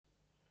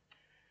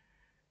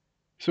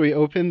So we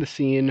open the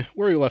scene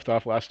where we left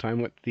off last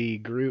time with the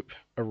group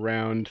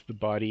around the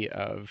body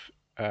of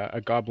a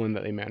goblin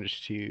that they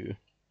managed to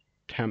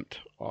tempt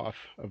off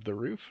of the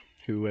roof,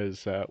 who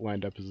was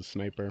lined up as a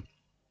sniper,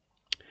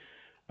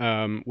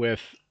 with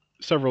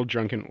several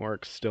drunken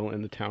orcs still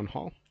in the town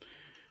hall,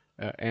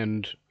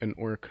 and an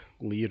orc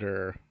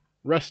leader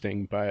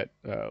resting, but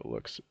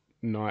looks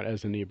not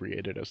as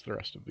inebriated as the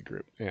rest of the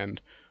group.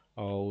 And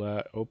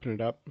I'll open it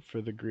up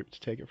for the group to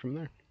take it from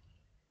there.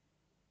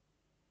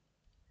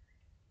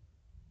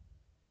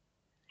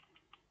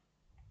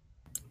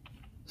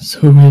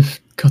 So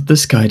we've got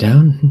this guy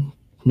down.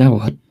 Now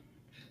what?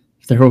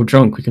 If they're all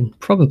drunk, we can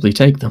probably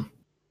take them.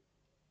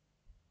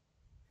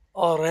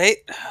 Alright,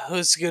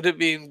 who's good at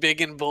being big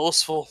and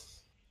boastful?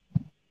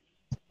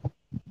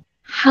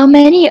 How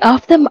many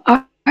of them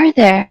are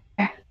there?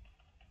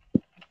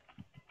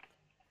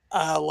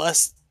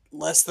 Less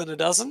than a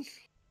dozen?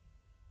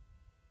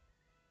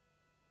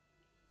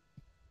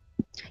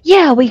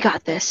 Yeah, we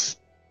got this.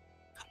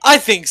 I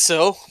think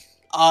so.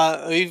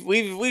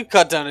 We've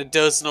cut down a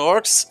dozen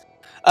orcs.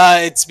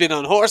 It's been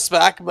on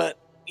horseback, but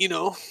you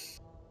know,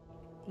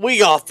 we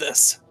got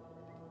this.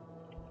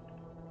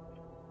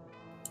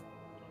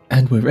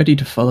 And we're ready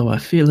to follow our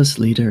fearless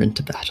leader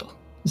into battle.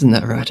 Isn't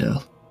that right,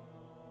 Earl?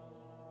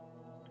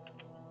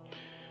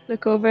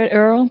 Look over at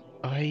Earl.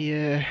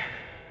 I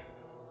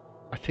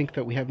think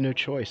that we have no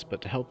choice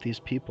but to help these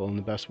people in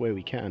the best way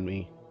we can.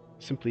 We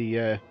simply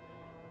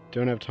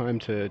don't have time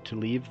to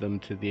leave them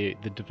to the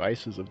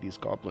devices of these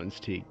goblins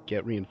to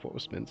get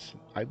reinforcements.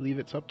 I believe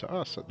it's up to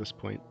us at this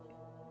point.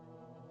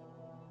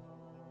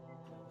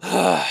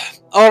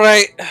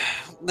 Alright,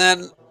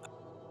 then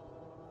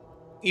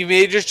you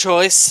made your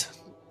choice.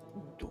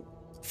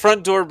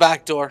 Front door,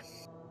 back door.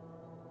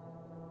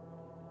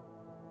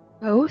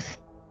 Both?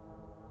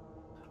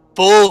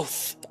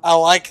 Both. I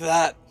like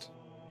that.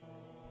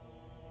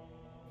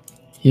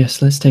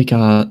 Yes, let's take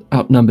our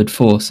outnumbered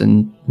force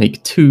and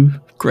make two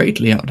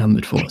greatly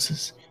outnumbered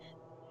forces.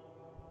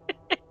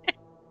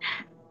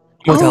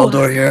 With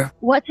Eldor here.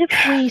 What if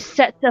we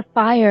set the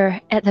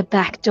fire at the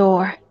back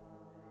door?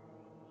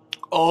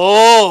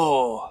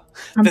 Oh,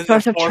 Some then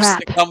they're sort of forced trap.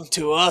 to come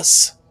to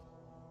us.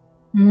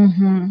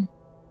 Mm-hmm.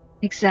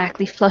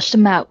 Exactly. Flush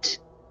them out.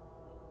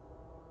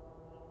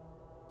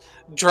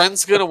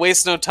 Dren's gonna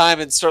waste no time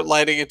and start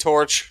lighting a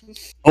torch.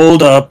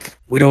 Hold up.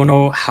 We don't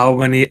know how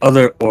many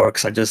other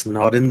orcs are just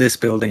not in this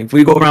building. If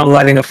we go around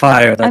lighting a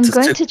fire, that's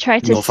I'm going to try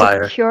to no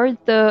fire. secure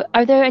the...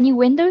 Are there any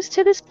windows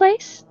to this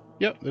place?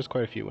 Yep, there's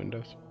quite a few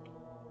windows.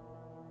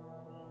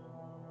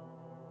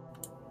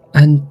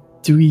 And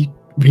do we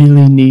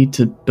really need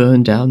to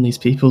burn down these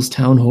people's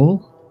town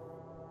hall?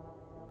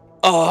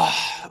 Oh,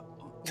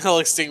 I'll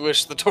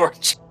extinguish the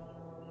torch.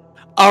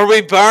 Are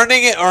we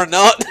burning it or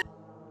not?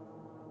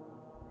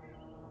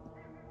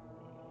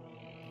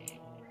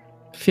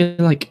 I feel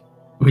like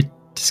we're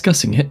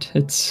discussing it.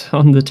 It's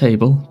on the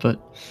table, but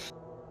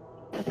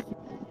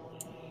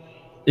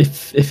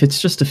if it's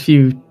just a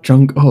few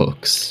drunk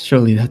orcs,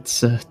 surely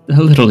that's a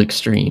little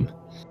extreme.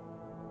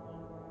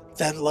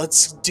 Then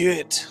let's do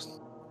it.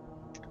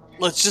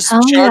 Let's just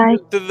All charge right.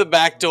 it through the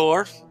back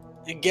door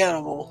and get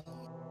them all.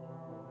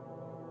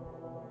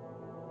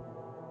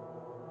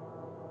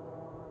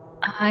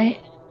 I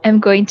am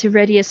going to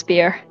ready a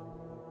spear.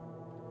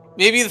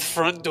 Maybe the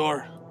front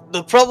door.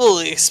 They'll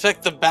probably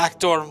expect the back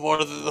door more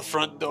than the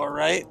front door,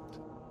 right?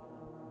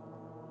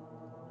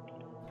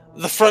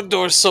 The front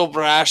door's so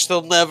brash,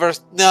 they'll never...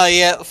 No,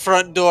 yeah,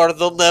 front door,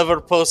 they'll never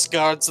post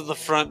guards in the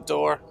front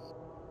door.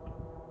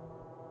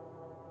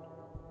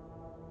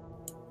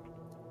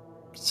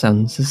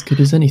 Sounds as good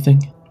as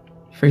anything.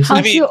 Fraser,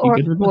 How's mean, your you orc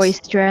good with this? voice,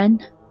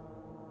 Dren?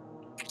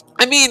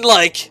 I mean,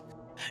 like...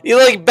 You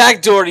like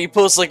back door, you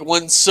post like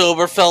one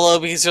sober fellow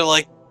because you're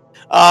like,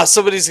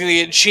 somebody's gonna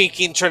get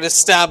cheeky and try to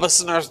stab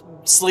us in our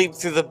sleep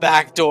through the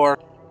back door.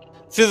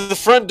 Through the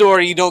front door,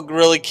 you don't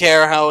really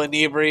care how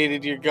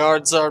inebriated your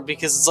guards are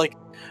because it's like,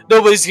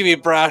 nobody's gonna be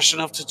brash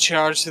enough to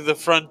charge through the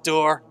front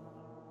door.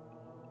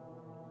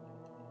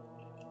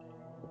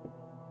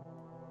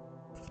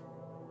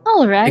 I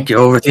Alright. think you're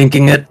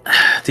overthinking it.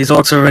 These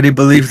orcs already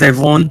believe they've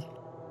won.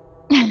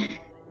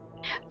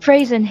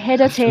 Phrasen, head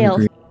or I have to tail?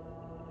 agree.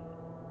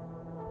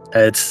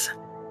 It's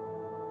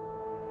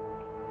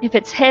If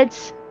it's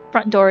heads,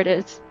 front door it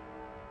is.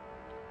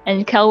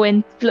 And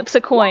Kelwyn flips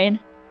a coin.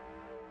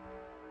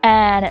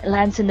 And it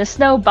lands in the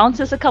snow,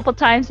 bounces a couple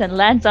times, and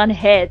lands on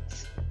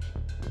heads.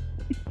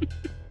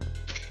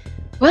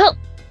 Well,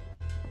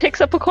 picks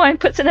up a coin,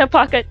 puts it in her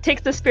pocket,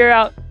 takes the spear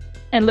out,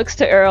 and looks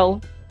to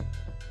Earl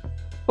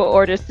for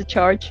orders to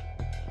charge.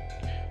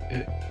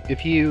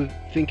 If you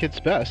think it's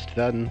best,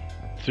 then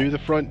through the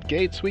front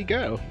gates we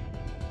go.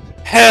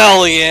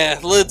 Hell yeah,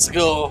 let's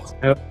go.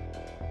 Yep.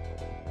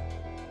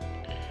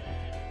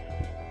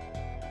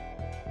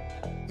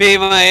 May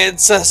my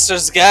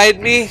ancestors guide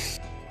me,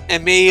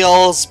 and may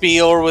y'all's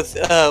be with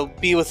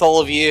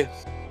all of you.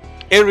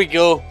 Here we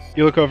go.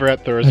 You look over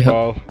at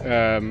Thorisfall.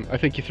 I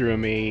think you threw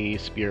him a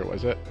spear,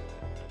 was it?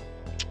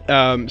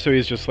 So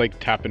he's just like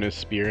tapping his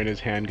spear in his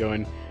hand,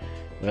 going,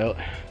 Well,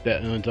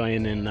 better than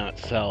dying in that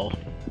cell.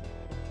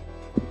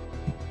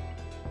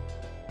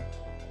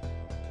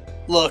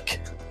 Look,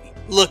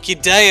 you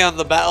die on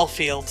the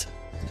battlefield.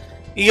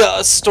 You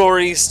got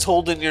stories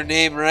told in your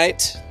name,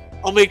 right?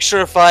 I'll make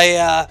sure if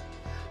I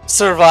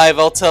survive,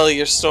 I'll tell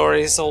your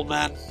stories, old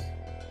man.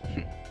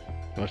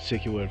 I'll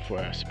take your word for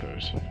it, I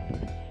suppose.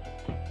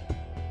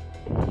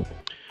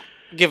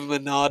 Give him a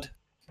nod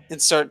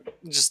and start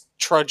just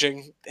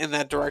trudging in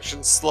that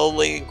direction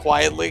slowly and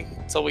quietly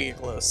until we get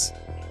close.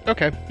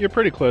 Okay, you're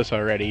pretty close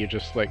already. You're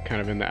just like kind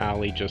of in the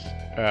alley, just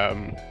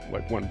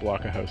like one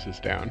block of houses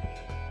down.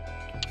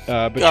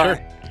 But All sure,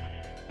 right.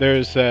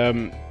 there's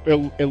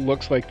it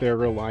looks like they're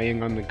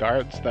relying on the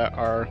guards that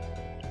are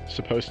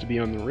supposed to be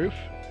on the roof,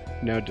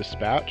 now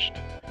dispatched.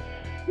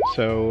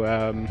 So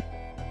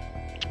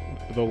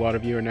a lot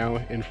of you are now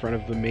in front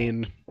of the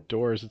main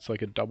doors. It's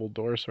like a double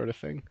door sort of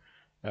thing.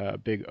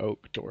 Big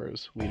oak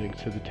doors leading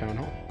to the town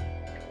hall.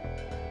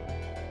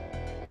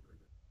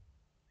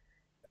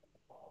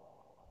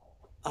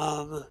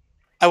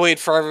 I wait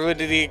for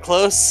everybody to get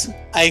close.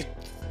 I,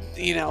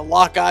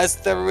 lock eyes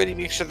with everybody,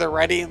 make sure they're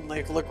ready and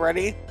like look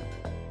ready.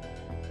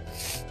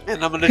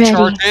 And I'm gonna Ready.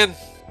 charge in.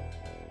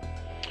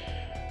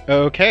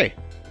 Okay.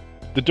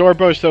 The door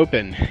bursts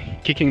open,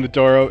 kicking the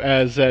door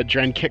as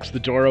Dren kicks the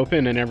door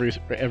open, and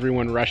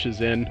everyone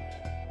rushes in,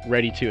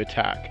 ready to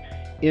attack.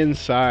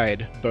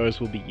 Inside, bows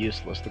will be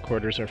useless. The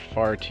quarters are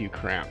far too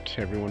cramped.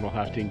 Everyone will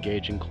have to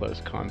engage in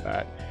close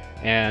combat.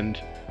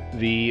 And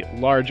the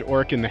large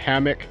orc in the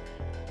hammock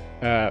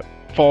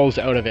falls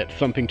out of it,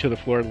 thumping to the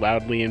floor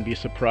loudly in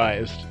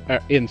surprise.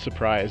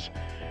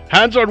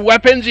 Hands on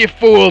weapons, you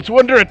fools! We're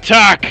under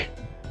attack!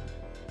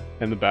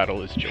 And the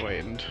battle is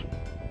joined.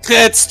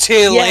 It's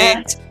too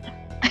Yeah.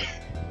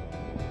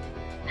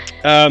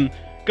 late.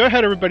 Go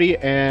ahead, everybody,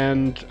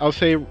 and I'll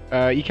say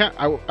you can't.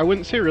 I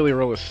wouldn't say really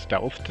roll a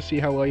stealth to see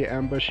how well you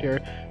ambush here.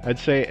 I'd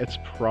say it's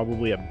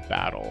probably a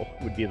battle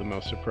would be the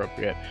most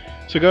appropriate.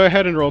 So go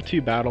ahead and roll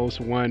 2 battles.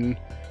 One,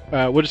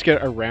 we'll just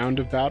get a round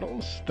of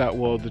battles that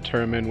will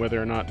determine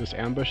whether or not this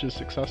ambush is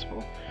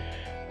successful.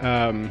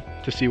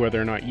 To see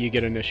whether or not you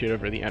get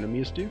initiative or the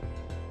enemies do.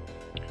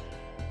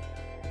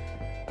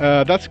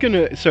 That's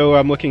gonna. So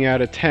I'm looking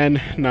at a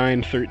 10,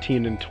 9,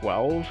 13, and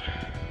 12.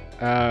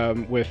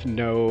 With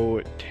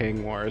no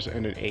Tang Wars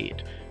and an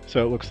 8.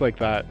 So it looks like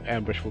that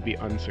ambush will be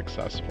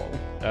unsuccessful,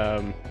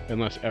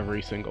 unless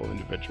every single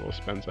individual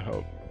spends a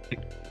hope.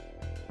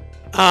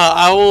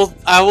 I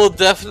will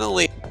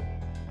definitely.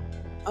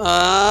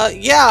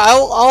 Yeah,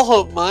 I'll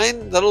hope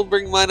mine. That'll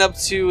bring mine up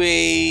to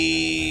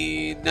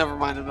a. Never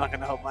mind. I'm not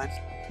gonna hope mine.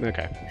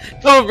 Okay.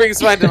 That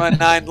brings mine to my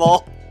 9.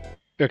 Lol.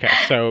 Okay,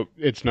 so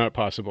it's not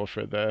possible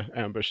for the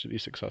ambush to be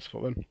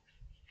successful then.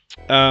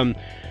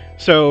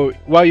 So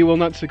while you will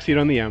not succeed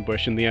on the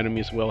ambush, and the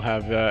enemies will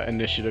have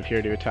initiative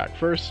here to attack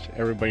first,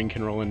 everybody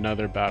can roll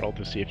another battle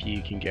to see if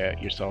you can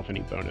get yourself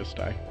any bonus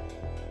die.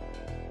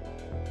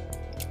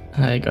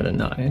 I got a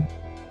 9.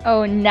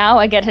 Oh, now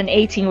I get an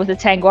 18 with the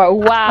Tangwar.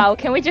 Wow,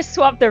 can we just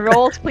swap the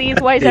rolls, please?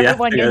 Why is Yeah,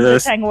 everyone getting the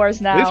this.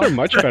 Tangwars now? These are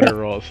much better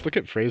rolls. Look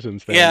at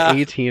Phrasen's there. Yeah.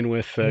 18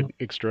 with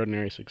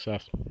extraordinary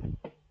success.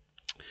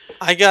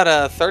 I got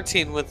a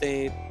 13 with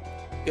a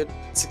good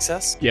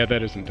success. Yeah,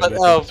 that isn't But, it.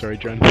 oh. Sorry,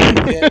 Dren.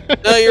 Yeah.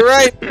 No, you're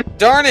right.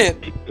 Darn it.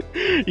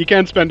 You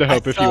can spend a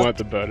hope if you thought- want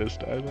the bonus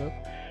die, though.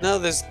 No,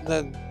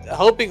 the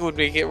hoping would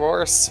make it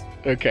worse.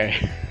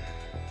 Okay.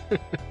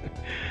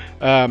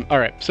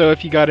 Alright, so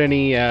if you got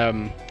any,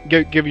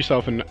 give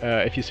yourself an,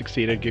 if you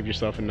succeeded, give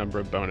yourself a number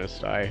of bonus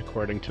die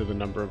according to the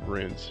number of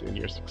runes in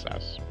your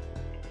success.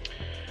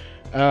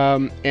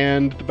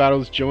 And the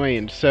battle's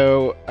joined.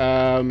 So,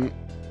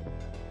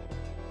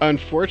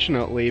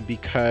 unfortunately,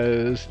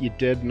 because you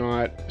did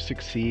not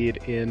succeed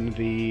in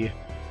the,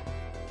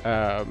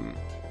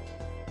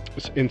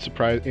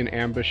 in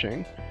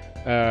ambushing,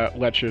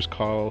 Letcher's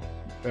call,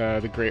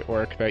 the Great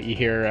Orc that you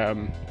hear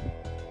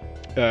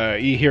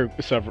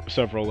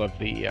several of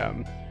the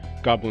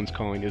goblins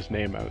calling his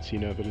name out, so you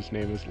know that his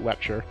name is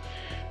Letcher.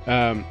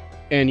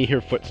 And you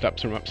hear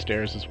footsteps from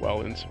upstairs as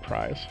well in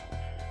surprise.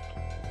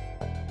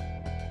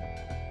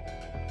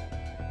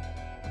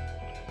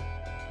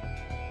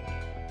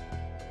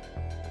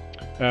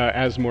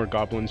 As more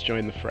goblins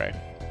join the fray.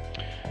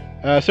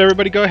 So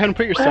everybody go ahead and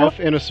put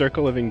yourself in a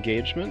circle of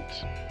engagement.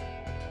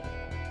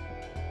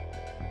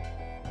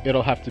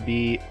 It'll have to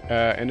be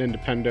an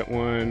independent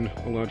one,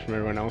 alone from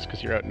everyone else,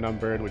 because you're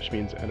outnumbered, which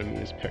means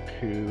enemies pick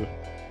who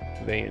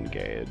they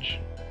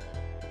engage.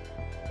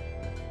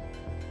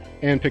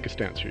 And pick a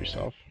stance for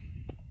yourself.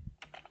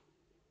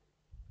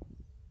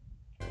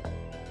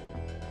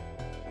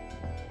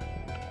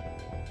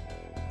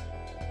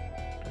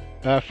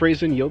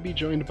 Phrasen, you'll be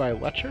joined by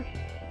Letcher.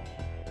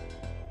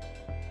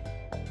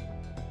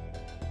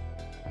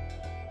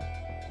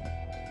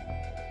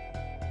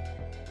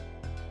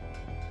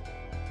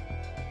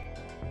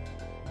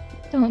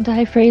 Don't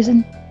die,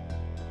 Phrasen.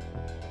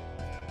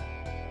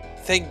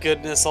 Thank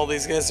goodness all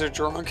these guys are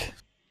drunk.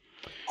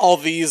 All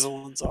these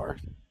ones are.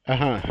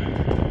 Uh-huh.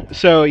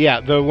 So yeah,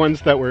 the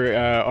ones that were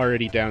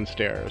already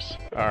downstairs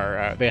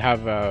are they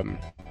have a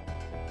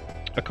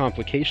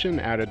complication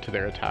added to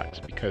their attacks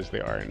because they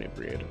are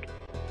inebriated,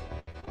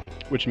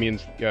 which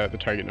means the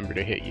target number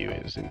to hit you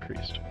is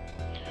increased.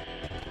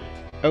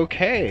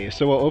 Okay,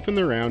 so we'll open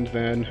the round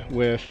then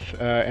with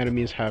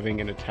enemies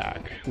having an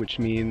attack, which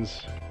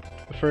means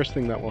the first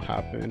thing that will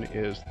happen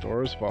is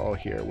Thorsval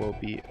here will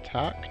be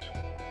attacked.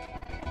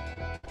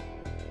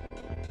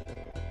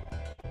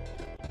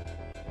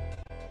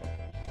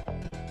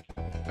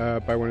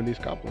 By one of these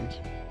goblins.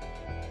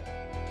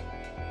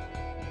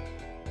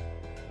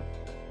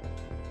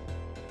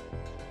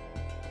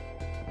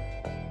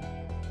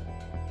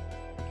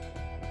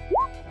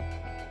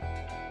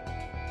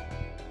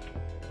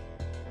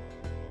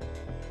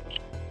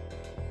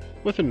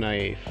 With a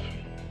knife.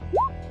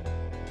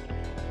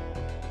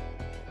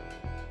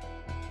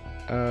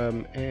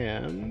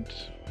 And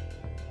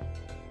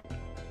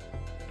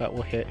that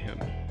will hit him.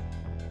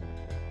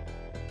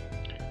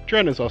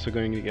 Dren is also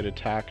going to get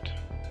attacked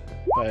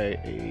by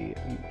a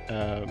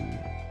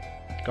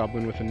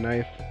goblin with a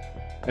knife,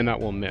 and that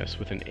will miss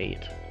with an 8.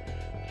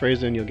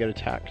 Phrasen, you'll get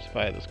attacked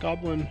by this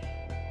goblin.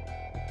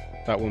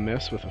 That will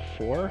miss with a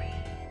 4.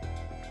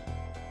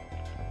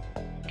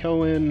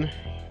 Kelwyn,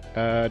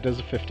 does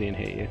a 15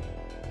 hit you?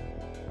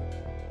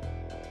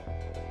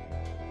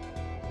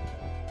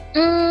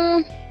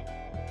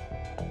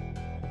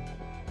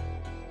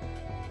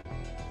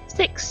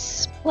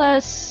 Six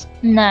plus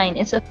 9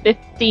 is a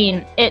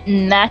 15. It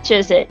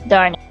matches it,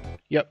 darn it.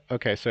 Yep,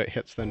 okay, so it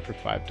hits then for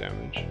 5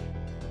 damage.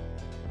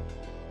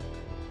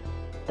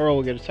 Eorl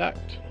will get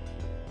attacked.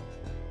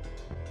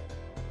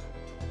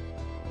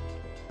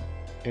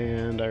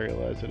 And I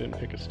realize I didn't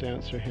pick a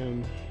stance for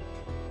him.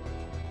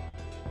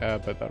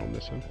 But that'll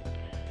miss him.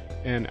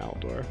 And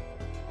Aldor.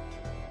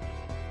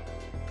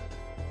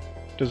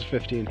 Does a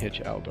 15 hit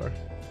you, Aldor?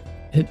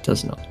 It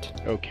does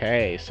not.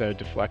 Okay, so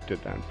deflected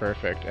then.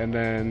 Perfect. And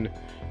then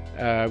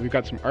we've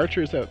got some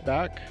archers out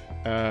back.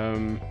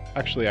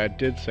 Actually, I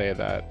did say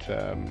that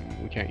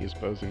we can't use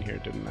bows in here,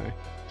 didn't I?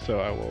 So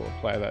I will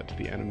apply that to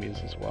the enemies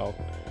as well.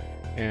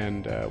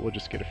 And we'll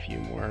just get a few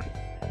more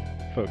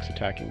folks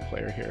attacking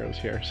player heroes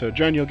here. So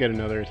Dren, you'll get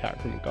another attack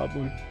from a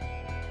goblin,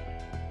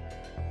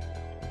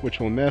 which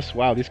will miss.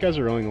 Wow, these guys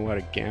are rolling a lot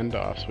of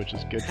Gandalfs, which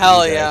is good.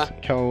 Hell yeah.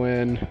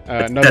 Kelwyn,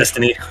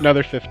 Destiny.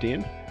 another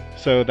 15.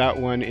 So that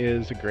one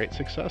is a great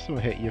success and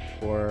will hit you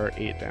for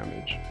 8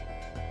 damage.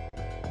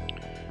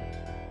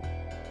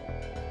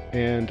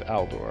 And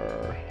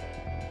Aldor,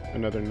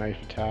 another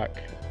knife attack.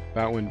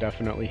 That one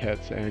definitely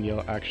hits, and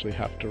you'll actually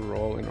have to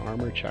roll an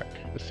armor check,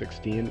 a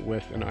 16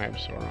 with an Eye of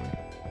Sauron.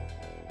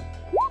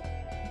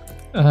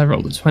 I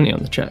rolled a 20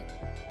 on the check.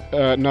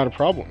 Not a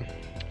problem.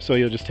 So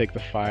you'll just take the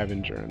 5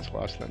 endurance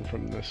loss then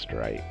from the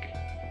strike.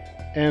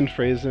 And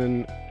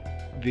Phrasen,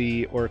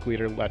 the orc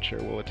leader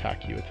Lecher, will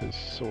attack you with his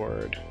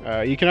sword.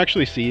 You can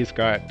actually see he's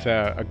got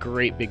a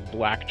great big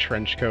black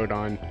trench coat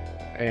on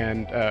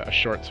and a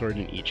short sword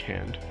in each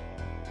hand.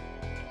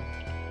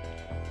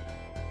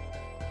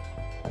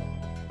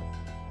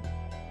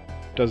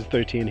 Does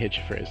 13 hit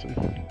you,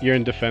 Phrasen? You're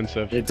in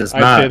defensive. It does I'd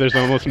not. say there's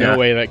almost no Yeah.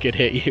 way that could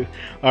hit you.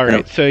 All right,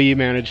 Nope. so you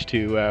managed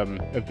to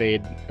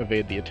evade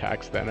the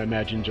attacks then. I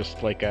imagine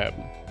just like a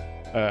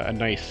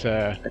nice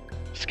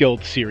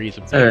skilled series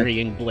of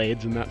varying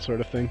blades and that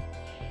sort of thing.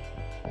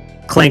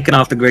 Clanking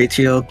off the great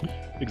shield.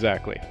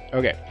 Exactly.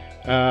 Okay.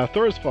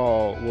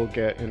 Thorsval will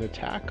get an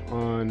attack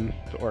on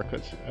the orc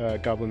that's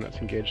goblin that's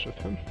engaged with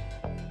him,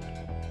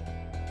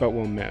 but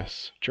will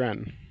miss.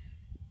 Dren.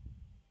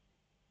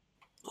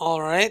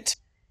 All right.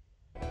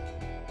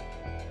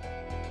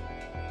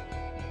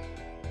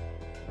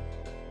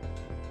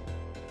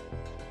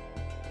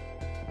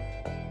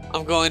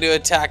 I'm going to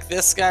attack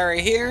this guy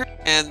right here,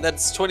 and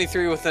that's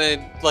 23 with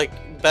a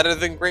better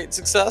than great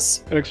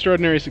success. An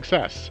extraordinary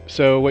success.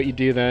 So what you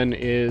do then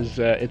is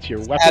it's your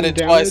weapon Added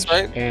damage, twice,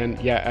 right? and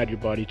yeah, add your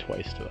body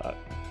twice to that.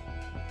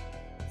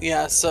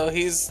 Yeah, so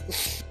he's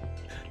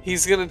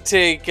gonna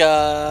take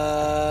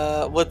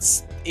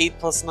what's 8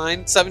 plus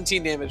 9?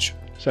 17 damage.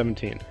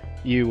 17.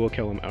 You will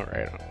kill him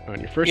outright on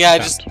your first Yeah,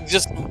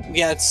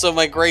 attempt. so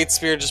my great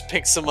spear just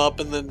picks him up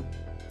and then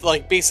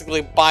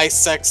basically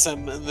bisects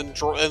him, and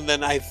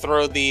then I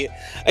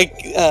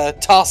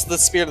toss the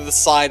spear to the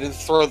side and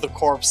throw the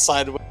corpse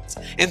sideways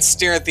and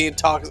stare at the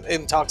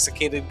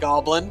intoxicated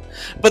goblin.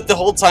 But the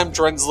whole time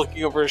Dren's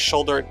looking over his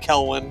shoulder at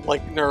Kelwyn,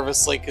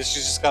 nervously, because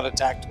she's just got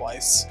attacked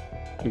twice.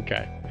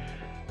 Okay.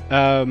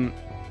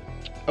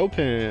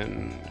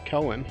 Open.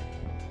 Kelwyn.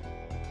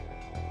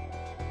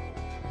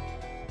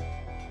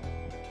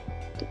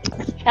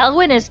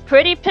 Elwyn is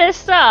pretty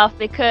pissed off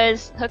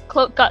because her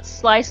cloak got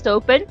sliced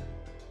open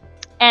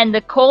and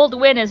the cold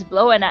wind is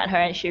blowing at her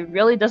and she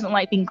really doesn't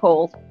like being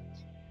cold.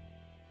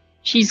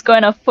 She's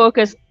going to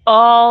focus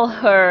all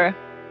her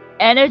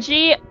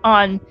energy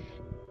on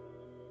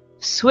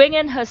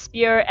swinging her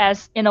spear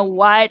as in a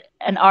wide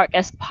an arc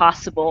as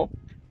possible.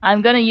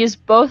 I'm going to use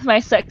both my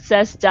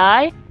success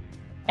die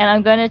and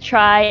I'm going to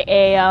try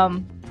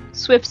a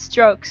swift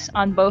strokes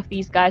on both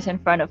these guys in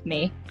front of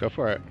me. Go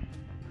for it.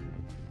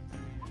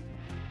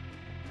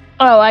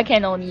 Oh, I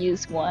can only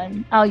use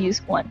one. I'll use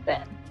one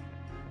then.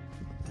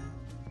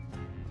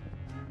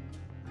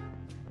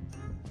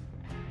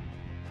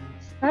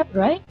 Is that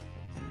right?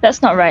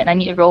 That's not right. I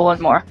need to roll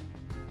one more.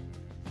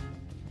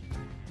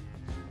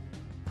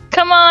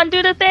 Come on,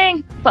 do the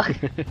thing! Fuck.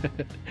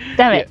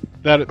 Damn it.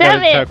 Yeah, that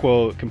Damn it! attack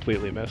will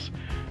completely miss.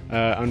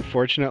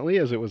 Unfortunately,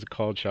 as it was a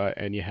called shot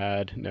and you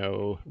had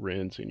no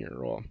runes in your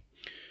roll.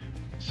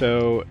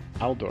 So,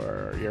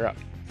 Aldor, you're up.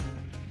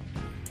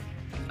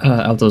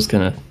 Aldor's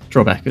gonna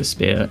draw back his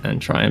spear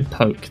and try and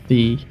poke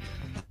the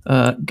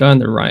guy on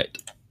the right,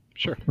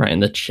 Sure. right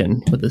in the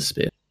chin with his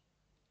spear.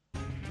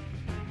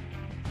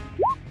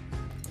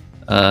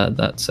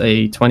 That's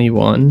a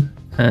 21,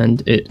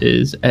 and it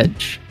is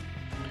edge.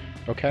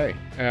 Okay.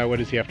 What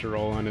does he have to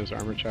roll on his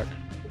armor check?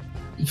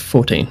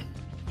 14.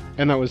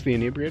 And that was the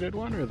inebriated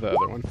one or the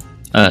other one?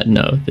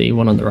 No, the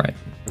one on the right.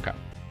 Okay.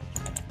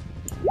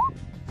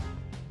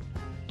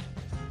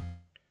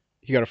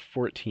 He got a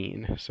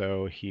 14,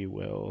 so he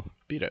will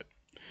beat it.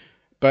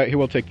 But he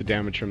will take the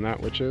damage from that,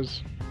 which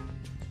is?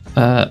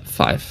 5.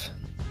 5,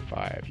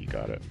 you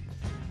got it.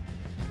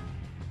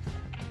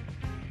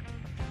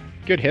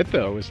 Good hit,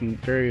 though. It was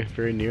very,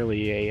 very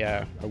nearly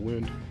a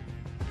wound.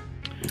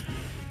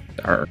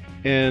 Arr.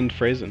 And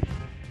Phrasen.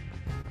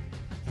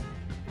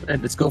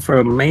 And let's go for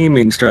a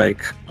maiming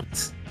strike.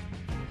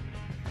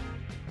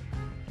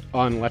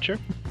 On Letcher?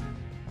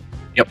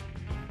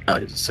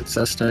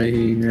 Success die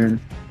here.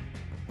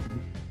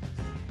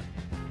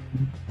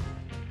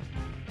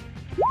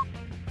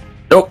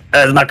 Nope,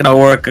 that's not gonna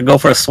work. I go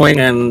for a swing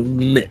and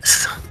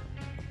miss.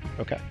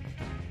 Okay.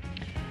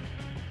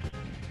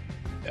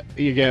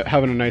 You get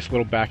having a nice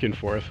little back and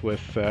forth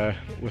with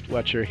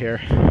Letcher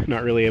here.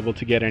 Not really able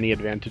to get any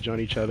advantage on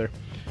each other.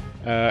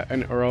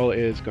 And Eorl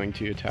is going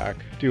to attack.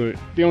 Do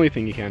the only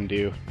thing you can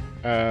do,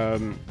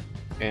 and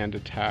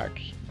attack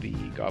the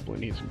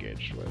goblin he's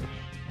engaged with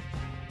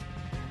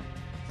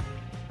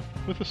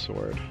a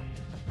sword.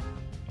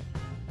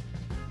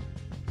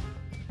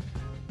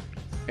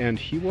 And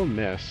he will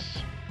miss.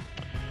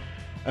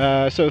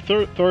 So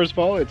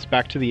Thorsval, it's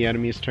back to the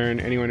enemy's turn.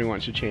 Anyone who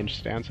wants to change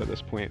stance at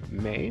this point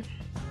may.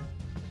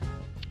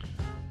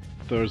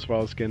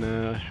 Thorsval's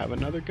gonna have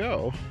another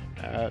go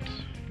at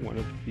one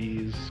of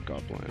these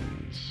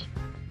goblins.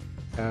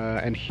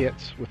 And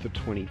hits with a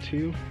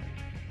 22.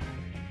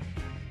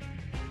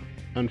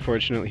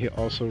 Unfortunately, he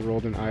also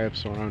rolled an Eye of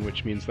Sauron,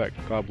 which means that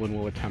goblin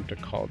will attempt a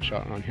called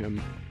shot on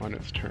him on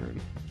its turn.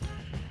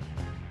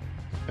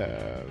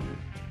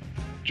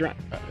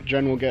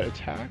 Dren will get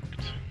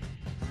attacked.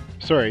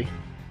 Sorry.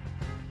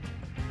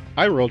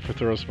 I rolled for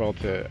Thorsval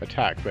to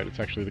attack, but it's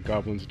actually the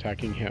goblins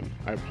attacking him.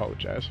 I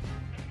apologize.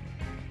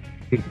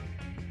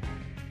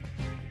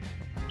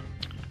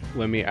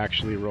 Let me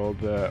actually roll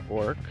the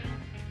orc,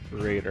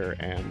 raider,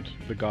 and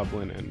the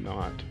goblin, and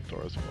not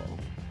Thorsval.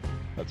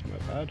 That's my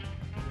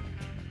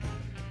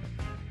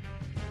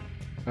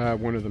bad.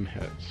 One of them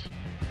hits.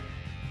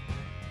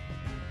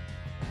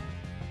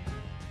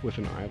 With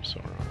an Eye of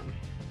Sauron.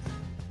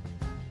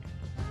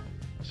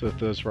 So if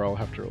those were all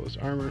have to roll his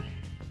armor.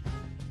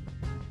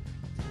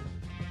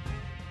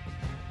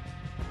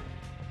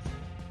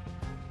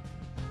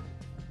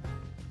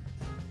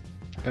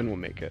 And we'll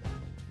make it.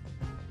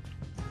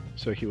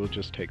 So he will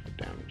just take the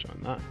damage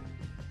on that.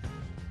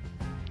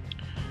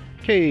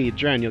 Okay,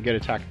 Dren, you'll get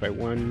attacked by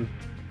one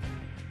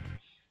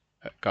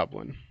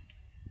goblin.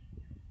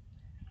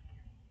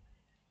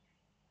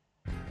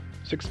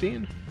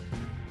 16?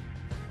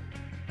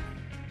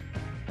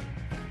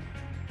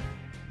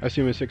 I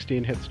assume a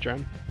 16 hits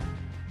Dren.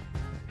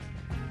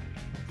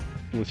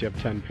 Unless you have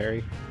 10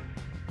 parry.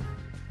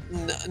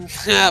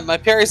 My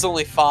parry's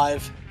only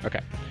 5.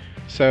 Okay.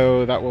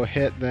 So that will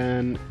hit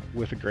then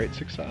with a great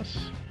success.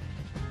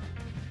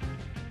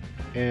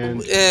 And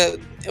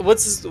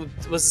was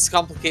this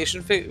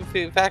complication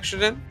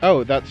factored in?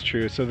 oh, that's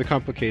true. So the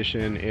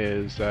complication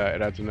is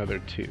it adds another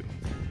 2.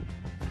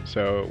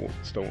 So it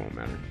still won't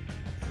matter.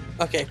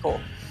 Okay, cool.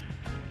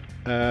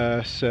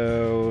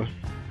 So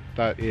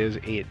that is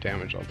 8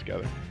 damage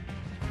altogether.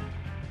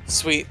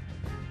 Sweet.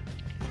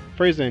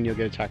 Phrasen, you'll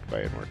get attacked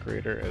by an orc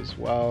raider as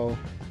well.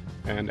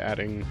 And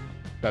adding,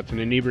 that's an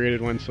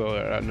inebriated one, so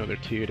add another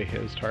 2 to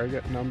his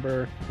target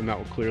number. And that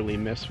will clearly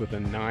miss with a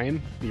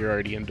 9. You're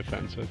already in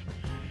defensive.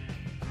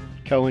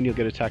 Kelwyn, you'll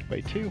get attacked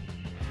by 2.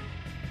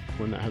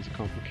 One that has a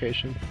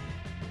complication.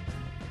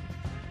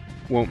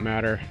 Won't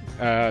matter.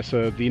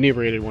 So the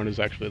inebriated one is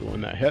actually the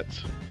one that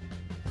hits.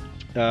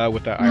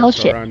 With that Eye of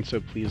Sauron,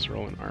 so please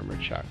roll an armor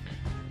check.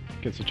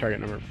 Against the target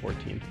number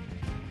 14.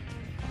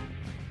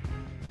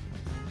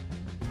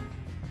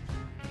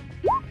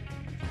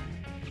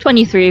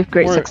 '23,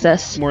 great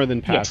success. More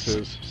than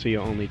passes, yes. So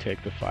you only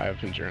take the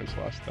 5 endurance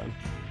loss then.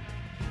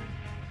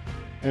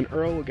 And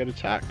Eorl will get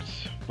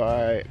attacked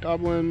by a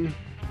goblin,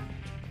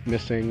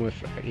 missing with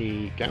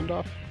a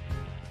Gandalf.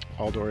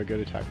 Aldor will get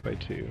attacked by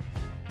 2.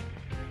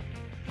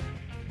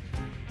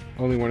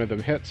 Only one of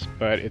them hits,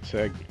 but it's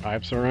a Eye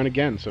of Sauron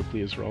again, so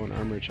please roll an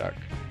armor check.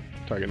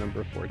 Target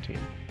number 14.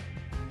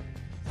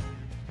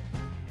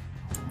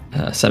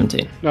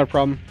 17. Not a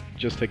problem.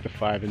 just take the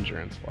 5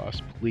 endurance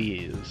loss,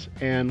 please.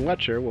 And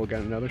Letcher will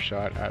get another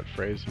shot at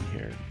Phrasen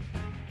here.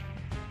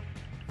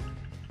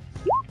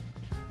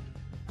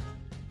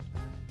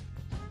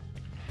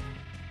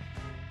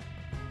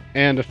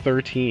 And a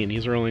 13.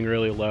 He's rolling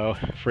really low.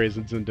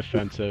 Phrasen's in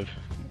defensive.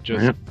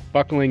 Just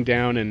buckling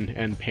down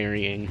and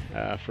parrying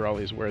for all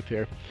he's worth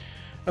here.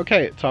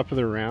 Okay, top of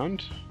the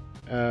round.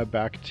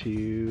 Back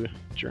to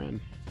Dren.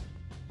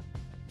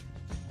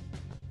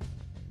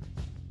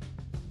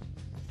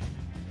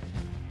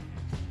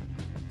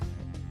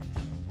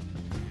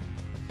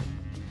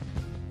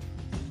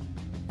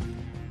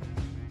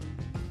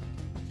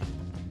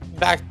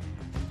 Back.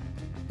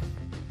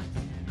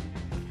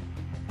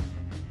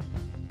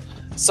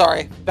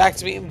 Sorry, back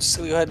to me. I'm just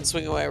gonna go ahead and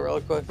swing away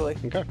really quickly.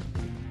 Okay.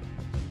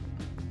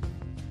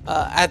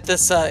 At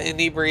this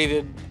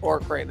inebriated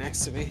orc right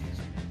next to me.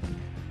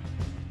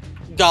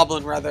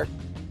 Goblin, rather.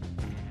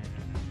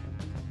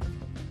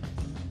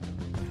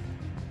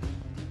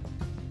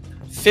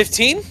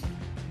 $15?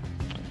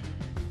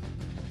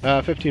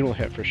 15 will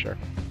hit for sure.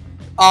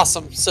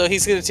 Awesome. So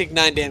he's gonna take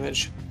 9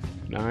 damage.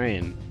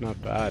 9, not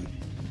bad.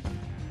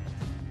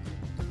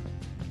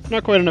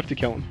 Not quite enough to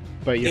kill him,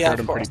 but you hurt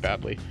him pretty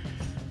badly.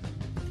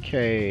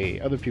 Okay,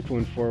 other people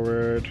in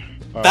forward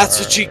are... That's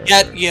what you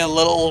get, you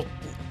little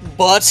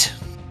butt.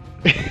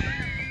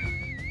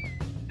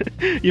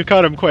 You've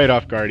caught him quite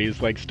off guard.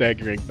 He's like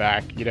staggering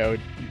back, you know, he's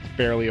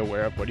barely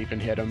aware of what even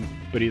hit him,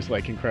 but he's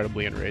like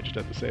incredibly enraged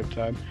at the same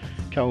time.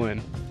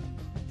 Kelwyn.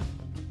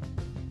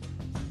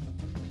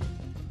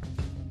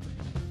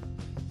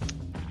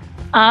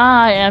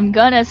 I am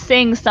gonna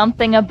sing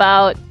something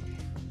about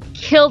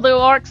kill the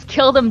orcs,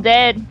 kill them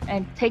dead,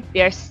 and take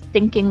their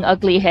stinking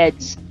ugly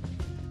heads.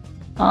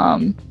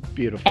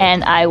 Beautiful.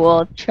 And I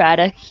will try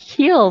to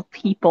heal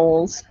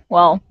people's,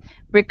 well,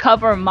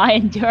 recover my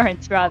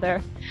endurance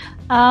rather.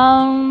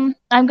 I'm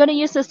gonna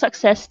use the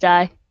success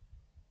die.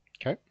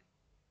 Okay.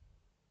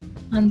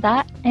 On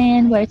that,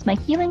 and where's my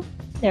healing?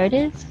 There it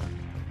is.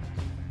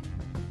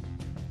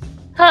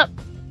 Huh.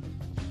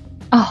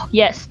 Oh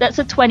yes, that's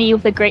a 20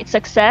 with a great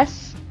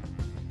success.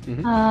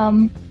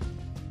 Mm-hmm.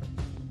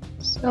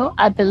 So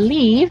I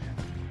believe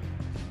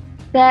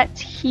that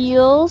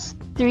heals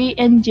 3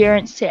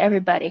 endurance to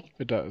everybody.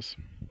 It does.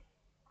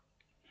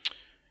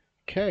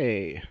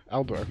 Okay,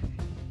 Aldor.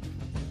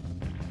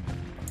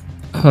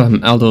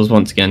 Aldor's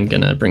once again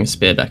gonna bring a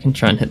spear back and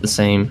try and hit the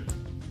same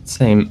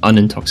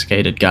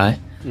unintoxicated guy.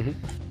 Mm-hmm.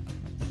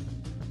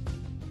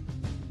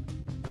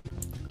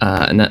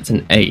 And that's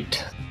an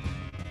 8.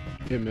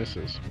 It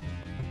misses.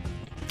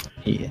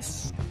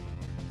 Yes.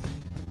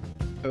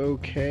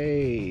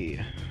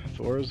 Okay,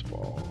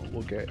 Thorsval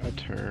will get a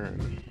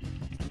turn.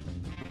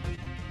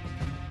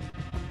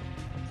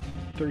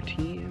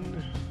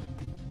 13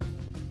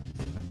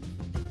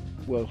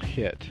 will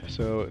hit.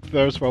 So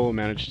Thorsval will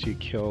manage to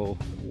kill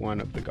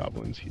one of the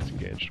goblins he's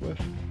engaged with.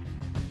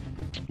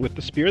 With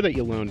the spear that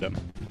you loaned him.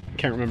 I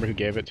can't remember who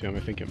gave it to him. I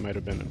think it might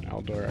have been an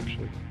Aldor,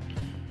 actually.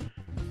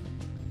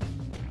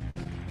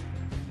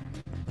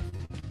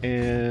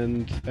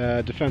 And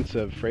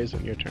defensive,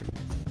 Phrasen, your turn.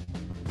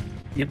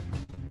 Yep.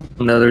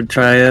 Another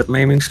try at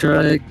maiming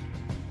strike.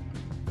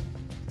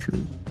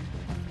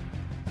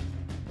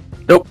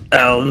 Nope.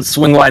 I'll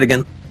swing wide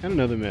again. And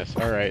another miss.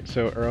 Alright,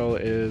 so Eorl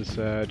is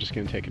just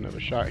going to take another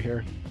shot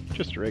here.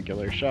 Just a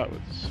regular shot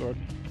with the sword.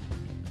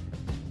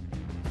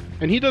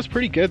 And he does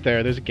pretty good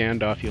there. There's a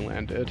Gandalf he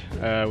landed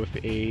with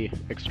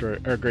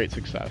a great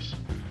success.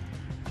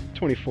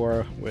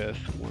 24 with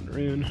 1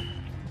 rune.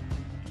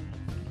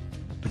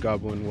 The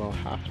goblin will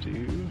have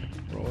to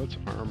roll its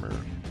armor.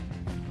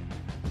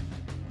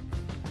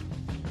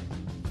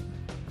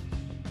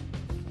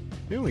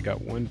 They only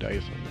got 1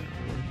 dice on their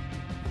armor.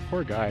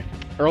 Poor guy.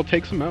 Eorl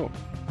takes him out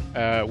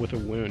with a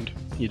wound.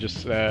 You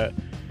just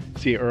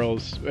see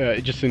Eorl's,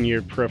 just in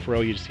your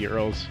peripheral, you just see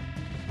Eorl's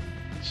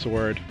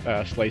sword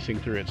slicing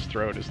through its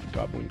throat as the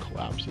goblin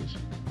collapses.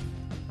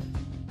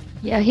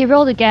 Yeah, he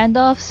rolled a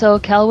Gandalf, so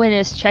Kelwyn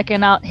is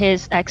checking out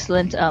his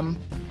excellent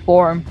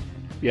form.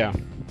 Yeah.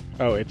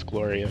 Oh, it's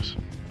glorious.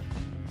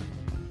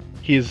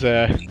 He's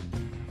a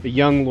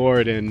young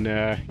lord in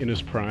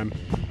his prime.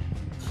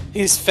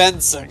 He's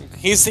fencing.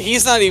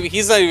 He's not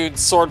even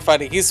sword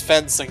fighting. He's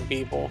fencing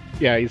people.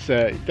 Yeah, he's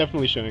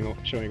definitely showing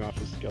off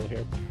his skill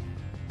here.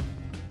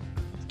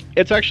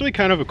 It's actually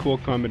kind of a cool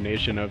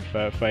combination of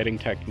fighting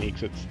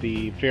techniques. It's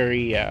the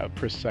very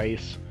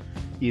precise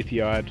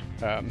Ethiod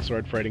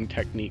sword fighting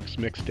techniques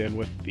mixed in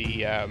with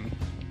the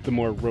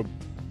more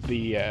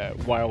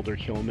wilder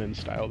Hillman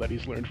style that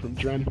he's learned from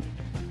Dren.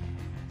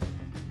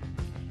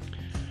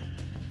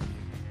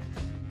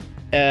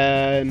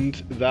 And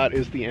that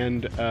is the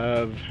end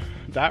of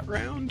that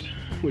round,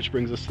 which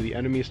brings us to the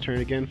enemy's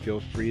turn again.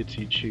 Feel free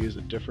to choose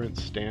a different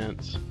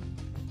stance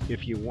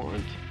if you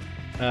want.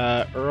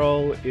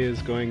 Eorl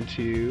is going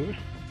to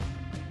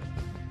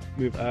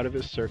move out of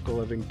his circle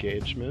of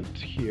engagement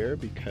here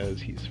because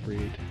he's free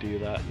to do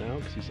that now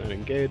because he's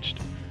unengaged.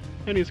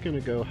 And he's going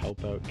to go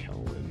help out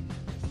Kelwyn.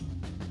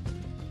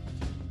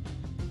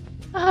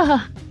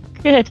 Ah,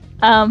 good.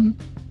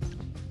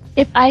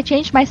 If I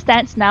change my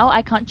stance now,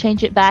 I can't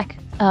change it back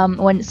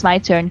when it's my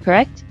turn,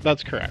 correct?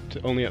 That's correct.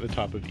 Only at the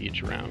top of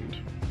each round.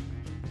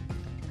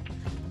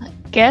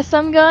 Guess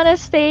I'm gonna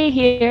stay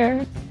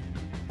here.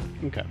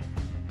 Okay.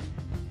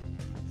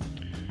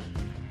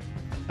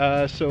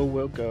 So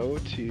we'll go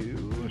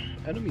to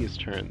enemy's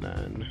turn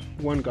then.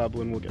 One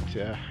goblin will get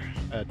to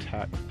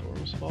attack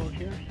Thorsfall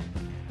here.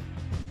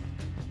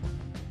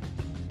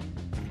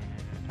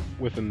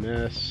 With a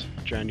miss,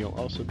 Dran, you'll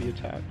also be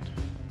attacked.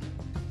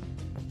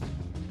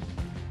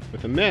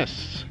 With a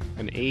miss,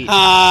 an 8.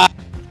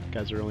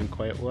 Guys are rolling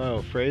quite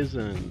low.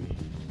 Phrasen.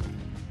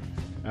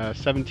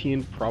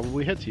 17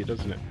 probably hits you,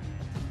 doesn't it?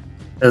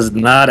 Does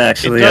not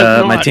actually. It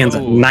does My not. team's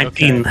at Ooh,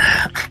 19.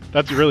 okay.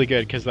 That's really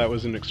good because that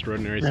was an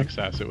extraordinary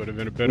success. It would have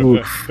been a bit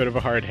of a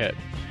hard hit,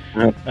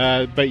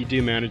 but you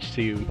do manage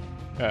to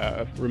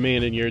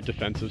remain in your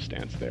defensive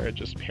stance there.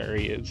 Just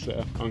parry his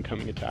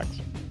oncoming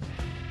attacks.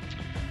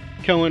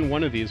 Killen,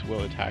 one of these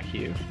will attack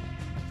you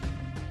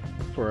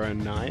for a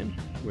 9,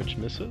 which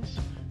misses,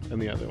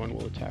 and the other one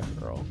will attack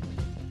Eorl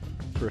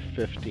for a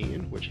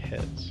 15, which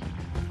hits.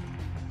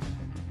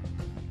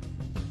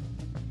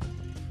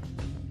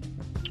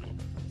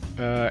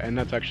 And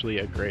that's actually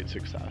a great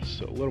success,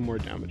 so a little more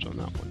damage on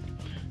that one.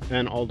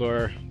 Then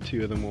Aldor,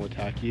 2 of them will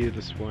attack you.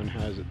 This one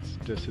has its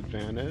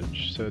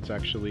disadvantage, so it's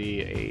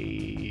actually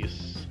a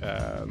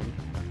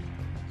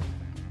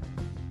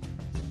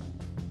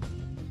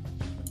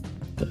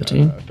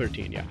 13.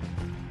 13, yeah.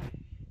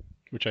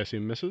 Which I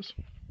assume misses.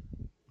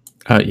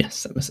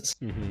 Yes, that misses.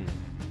 Mm-hmm.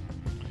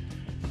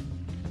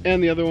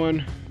 And the other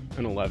one,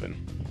 an 11.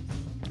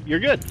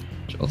 You're good.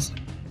 Jules.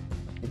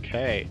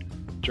 Okay.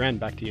 Dren,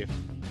 back to you.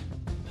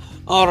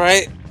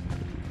 Alright.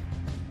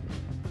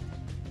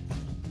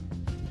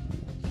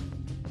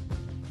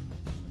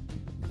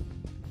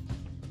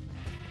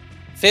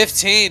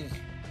 $15.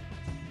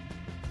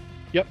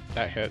 Yep,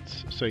 that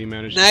hits. So you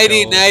managed to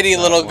Nighty, kill nighty,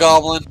 that little one.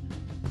 goblin.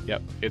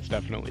 Yep, it's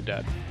definitely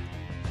dead.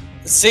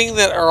 Seeing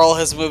that Earl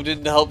has moved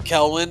in to help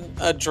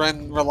Kelwyn,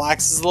 Dren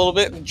relaxes a little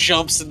bit and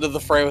jumps into the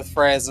fray with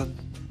Phrasen.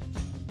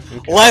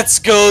 Okay. Let's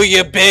go,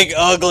 you big,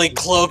 ugly,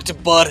 cloaked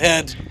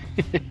butthead.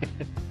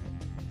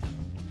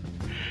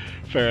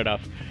 Fair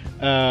enough.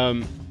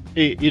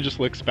 He just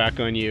looks back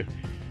on you.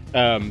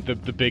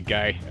 The big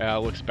guy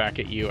looks back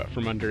at you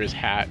from under his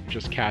hat,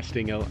 just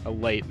casting a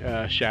light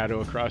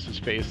shadow across his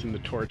face in the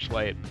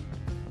torchlight.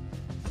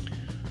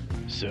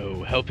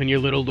 So, helping your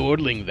little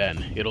lordling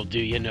then. It'll do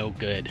you no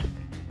good.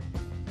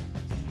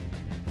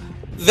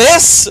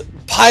 This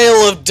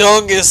pile of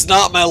dung is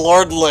not my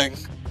lordling.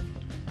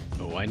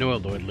 Oh, I know a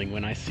lordling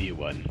when I see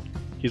one.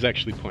 He's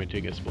actually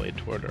pointing his blade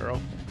toward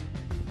Earl.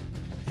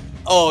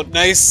 Oh,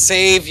 nice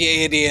save,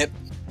 you idiot.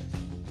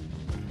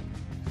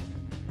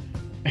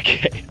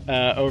 Okay,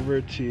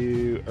 over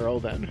to Earl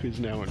then, who's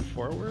now in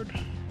forward.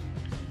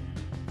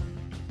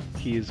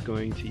 He is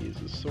going to use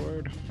his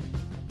sword.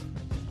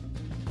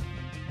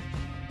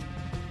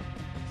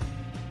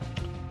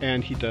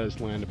 And he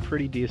does land a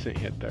pretty decent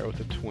hit there with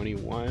a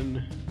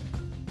 21,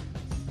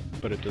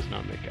 but it does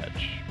not make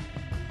edge.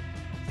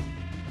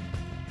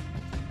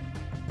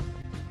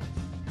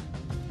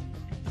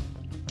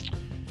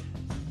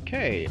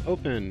 Okay,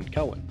 open,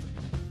 Kelwyn.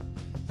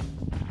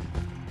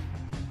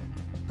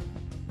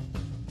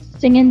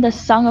 Singing the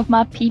song of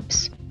my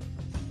peeps.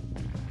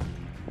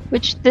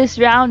 Which this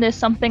round is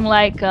something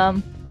like,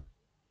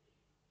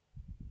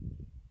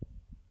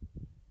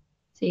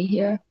 see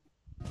here.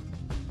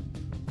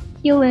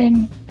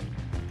 Healing.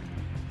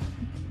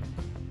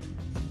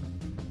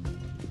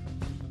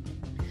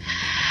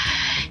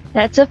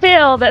 That's a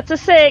fail, that's a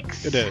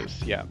 6. It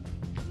is, yeah.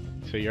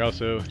 So you're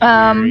also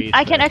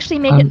I can actually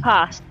make it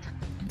past.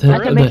 I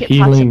can make it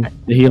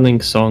The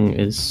healing song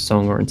is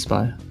Song or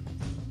Inspire.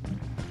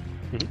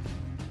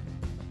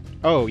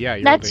 Oh yeah,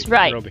 you That's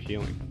right. You rolled the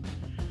healing.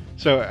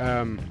 So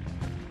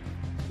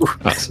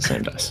That's the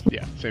same dice.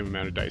 yeah, same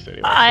amount of dice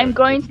anyway. I'm so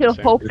going it's the to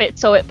same. hope it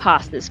so it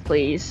passes,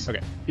 please. Okay,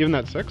 even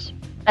that 6.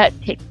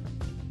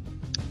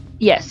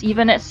 Yes,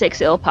 even at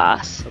 6 it'll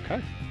pass.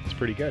 Okay, it's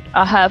pretty good.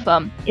 I have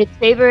it's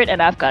favored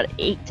and I've got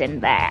 8 in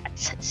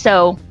that.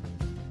 So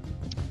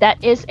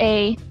that is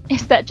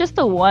that just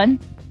a 1?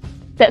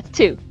 That's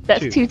 2.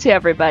 That's 2 to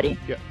everybody.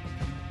 Yeah.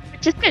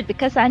 Which is good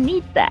because I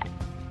need that.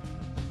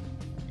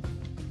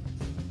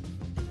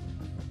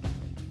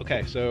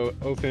 Okay, so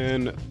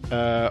open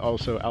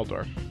also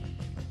Aldor.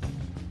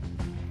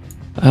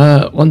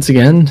 Once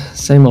again,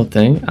 same old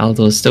thing.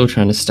 Aldor's still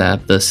trying to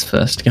stab this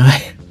first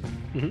guy.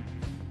 Mhm.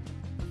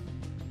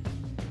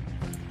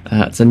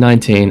 It's a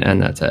 19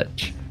 and that's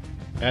edge.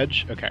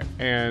 Edge, okay.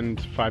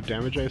 And 5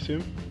 damage, I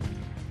assume?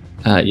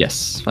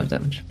 Yes, 5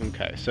 damage.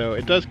 Okay, so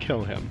it does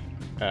kill him,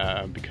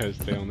 because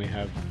they only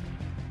have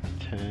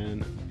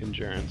 10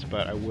 endurance,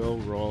 but I will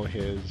roll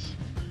his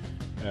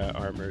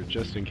armor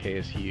just in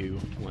case you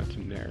want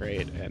to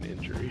narrate an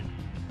injury.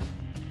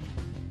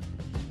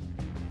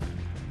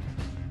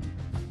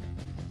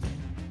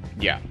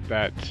 Yeah,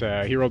 that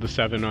he rolled a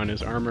 7 on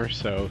his armor,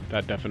 so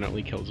that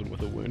definitely kills him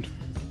with a wound.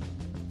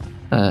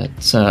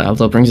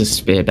 Aldor brings his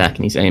spear back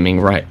and he's aiming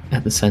right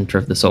at the center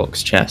of this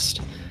orc's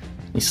chest.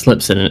 He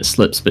slips it and it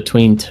slips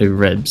between two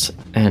ribs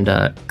and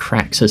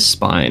cracks his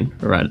spine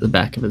right at the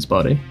back of his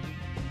body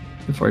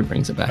before he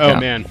brings it back out. Oh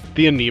man,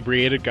 the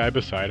inebriated guy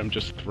beside him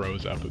just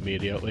throws up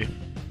immediately.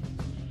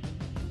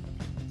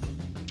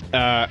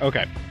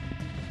 Okay.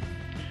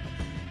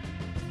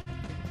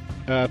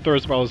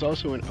 Thorsval is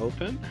also an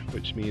open,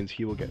 which means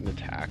he will get an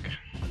attack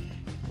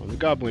on the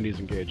goblin he's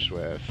engaged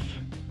with.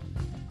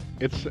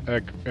 It's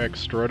an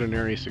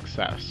extraordinary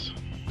success.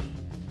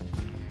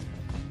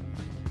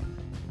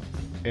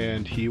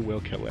 And he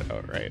will kill it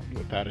outright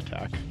with that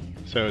attack.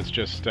 So it's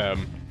just,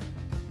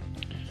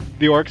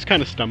 the orc's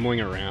kind of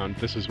stumbling around.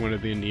 This is one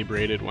of the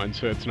inebriated ones,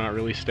 so it's not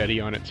really steady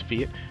on its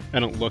feet.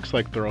 And it looks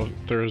like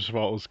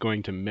Thorsval is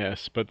going to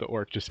miss, but the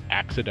orc just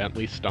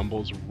accidentally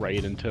stumbles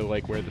right into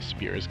like where the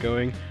spear is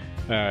going.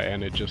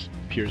 And it just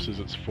pierces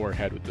its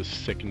forehead with this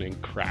sickening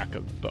crack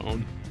of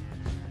bone.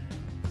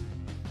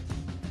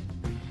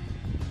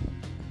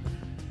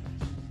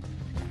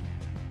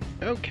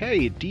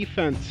 Okay,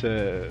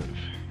 defensive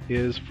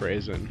is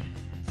Phrasen.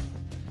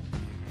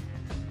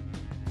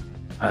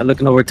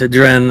 Looking over to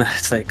Dren,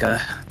 it's like,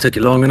 took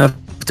you long enough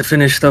to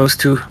finish those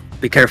two.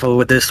 Be careful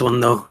with this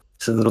one, though.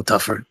 It's a little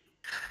tougher.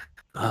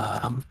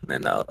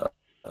 And I'll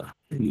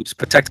use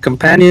Protect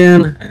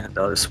Companion, and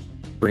I'll just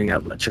bring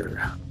out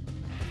Letcher.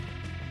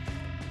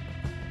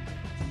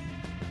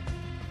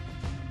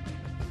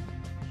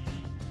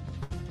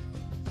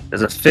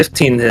 There's a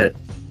 15 hit.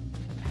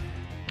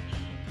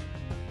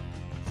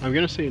 I'm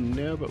gonna say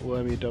no, but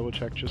let me double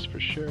check just for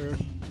sure.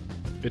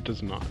 It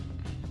does not.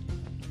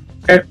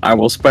 Okay, I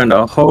will spend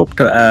a hope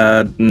to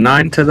add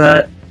 9 to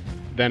that.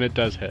 Then it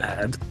does hit.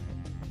 Add.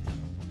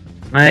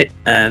 Right,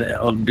 and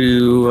I'll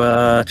do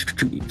it's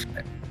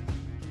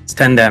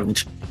 10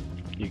 damage.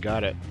 You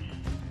got it.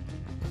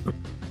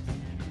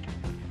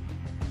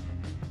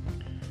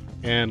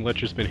 And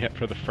Letcher's been hit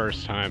for the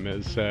first time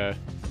as,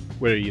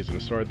 what are you using,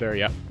 a sword there?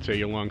 Yep. So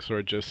your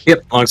longsword just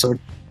Longsword.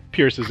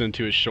 pierces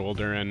into his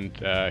shoulder and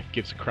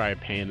gives a cry of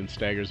pain and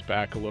staggers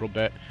back a little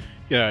bit.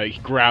 He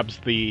grabs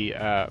the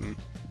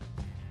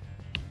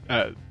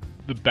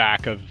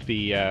back of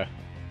the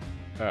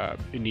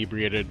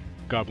inebriated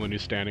goblin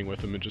who's standing with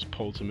him and just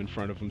pulls him in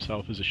front of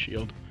himself as a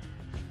shield.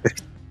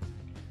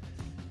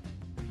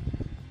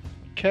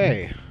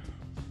 Okay.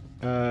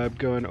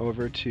 Going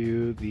over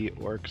to the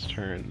orc's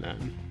turn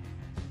then.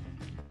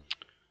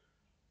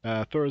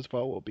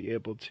 Thorsval will be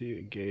able to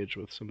engage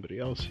with somebody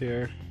else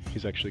here.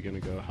 He's actually going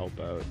to go help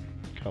out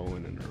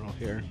Colwyn and Eorl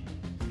here.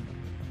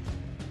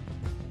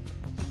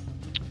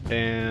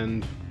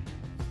 And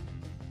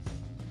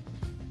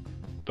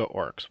the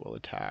orcs will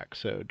attack.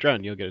 So,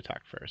 Dren, you'll get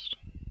attacked first.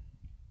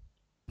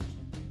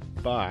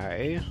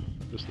 By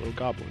this little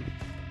goblin.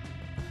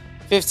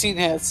 15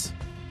 hits.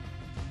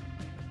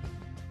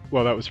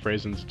 Well, that was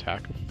Phrasen's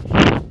attack.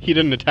 He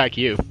didn't attack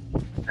you.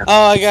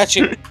 Oh, I got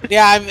you.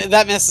 Yeah,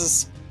 that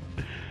misses.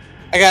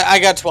 I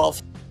got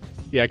 12.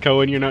 Yeah,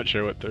 Cohen, you're not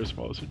sure what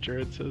Thorsval is, what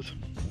Jared says.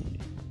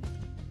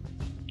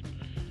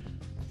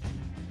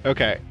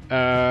 Okay,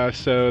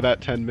 so that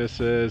 10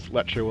 misses.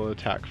 Letcher will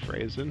attack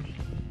Phrasen.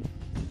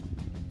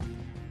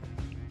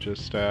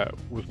 Just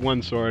with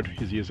one sword,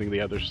 he's using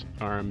the other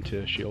arm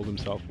to shield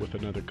himself with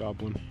another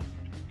goblin.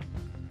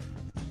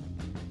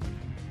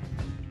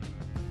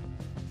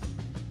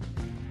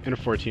 And a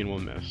 14 will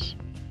miss.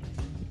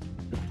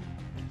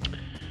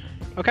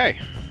 Okay.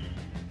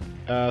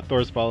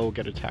 Thorsval will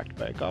get attacked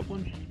by a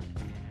goblin.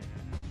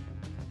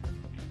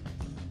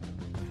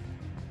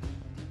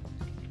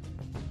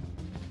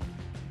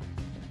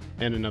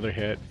 And another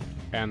hit.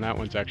 And that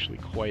one's actually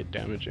quite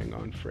damaging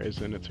on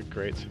Phrasen. It's a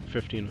great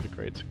 15 with a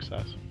great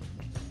success.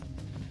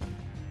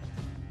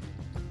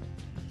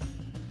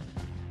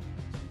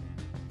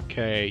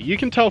 Okay, you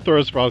can tell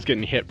Thorsval's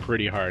getting hit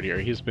pretty hard here.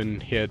 He's been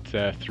hit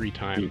 3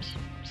 times.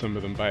 Some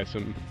of them by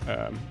some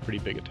pretty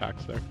big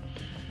attacks there.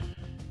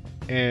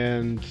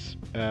 And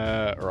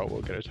Eorl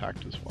will get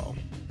attacked as well.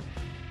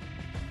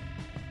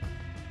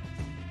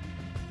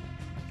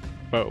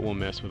 But we'll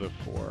miss with a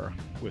 4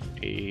 with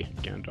a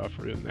Gandalf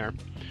root in there.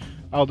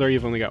 Aldor,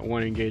 you've only got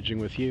 1 engaging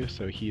with you,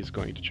 so he's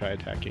going to try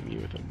attacking you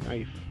with a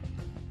knife.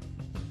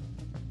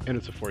 And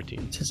it's a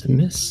 14. Does it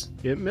miss?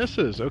 It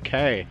misses,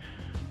 okay.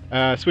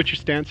 Switch your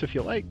stance if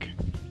you like.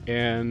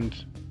 And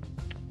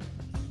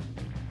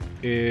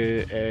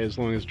as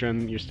long as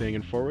Dren, you're staying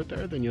in forward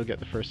there, then you'll get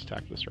the first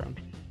attack this round.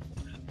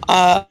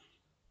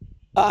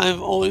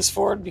 I'm always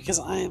forward because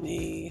I am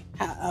a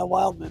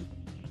wildman.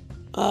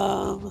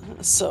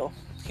 So,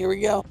 here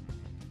we go.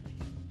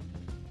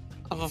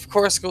 I'm of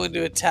course going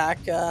to attack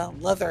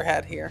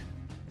Leatherhead here.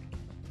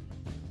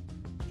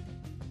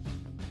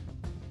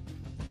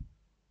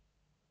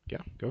 Yeah,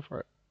 go for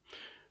it.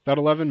 That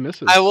 11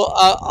 misses.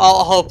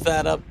 I'll hope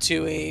that up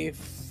to a...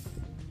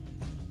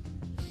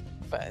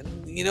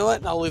 You know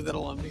what? I'll leave that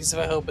alone because if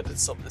I hope it, it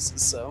still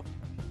misses, so...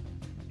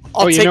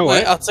 I'll take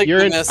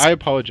the miss. I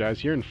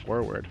apologize. You're in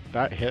forward.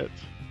 That hits.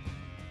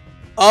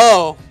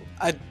 Oh,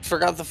 I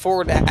forgot the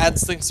forward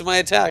adds things to my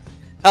attack.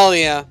 Hell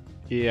yeah.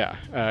 Yeah,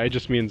 it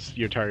just means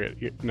your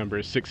target number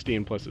is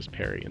 16 plus his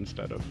parry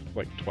instead of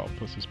like 12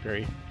 plus his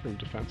parry from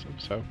defensive.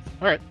 So,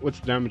 all right, what's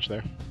the damage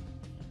there?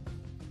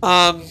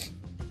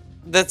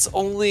 That's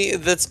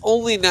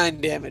only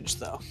 9 damage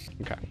though.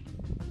 Okay,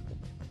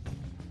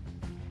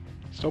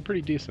 still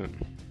pretty decent.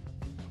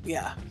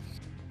 Yeah.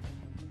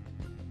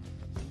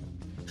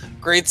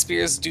 Great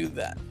spears do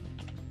that.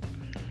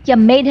 You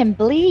made him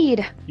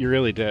bleed. You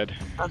really did.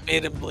 I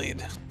made him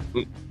bleed.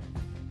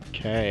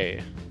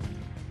 Okay,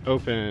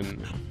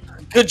 open.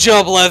 Good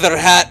job,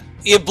 Leatherhat.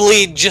 You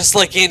bleed just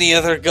like any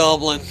other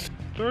goblin.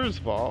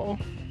 Thursval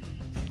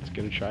is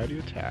going to try to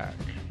attack.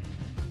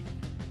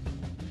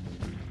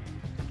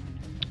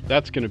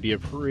 That's going to be a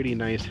pretty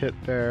nice hit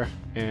there,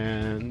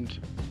 and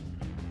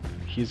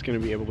he's going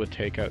to be able to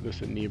take out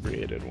this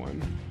inebriated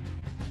one.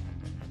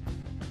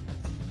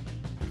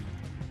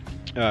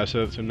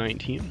 So it's a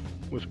 19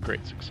 with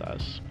great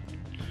success.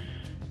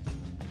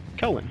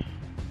 Kelwyn.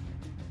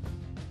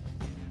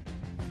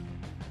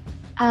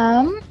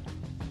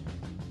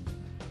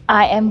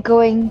 I am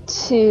going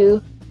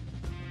to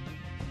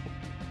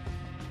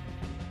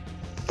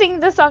sing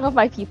the song of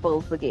my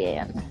peoples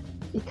again,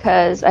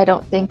 because I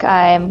don't think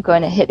I'm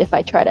going to hit if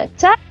I try to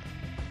attack.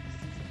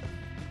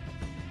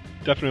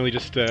 Definitely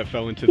just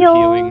fell into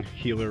the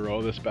healer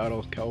role this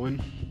battle,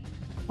 Kelwyn.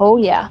 Oh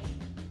yeah.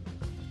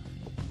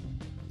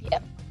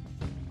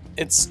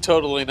 It's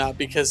totally not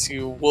because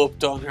you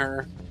whooped on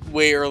her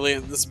way early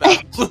in this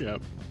battle.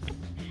 Yep.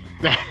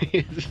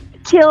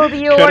 Kill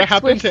the Could have orcs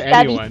happened with to stabby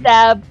anyone.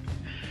 stab.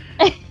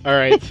 All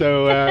right,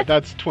 so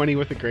that's 20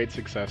 with a great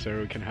success.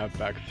 Everyone can have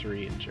back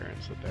 3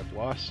 endurance that they've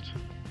lost.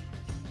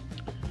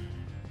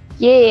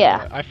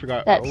 Yeah. I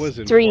forgot That's Earl was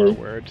in 3.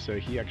 forward, so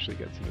he actually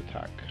gets an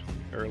attack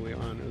early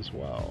on as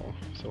well.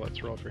 So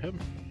let's roll for him.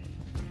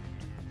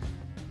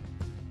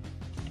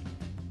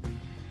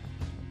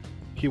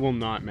 He will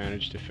not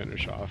manage to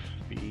finish off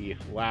the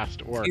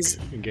last orc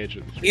engaged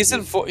with the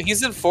 3.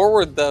 He's in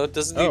forward though,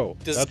 doesn't he? Oh,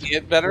 Does that's he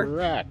hit better?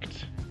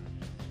 correct.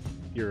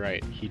 You're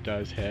right. He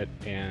does hit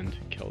and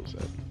kills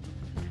it.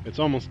 It's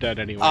almost dead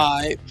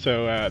anyway.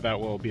 So that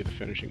will be the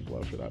finishing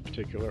blow for that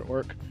particular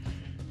orc.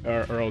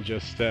 Earl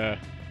just,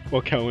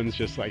 Kelwyn's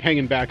just like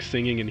hanging back,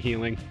 singing and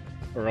healing.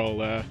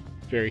 Earl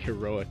very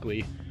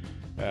heroically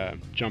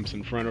jumps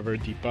in front of her,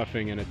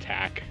 debuffing an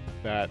attack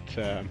that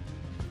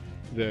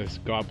this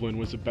goblin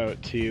was about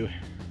to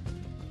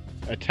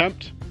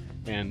attempt,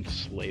 and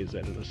slays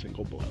it in a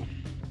single blow.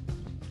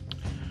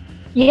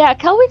 Yeah,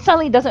 Kelwyn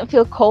suddenly doesn't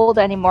feel cold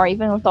anymore,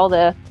 even with all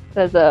the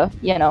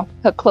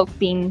her cloak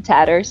being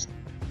tatters.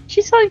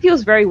 She suddenly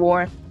feels very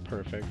warm.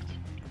 Perfect.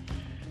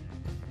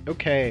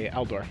 Okay,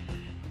 Aldor.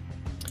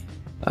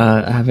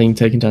 Having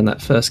taken down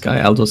that first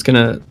guy, Aldor's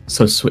gonna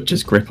sort of switch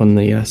his grip on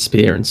the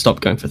spear and stop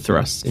going for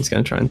thrusts. He's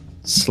gonna try and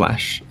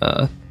slash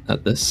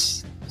at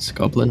this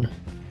goblin.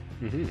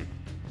 Mm-hmm.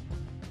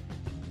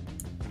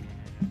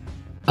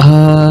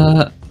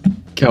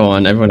 Go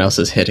on, everyone else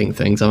is hitting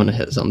things. I want to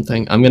hit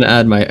something. I'm going to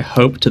add my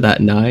hope to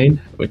that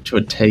 9, which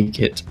would take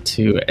it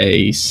to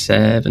a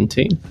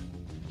 17.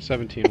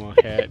 17 will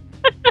hit.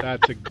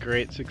 That's a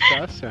great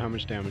success. So how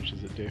much damage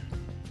does it do?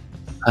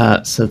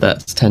 So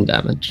that's 10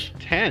 damage.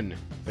 10?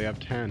 They have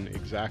 10,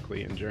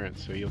 exactly,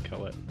 endurance, so you'll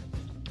kill it.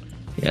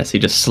 Yes, he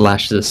just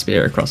slashes a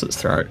spear across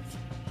its throat.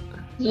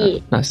 Yeah.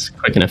 Nice,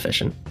 quick and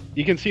efficient.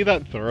 You can see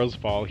that Thor's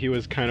fall. He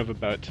was kind of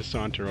about to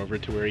saunter over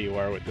to where you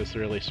are with this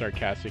really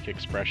sarcastic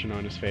expression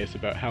on his face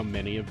about how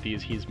many of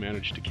these he's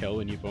managed to kill,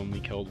 and you've only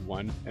killed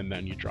 1, and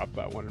then you drop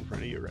that one in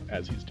front of you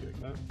as he's doing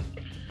that.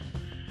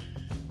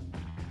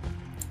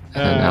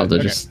 And Aldo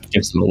just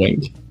gives him a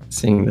wink,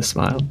 seeing the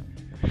smile.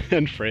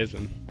 And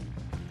Phrasen.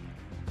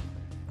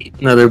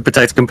 Another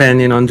protect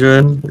companion on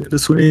Dren. The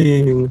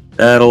swing.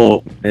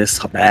 That'll miss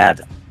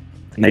bad.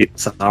 Nate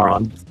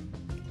Sauron.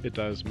 It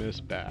does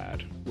miss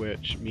bad,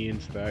 which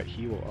means that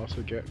he will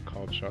also get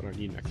called shot on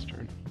you next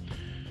turn.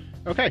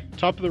 Okay,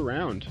 top of the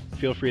round.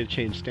 Feel free to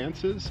change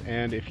stances,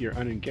 and if you're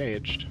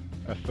unengaged,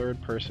 a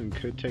third person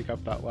could take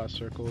up that last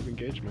circle of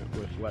engagement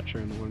with Letcher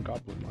and the 1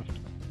 goblin left.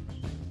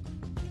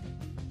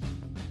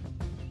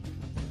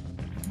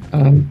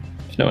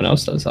 If no one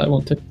else does, I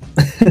want to.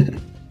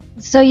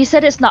 So you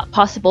said it's not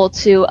possible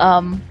to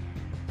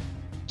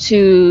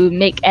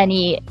make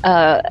any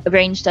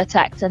ranged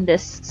attacks in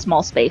this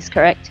small space,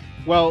 correct?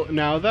 Well,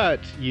 now that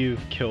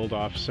you've killed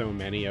off so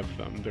many of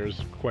them,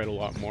 there's quite a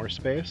lot more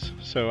space.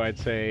 So I'd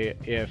say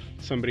if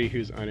somebody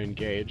who's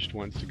unengaged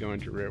wants to go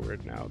into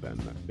rearward now, then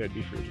they'd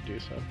be free to do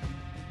so.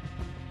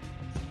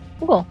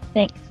 Cool,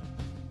 thanks.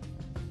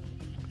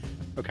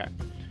 Okay.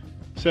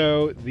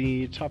 So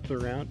the top of the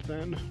round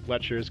then,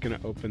 Letcher is going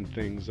to open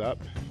things up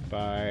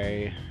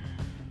by...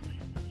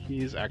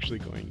 He's actually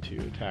going to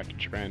attack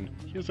Dren.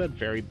 He has had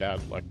very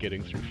bad luck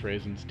getting through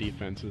Phrasen's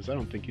defenses. I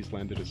don't think he's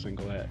landed a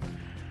single hit.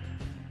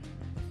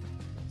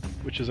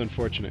 Which is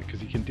unfortunate, because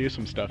he can do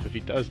some stuff if he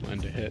does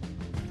land a hit.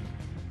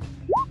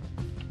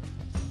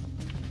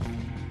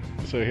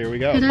 So here we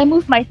go. Can I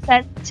move my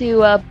set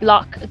to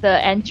block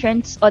the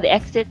entrance or the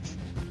exits?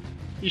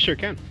 You sure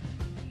can.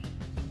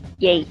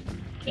 Yay.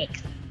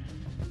 Thanks.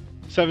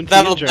 17,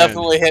 That'll Dren.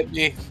 definitely hit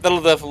me.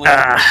 That'll definitely hit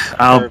me.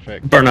 I'll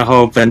Perfect. burn a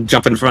hope and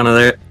jump in front of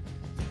it.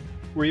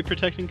 Were you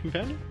protecting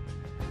companion?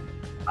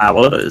 I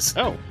was.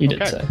 Oh, You okay.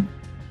 did say.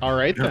 All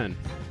right Yeah.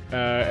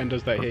 then. And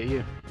does that hit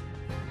you?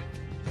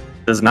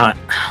 Does not.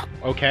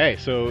 Okay,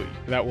 so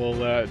that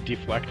will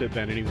deflect it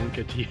then, and he won't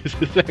get to use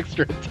his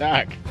extra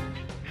attack.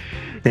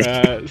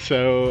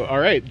 So, all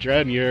right,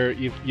 Dren,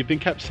 you've been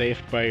kept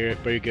safe by your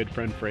good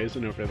friend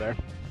Phrasen over there.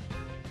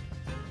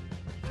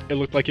 It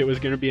looked like it was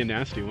going to be a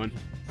nasty one.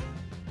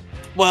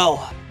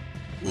 Well,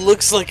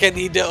 looks like I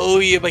need to owe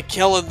you by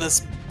killing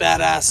this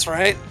badass,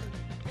 right?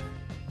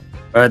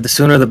 The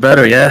sooner the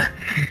better, yeah.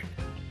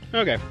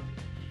 Okay.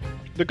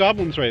 The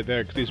goblin's right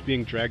there because he's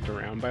being dragged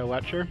around by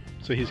Letcher,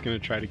 so he's going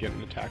to try to get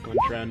an attack on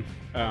Dren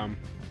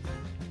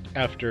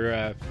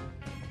after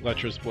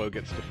Letcher's blow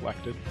gets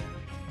deflected.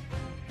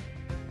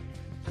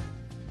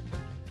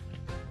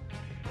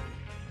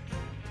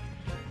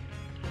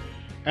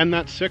 And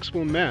that 6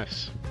 will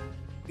miss.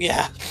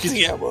 Yeah.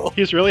 Yeah, well.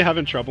 He's really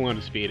having trouble on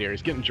his feet here.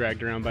 He's getting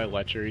dragged around by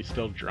Letcher. He's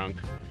still drunk.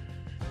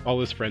 All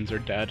his friends are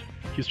dead.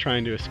 He's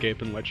trying to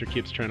escape, and Letcher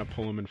keeps trying to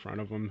pull him in front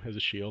of him as a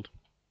shield.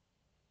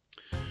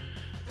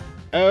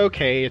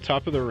 Okay,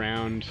 top of the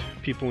round.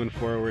 People in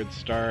forward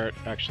start.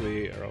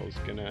 Actually, Earl's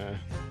gonna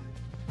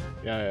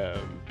be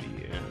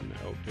in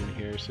open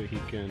here so he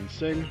can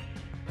sing.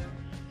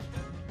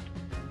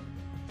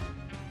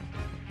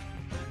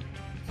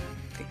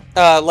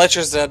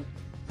 Letcher's dead.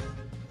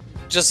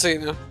 Just so you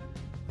know.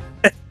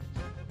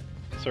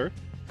 Sir?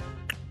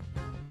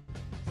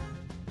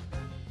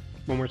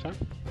 One more time?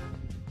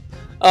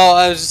 Oh,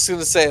 I was just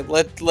gonna say,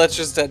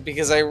 Letcher's dead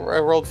because I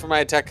rolled for my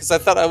attack because I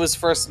thought I was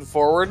first and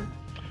forward.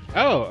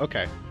 Oh,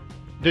 okay.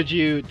 Did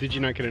you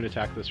not get an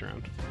attack this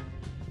round?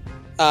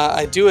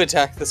 I do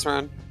attack this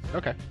round.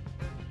 Okay.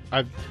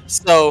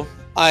 So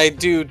I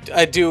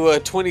do a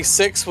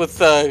 26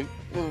 with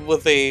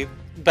a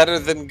better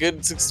than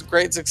good,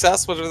 great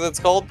success, whatever that's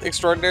called,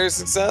 extraordinary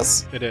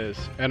success. It is,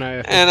 and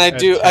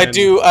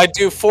I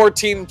do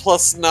 14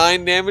 plus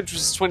 9 damage, which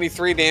is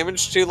 23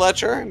 damage to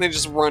Letcher, and I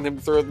just run him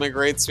through with my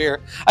great spear.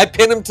 I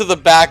pin him to the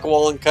back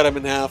wall and cut him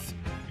in half.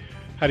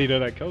 How do you know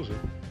that kills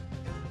him?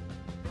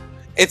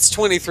 It's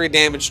 23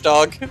 damage,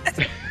 dog.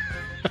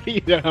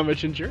 You know how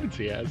much endurance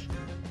he has.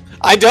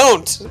 I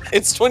don't.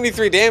 It's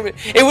 23 damage.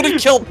 It would have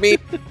killed me.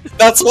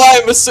 That's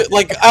why I'm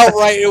like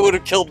outright. It would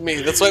have killed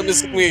me. That's why I'm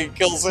assuming it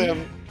kills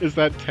him. Is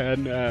that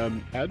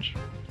 10 edge?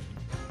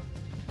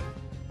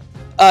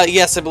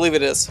 Yes, I believe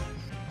it is.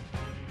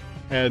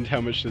 And how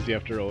much does he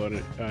have to roll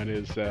on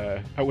his?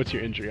 What's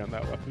your injury on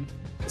that weapon?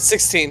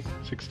 16.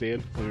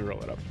 16. Let me roll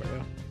it up for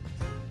you.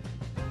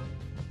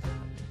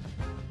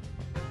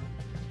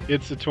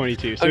 It's a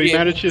 22. So he Okay.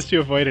 manages to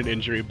avoid an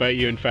injury, but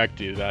you in fact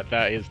do that.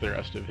 That is the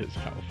rest of his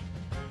health.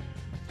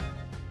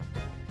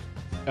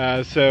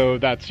 So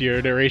that's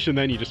your duration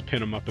then? You just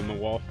pin him up on the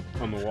wall?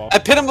 I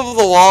pin him up to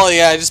the wall,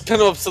 yeah, I just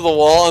pin him up to the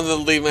wall and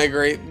then leave my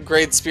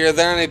great spear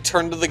there, and I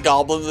turn to the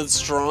goblin that's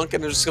drunk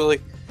and I'm just gonna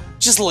like,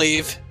 just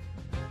leave.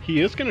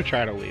 He is going to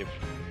try to leave.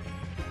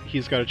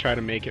 He's got to try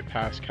to make it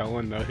past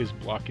Kellen, though, who's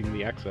blocking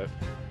the exit.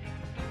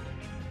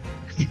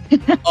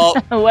 Oh,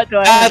 What do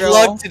I bad roll?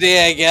 luck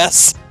today, I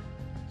guess.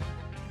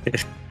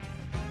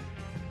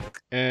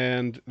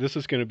 And this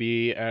is going to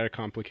be at a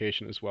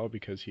complication as well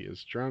because he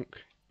is drunk.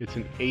 It's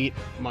an 8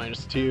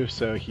 minus 2,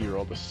 so he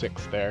rolled a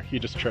 6 there. He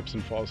just trips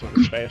and falls on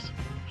his face.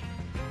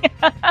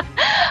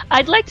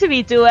 I'd like to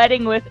be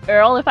duetting with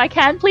Earl if I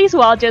can, please,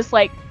 while just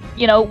like,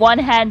 one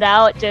hand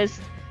out,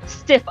 just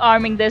stiff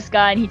arming this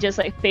guy, and he just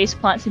like face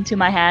plants into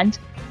my hand.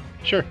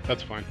 Sure,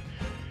 that's fine.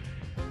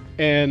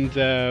 And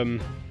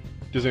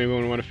does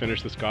anyone want to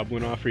finish this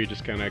goblin off, or you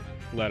just kind of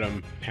let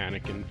him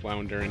panic and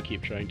flounder and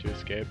keep trying to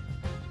escape?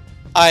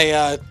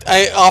 I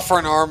offer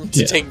an arm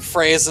to Yeah. take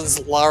Phrasen's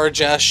large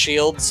ass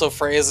shield so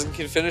Phrasen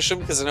can finish him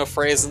because I know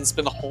Phrasen's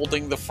been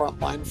holding the front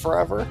line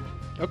forever.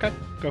 Okay,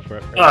 go for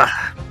it.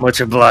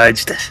 Much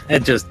obliged.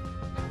 It just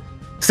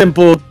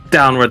simple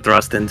downward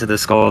thrust into the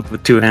skull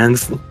with 2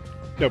 hands.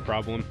 No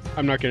problem.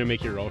 I'm not going to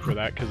make you roll for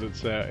that because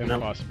it's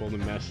impossible to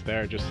miss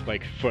there. Just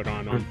like foot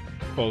on him,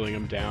 pulling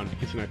him down.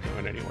 He's not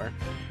going anywhere.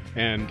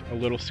 And a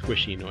little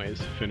squishy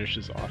noise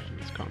finishes off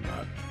this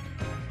combat.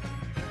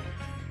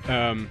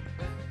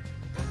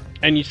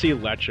 And you see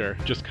Letcher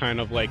just kind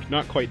of like,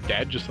 not quite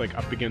dead, just like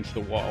up against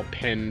the wall,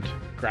 pinned,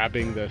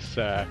 grabbing this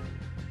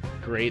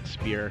great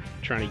spear,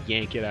 trying to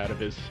yank it out of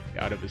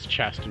his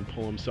chest and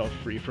pull himself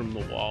free from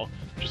the wall,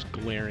 just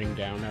glaring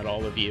down at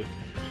all of you.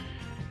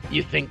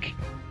 You think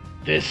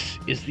this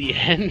is the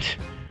end?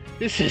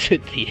 This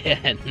isn't the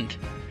end.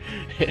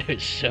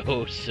 There's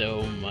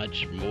so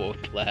much more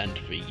planned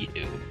for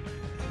you.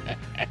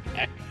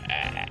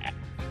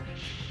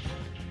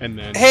 And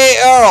then Hey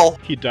Earl!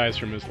 he dies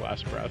from his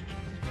last breath.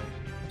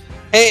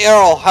 Hey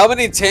Earl, how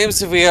many times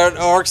have we heard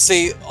orcs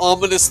say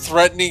ominous,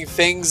 threatening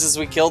things as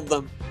we killed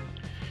them?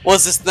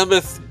 Was this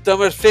number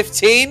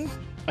 15?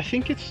 I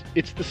think it's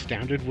the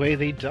standard way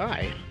they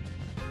die.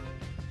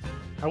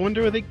 I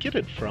wonder where they get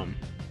it from.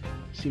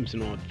 Seems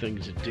an odd thing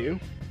to do.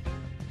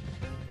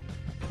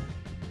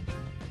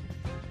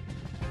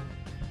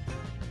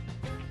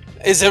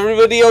 Is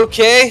everybody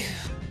okay?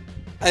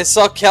 I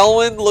saw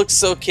Kelwin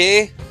looks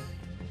okay.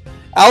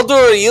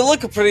 Aldor, you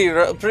look pretty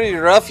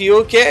rough. You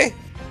okay?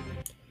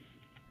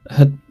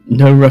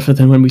 No rougher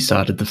than when we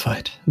started the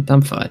fight.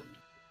 I'm fine.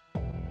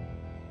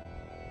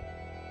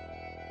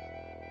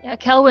 Yeah,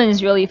 Kelwin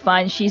is really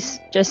fine. She's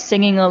just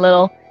singing a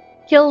little,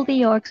 "Kill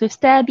the orcs with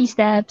stabby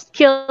stabs.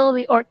 Kill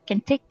the orc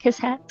and take his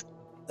hat."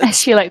 As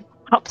she like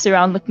hops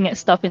around looking at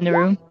stuff in the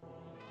room.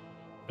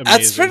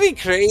 That's Amazing. pretty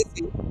crazy.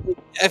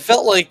 I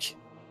felt like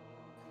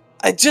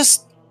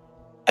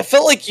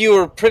you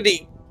were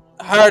pretty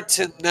hurt,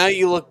 and now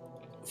you look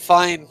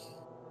fine.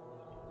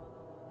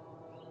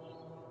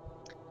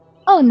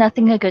 Oh,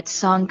 nothing a good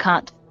song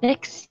can't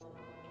fix.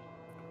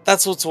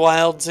 That's what's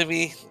wild to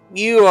me.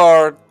 You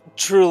are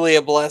truly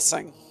a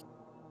blessing.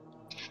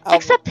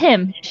 Except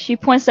him. She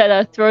points at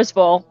a throws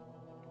ball.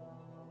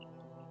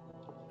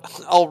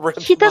 I'll rip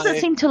He doesn't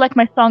seem to like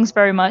my songs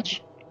very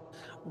much.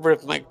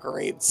 my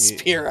great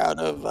spear out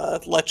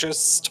of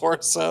Lecher's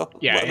torso.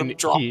 Yeah, Let him and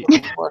drop he-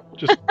 on the floor.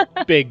 Just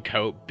big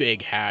coat,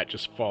 big hat,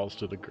 just falls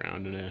to the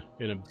ground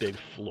in a big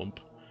flump.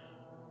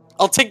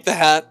 I'll take the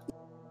hat.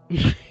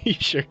 You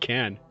sure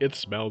can. It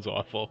smells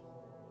awful.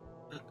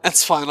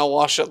 That's fine. I'll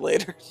wash it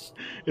later.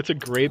 It's a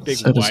great big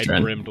So does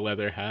Dren. wide-brimmed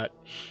leather hat.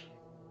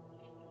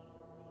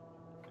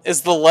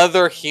 Is the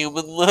leather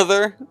human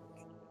leather?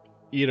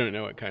 You don't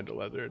know what kind of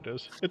leather it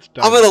is. It's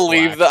done. I'm gonna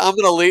leave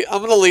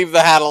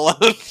the hat alone.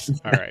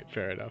 All right,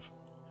 fair enough.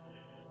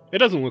 It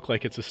doesn't look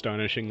like it's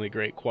astonishingly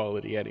great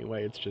quality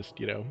anyway. It's just,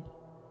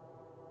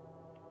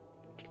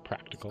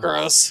 practical.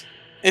 Gross.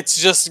 It's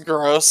just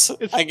gross.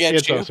 I get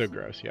it's you. also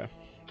gross, yeah.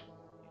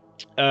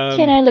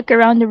 Can I look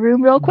around the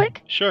room real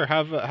quick? Sure,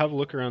 have a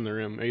look around the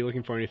room. Are you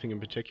looking for anything in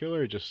particular,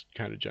 or just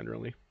kind of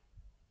generally?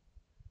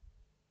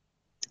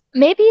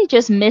 Maybe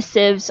just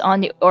missives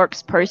on the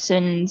orcs'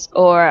 persons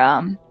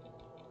or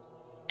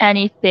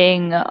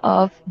anything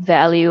of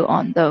value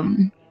on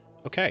them.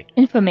 Okay,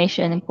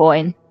 Information and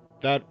coin.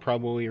 that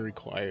probably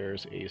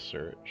requires a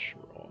search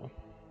roll.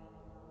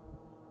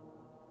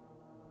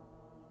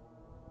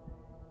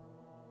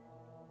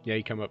 Yeah,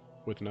 you come up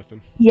with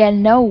nothing. You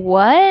know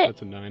what?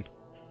 That's a 9.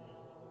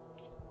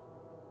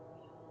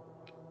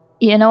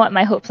 You know what?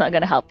 My hope's not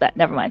gonna help that.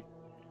 Never mind.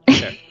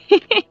 Okay.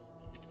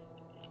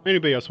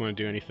 Anybody else want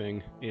to do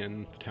anything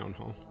in the town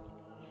hall?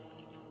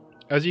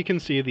 As you can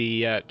see,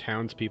 the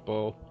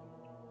townspeople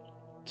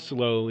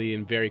slowly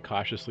and very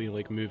cautiously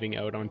moving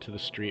out onto the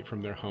street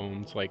from their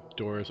homes,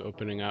 doors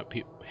opening up,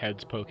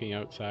 heads poking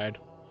outside.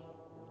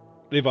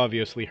 They've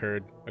obviously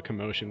heard a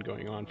commotion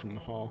going on from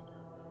the hall.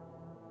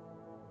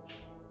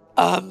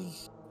 My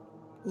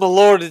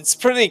lord, it's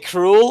pretty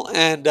cruel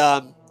and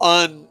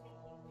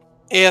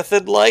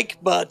unaethid-like,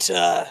 but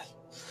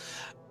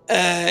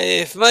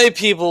if my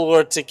people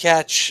were to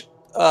catch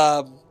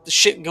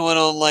shit going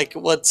on like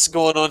what's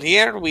going on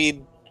here,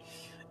 we'd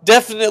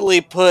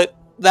definitely put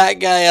that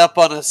guy up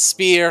on a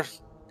spear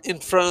in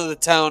front of the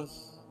town.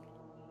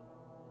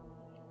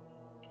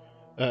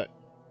 That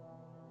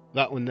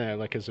one there,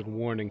 as a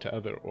warning to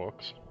other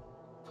orcs.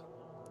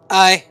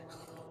 Aye.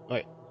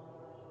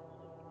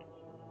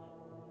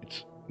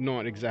 It's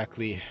not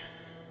exactly...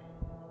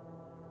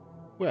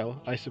 Well,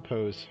 I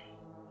suppose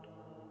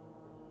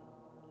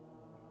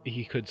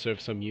he could serve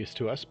some use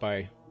to us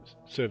by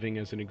serving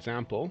as an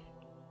example.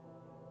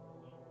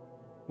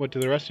 What do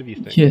the rest of you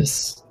think?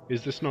 Yes.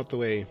 Is this not the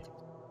way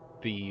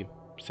the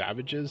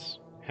savages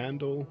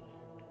handle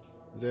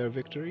their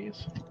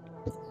victories?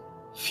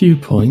 Few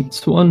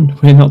points. 1,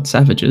 we're not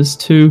savages.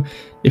 2,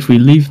 if we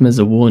leave them as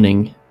a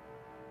warning,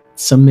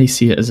 some may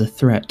see it as a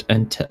threat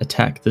and to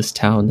attack this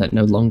town that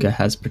no longer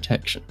has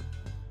protection.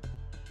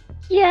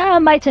 Yeah, I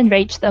might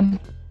enrage them.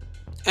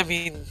 I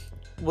mean,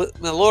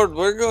 my lord,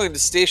 we're going to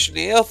station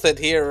Aelthid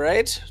here,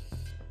 right?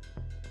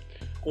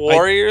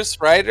 Warriors,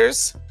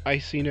 riders? I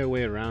see no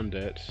way around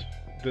it.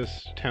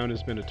 This town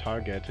has been a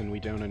target, and we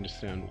don't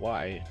understand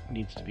why it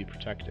needs to be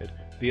protected.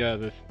 The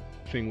other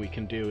thing we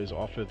can do is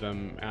offer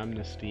them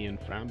amnesty in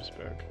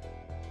Framsburg.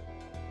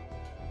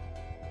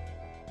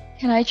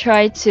 Can I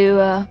try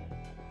to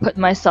put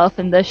myself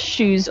in the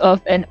shoes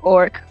of an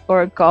orc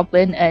or a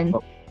goblin and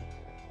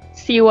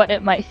see what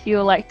it might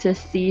feel like to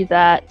see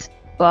that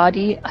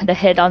body, the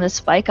head on a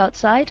spike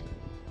outside?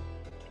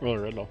 Roll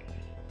a riddle.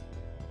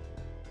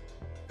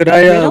 Could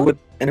I, with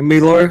enemy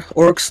lore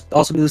orcs,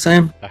 also do the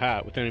same?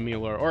 Aha, with enemy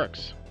lore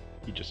orcs.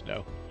 You just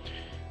know.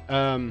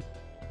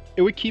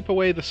 It would keep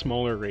away the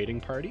smaller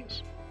raiding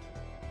parties,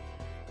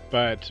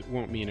 but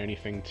won't mean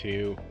anything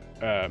to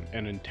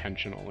an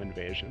intentional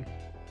invasion.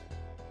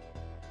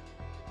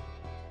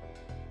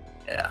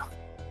 Yeah.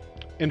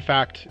 In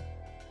fact,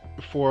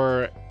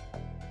 for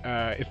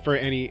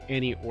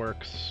any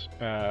orcs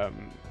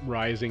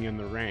rising in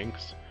the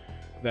ranks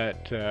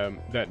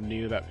that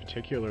knew that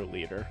particular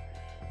leader,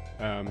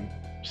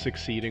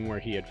 succeeding where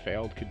he had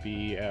failed could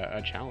be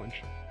a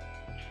challenge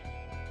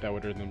that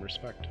would earn them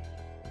respect.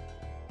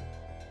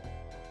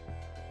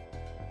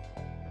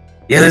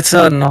 Yeah, let's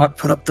not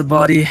put up the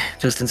body,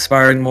 just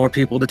inspiring more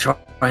people to try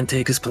and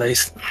take his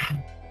place.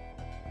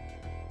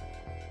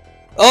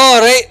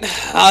 Alright,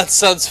 that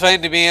sounds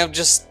fine to me. I'm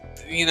just,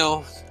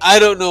 I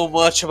don't know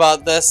much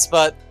about this,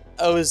 but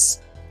I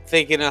was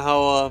thinking of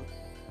how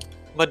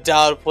my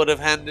dad would have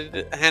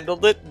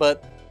handled it,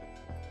 but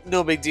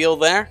no big deal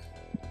there.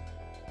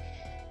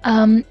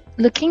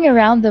 Looking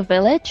around the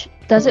village,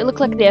 does it look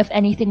like they have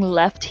anything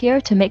left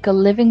here to make a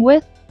living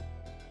with?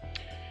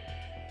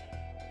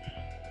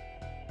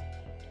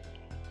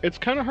 It's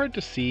kind of hard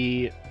to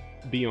see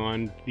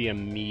beyond the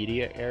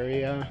immediate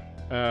area,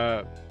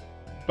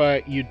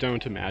 but you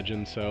don't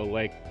imagine so.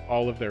 Like,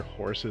 all of their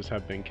horses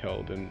have been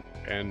killed,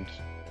 and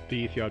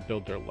the Ethiod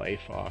build their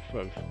life off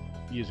of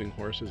using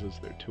horses as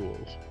their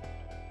tools.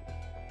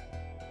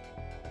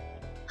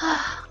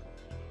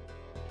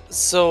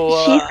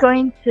 So, She's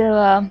going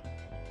to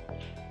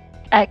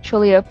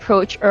actually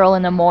approach Earl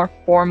in a more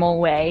formal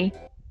way.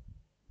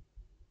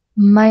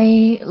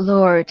 My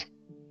lord,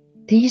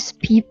 these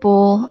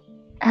people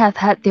have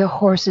had their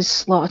horses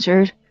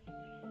slaughtered.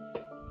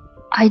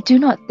 I do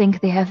not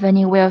think they have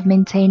any way of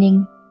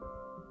maintaining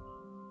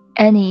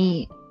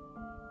any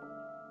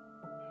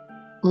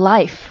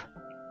life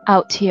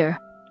out here.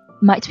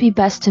 Might be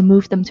best to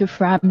move them to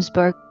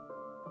Framsburg.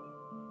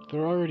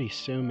 There are already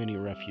so many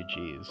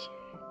refugees,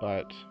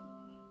 but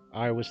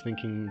I was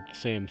thinking the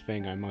same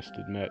thing, I must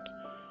admit.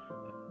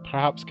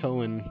 Perhaps,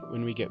 Cohen,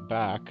 when we get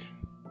back,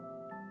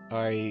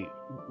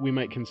 we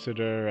might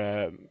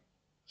consider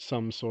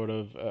some sort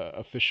of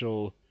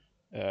official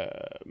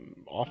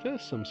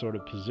office, some sort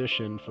of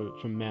position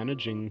for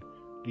managing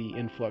the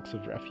influx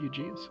of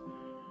refugees.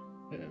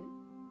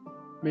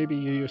 Maybe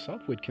you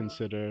yourself would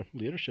consider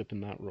leadership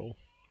in that role.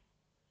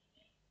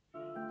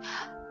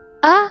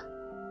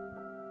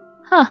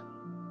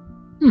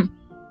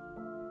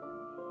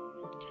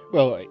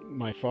 Well,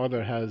 my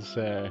father has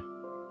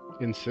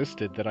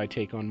insisted that I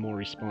take on more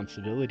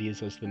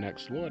responsibilities as the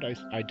next lord.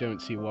 I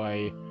don't see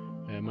why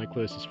my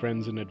closest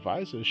friends and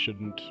advisors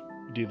shouldn't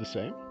do the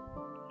same.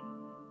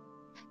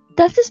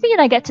 Does this mean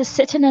I get to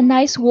sit in a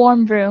nice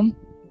warm room?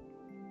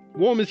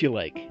 Warm as you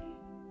like.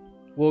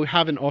 We'll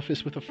have an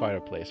office with a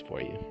fireplace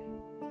for you.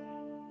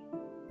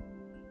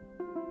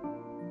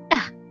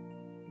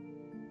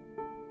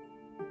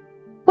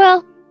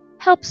 Well,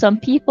 help some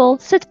people,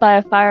 sit by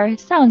a fire,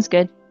 sounds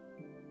good.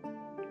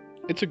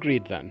 It's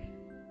agreed then.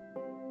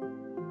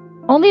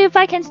 Only if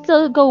I can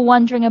still go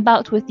wandering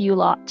about with you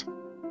lot.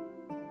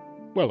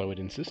 Well, I would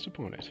insist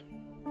upon it.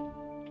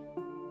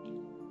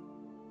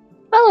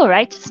 Well,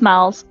 alright,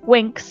 smiles,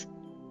 winks,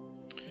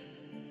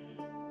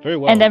 Very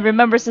well. and then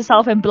remembers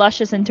herself and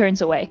blushes and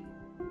turns away.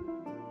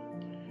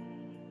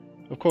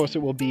 Of course,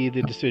 it will be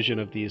the decision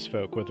of these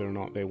folk whether or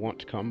not they want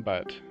to come,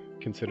 but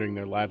considering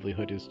their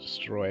livelihood is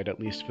destroyed, at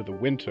least for the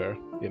winter,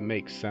 it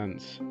makes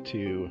sense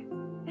to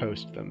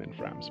host them in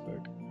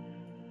Framsburg.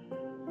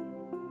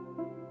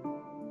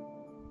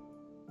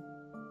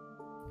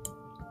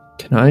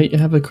 Can I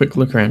have a quick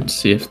look around to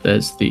see if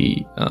there's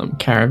the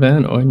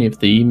caravan or any of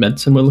the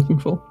medicine we're looking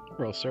for?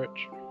 Roll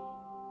search.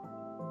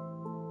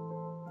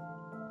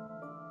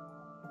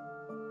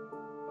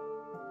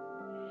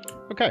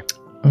 Okay.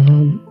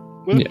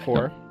 With a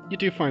 4, you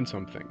do find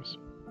some things.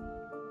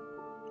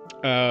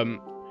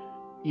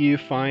 You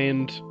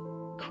find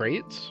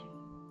crates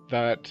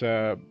that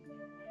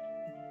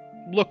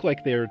look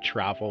like they're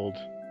traveled.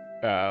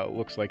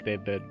 Looks like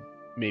they've been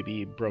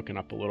maybe broken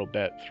up a little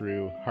bit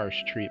through harsh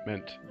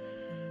treatment.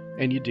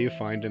 And you do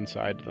find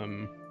inside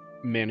them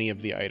many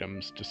of the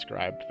items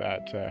described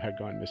that had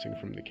gone missing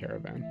from the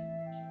caravan.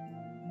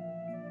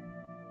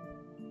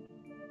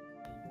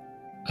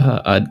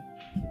 I'd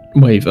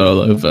wave Earl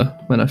over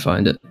when I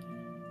find it.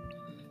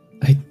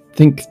 I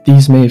think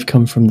these may have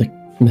come from the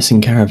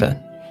missing caravan.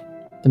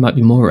 There might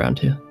be more around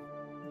here.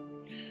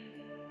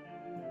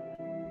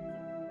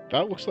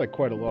 That looks like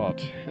quite a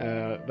lot.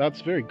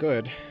 That's very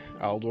good,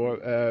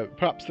 Aldor.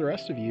 Perhaps the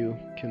rest of you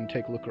can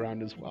take a look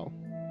around as well.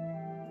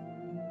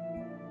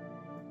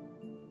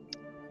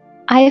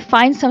 I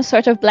find some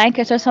sort of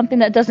blanket or something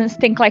that doesn't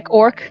stink like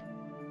orc.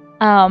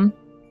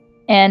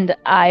 And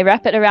I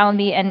wrap it around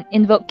me and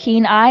invoke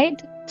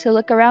Keen-Eyed to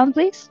look around,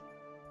 please.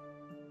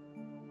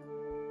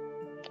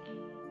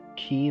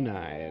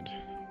 Keen-Eyed.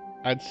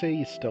 I'd say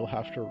you still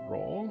have to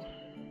roll,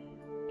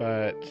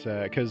 but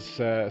because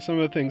some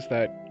of the things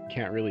that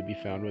can't really be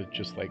found with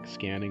just like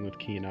scanning with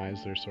keen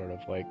eyes, they're sort of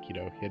like,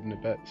 hidden a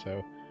bit.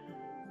 So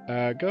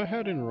go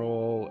ahead and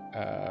roll.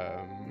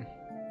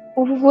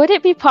 Would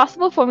it be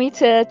possible for me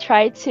to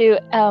try to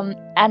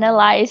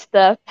analyze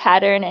the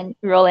pattern and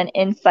roll an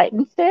insight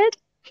instead?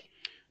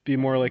 Be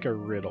more like a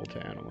riddle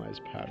to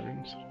analyze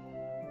patterns.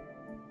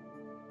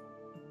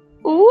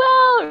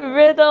 Well,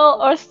 riddle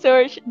or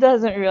search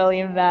doesn't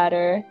really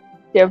matter.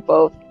 They're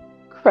both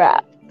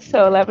crap.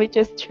 So let me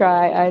just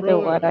try either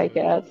one, I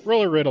guess.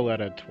 Roll a riddle at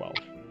a 12.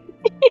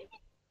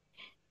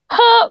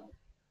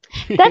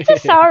 That's a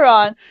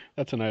Sauron.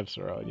 That's an Eye of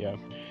Sauron, yeah.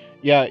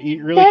 Yeah,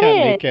 you really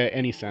can't make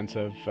any sense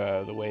of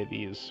the way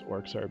these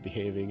orcs are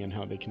behaving and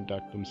how they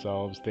conduct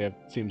themselves. They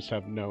seems to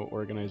have no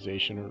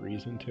organization or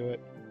reason to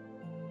it.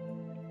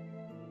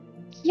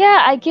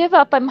 Yeah, I give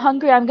up. I'm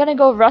hungry. I'm gonna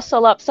go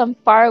rustle up some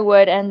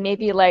firewood and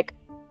maybe like,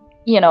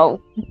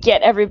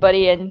 get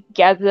everybody and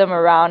gather them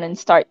around and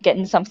start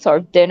getting some sort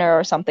of dinner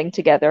or something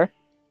together.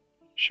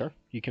 Sure,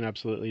 you can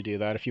absolutely do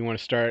that if you want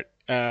to start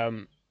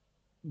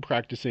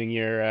practicing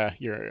your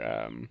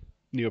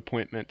new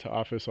appointment to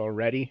office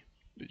already.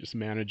 Just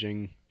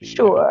managing the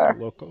Sure.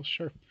 locals.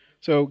 Sure.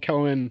 So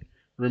Kelwyn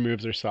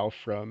removes herself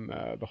from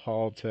the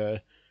hall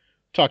to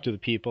talk to the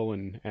people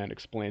and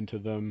explain to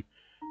them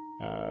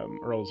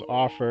Earl's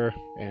offer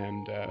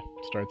and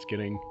starts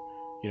getting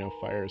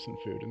fires and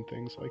food and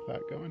things like that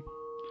going.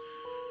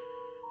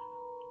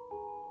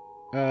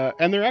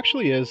 And there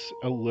actually is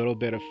a little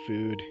bit of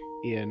food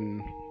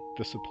in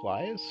the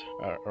supplies.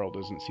 Earl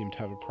doesn't seem to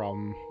have a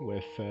problem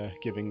with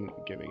giving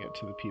it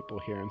to the people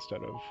here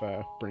instead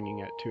of bringing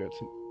it to its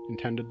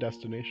intended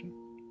destination.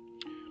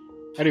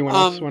 Anyone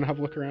else Um, want to have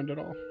a look around at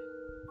all?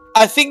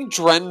 I think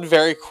Dren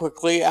very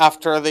quickly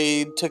after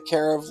they took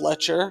care of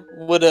Letcher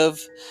would have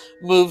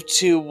moved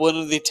to one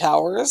of the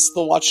towers,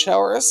 the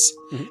watchtowers,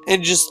 Mhm.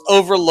 and just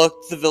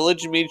overlooked the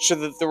village and made sure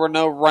that there were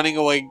no running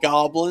away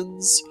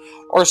goblins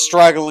or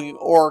straggling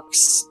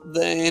orcs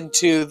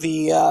into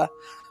the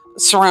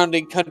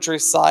surrounding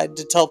countryside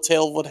to tell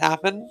tale of what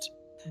happened.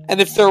 And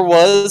if there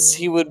was,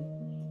 he would,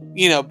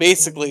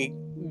 basically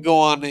go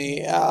on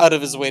a out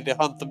of his way to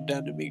hunt them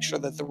down to make sure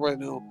that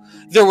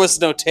there was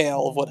no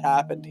tale of what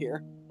happened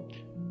here.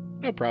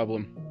 No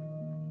problem.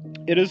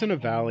 It is in a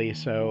valley,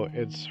 so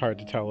it's hard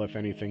to tell if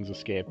anything's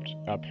escaped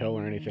uphill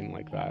or anything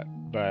like that.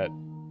 But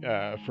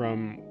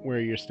from where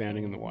you're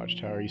standing in the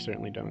watchtower, you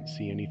certainly don't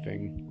see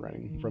anything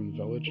running from the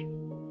village.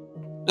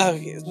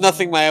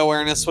 Nothing my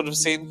awareness would have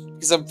seen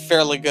because I'm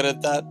fairly good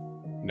at that.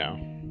 No.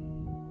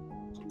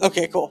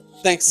 Okay, cool.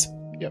 Thanks.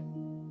 Yep.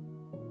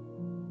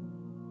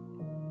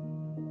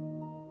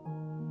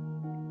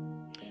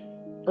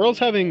 Earl's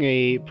having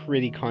a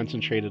pretty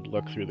concentrated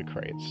look through the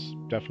crates,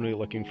 definitely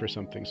looking for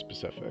something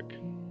specific.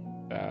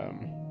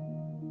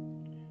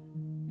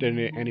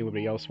 Did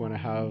anybody else want to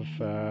have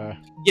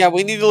Yeah,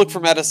 we need to look for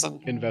medicine.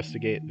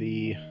 investigate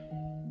the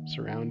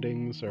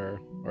surroundings or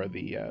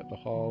the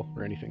hall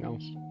or anything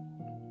else?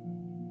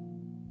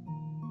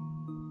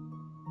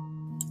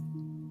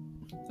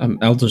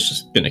 Elder's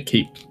just gonna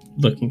keep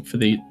looking for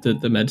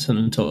the medicine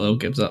until Earl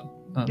gives up.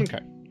 Okay.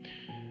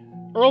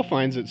 Earl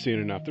finds it soon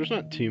enough. There's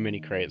not too many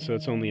crates, so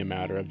it's only a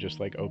matter of just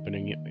like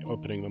opening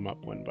them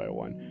up one by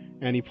one.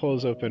 And he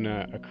pulls open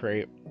a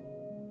crate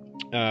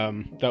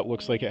that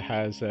looks like it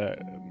has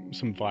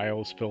some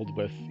vials filled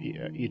with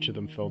each of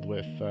them filled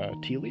with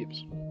tea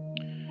leaves.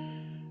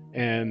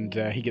 And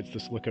he gets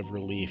this look of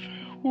relief.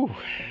 Whew.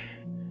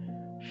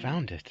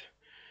 Found it.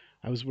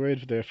 I was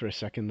worried there for a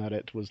second that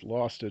it was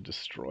lost or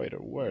destroyed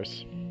or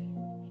worse.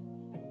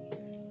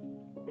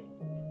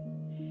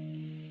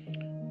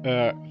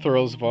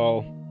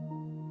 Thorolsval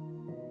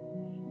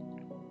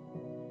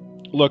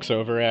looks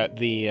over at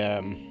the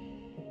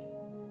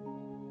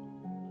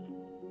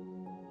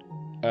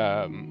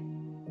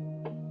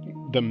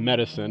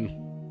medicine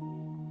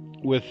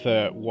with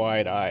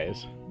wide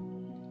eyes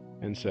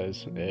and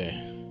says,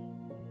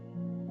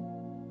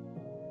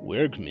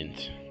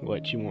 Weregild,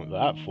 what you want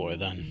that for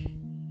then?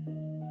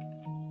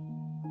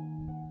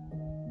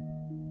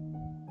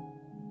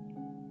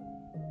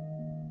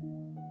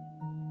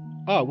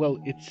 Oh, well,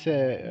 it's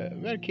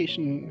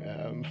medication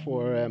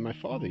for my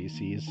father, you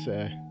see. He's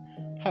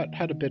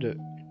had a bit of...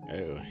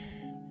 Oh,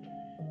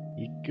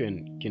 you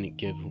couldn't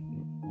give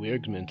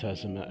Weregild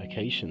as a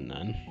medication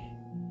then?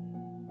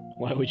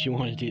 Why would you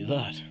want to do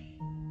that?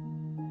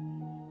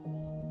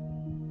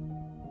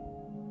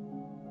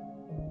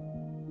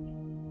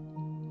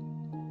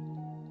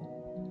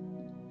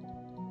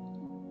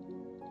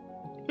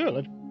 Well,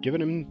 I've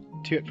given him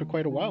to it for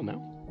quite a while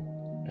now.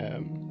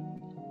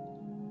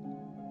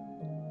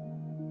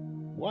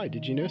 Why?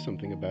 Did you know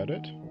something about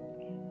it?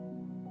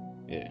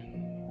 Yeah.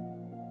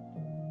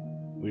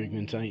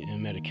 Weregild ain't a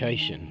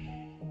medication.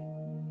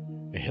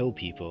 The hill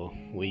people,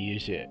 we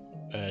use it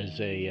as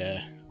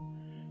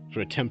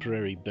for a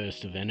temporary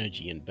burst of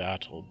energy in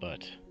battle,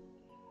 but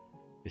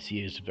it's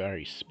used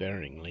very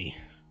sparingly.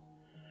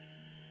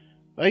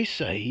 They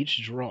say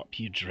each drop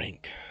you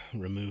drink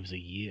removes a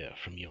year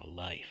from your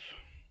life.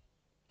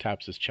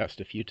 Taps his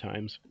chest a few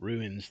times,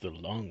 ruins the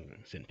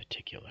lungs in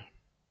particular.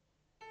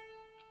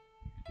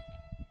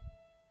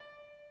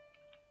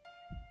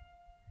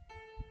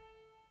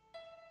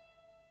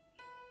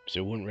 So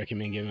I wouldn't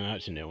recommend giving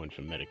that to no one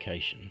for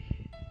medication.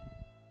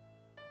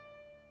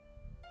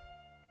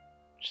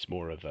 Just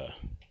more of a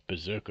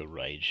berserker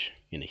rage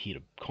in the heat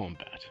of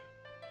combat.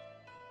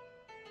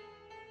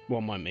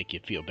 Well, might make you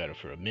feel better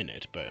for a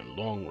minute, but in the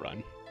long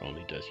run,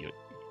 only does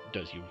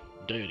you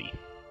dirty.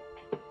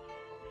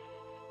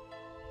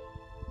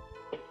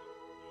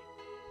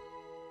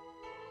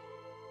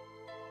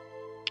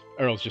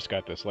 Earl's just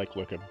got this like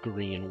look of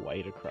green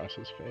white across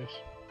his face.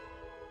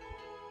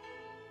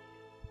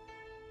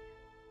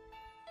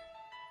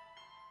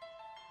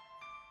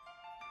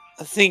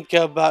 I think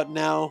about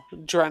now,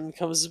 Dren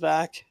comes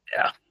back.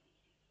 Yeah.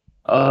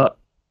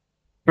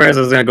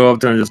 Francis is gonna go up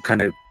to him and just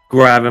kind of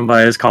grab him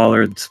by his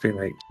collar and just be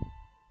like,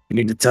 "You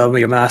need to tell me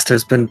your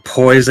master's been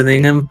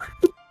poisoning him."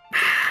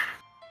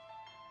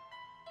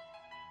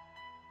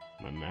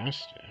 My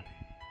master?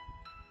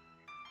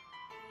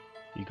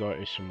 You got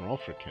us some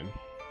African.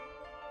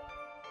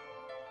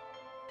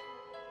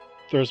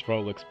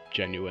 Thursbro looks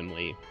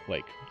genuinely,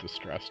 like,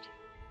 distressed.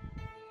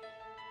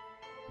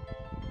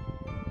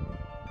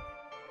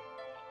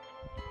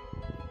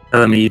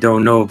 Tell me you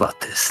don't know about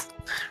this.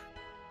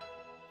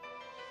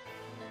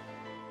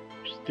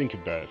 Just think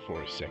about it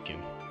for a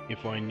second.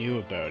 If I knew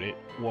about it,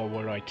 what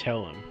would I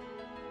tell him?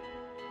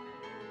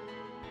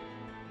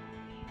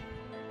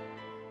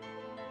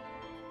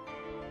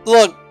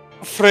 Look,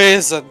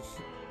 Frazen.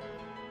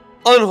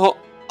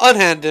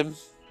 Unhand him.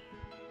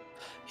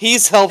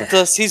 He's helped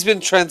us. He's been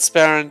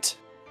transparent.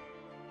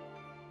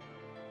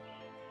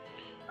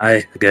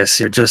 I guess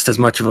you're just as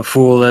much of a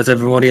fool as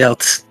everybody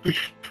else.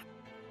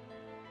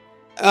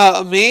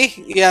 Me?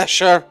 Yeah,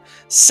 sure.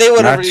 Say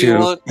whatever Not you you.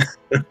 want.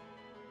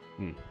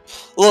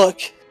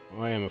 Look.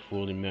 I am a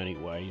fool in many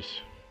ways,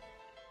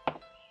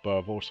 but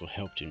I've also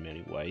helped in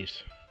many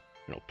ways,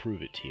 and I'll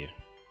prove it to you.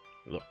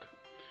 Look.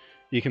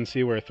 You can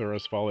see where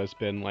Thorosval has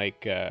been,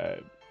 like,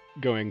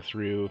 going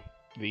through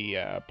the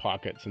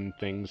pockets and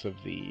things of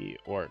the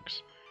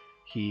orcs.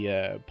 He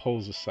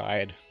pulls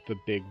aside the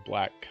big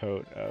black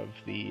coat of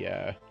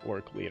the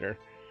orc leader,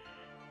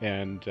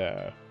 and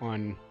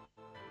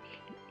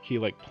he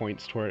like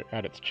points toward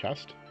at its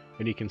chest,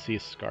 and you can see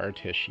scar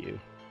tissue,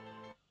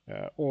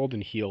 old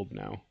and healed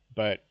now,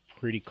 but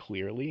pretty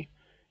clearly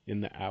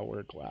in the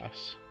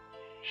hourglass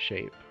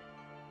shape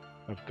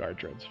of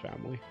Gardred's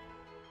family.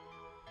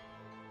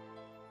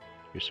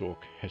 This orc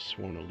has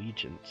sworn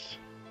allegiance.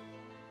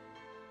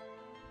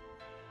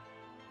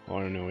 I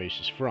don't know where this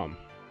is from,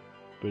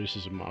 but this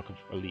is a mark of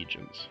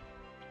allegiance.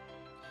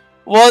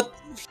 What?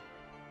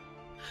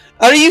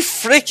 Are you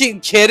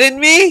freaking kidding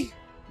me?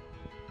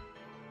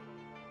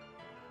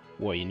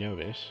 Well, you know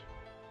this.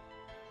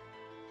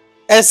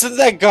 Isn't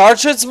that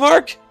Gardred's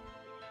mark?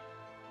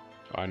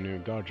 I know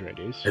Gardred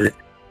is.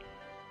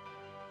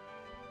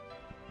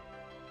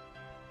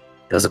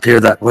 Does appear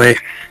that way.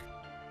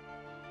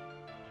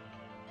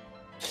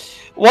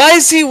 Why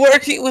is he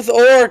working with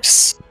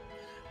orcs?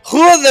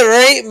 Who in their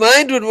right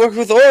mind would work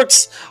with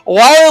orcs?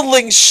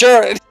 Wildling,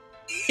 sure.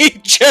 He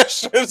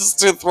gestures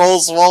to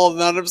Thrallswall and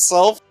not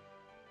himself.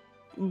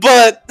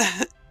 But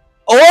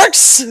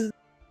orcs?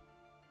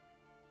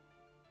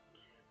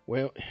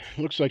 Well,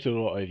 looks like a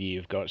lot of you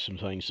have got some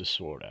things to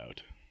sort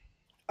out.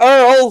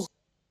 Eorl,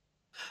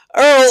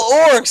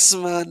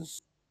 orcs, man.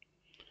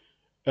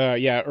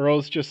 Yeah,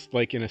 Earl's just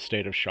like in a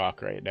state of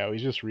shock right now.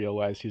 He's just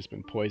realized he's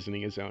been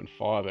poisoning his own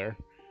father.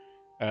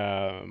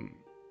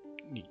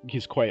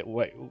 He's quite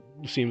like,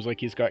 seems like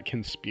he's got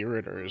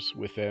conspirators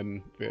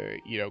within the,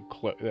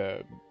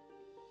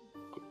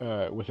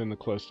 within the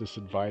closest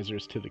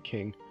advisors to the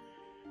king.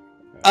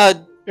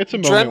 It's a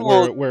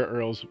moment where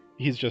Earl's,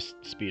 he's just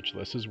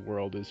speechless. His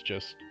world is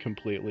just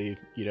completely,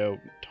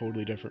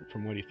 totally different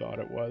from what he thought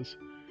it was.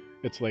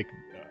 It's like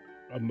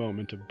a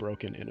moment of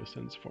broken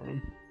innocence for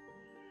him.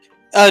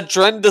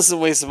 Dren doesn't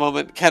waste a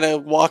moment, kind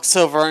of walks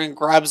over and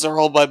grabs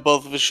Earl by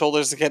both of his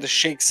shoulders and kind of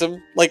shakes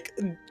him. Like,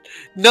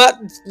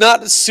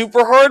 not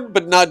super hard,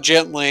 but not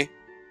gently.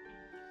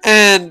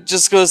 And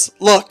just goes,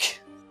 look,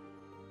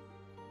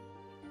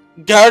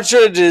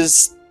 Gardred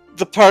is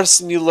the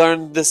person you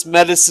learned this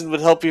medicine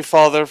would help your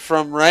father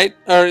from, right?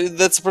 Or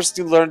that's the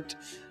person you learned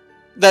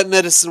that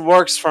medicine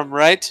works from,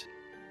 right?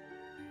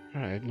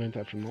 I learned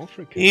that from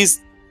Ulfric.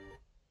 He's...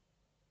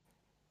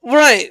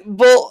 Right,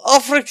 well,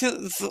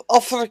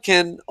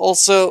 Ulfric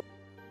also...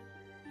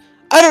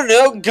 I don't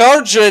know,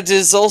 Gardred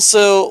is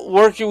also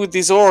working with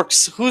these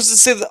orcs. Who's to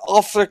say that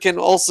Ulfric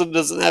also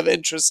doesn't have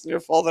interest in your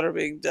father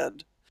being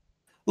dead?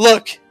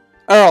 Look,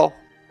 Earl,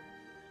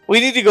 we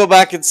need to go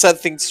back and set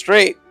things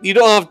straight. You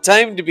don't have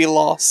time to be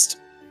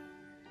lost.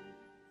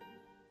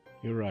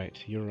 You're right,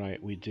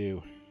 we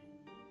do.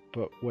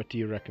 But what do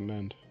you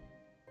recommend?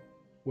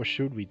 What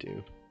should we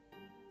do?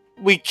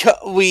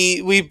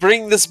 We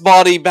bring this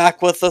body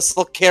back with us.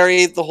 I'll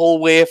carry it the whole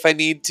way if I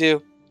need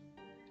to.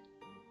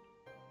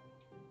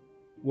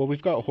 Well,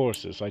 we've got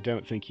horses. I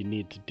don't think you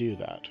need to do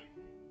that.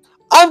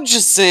 I'm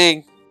just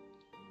saying.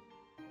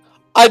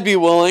 I'd be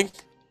willing.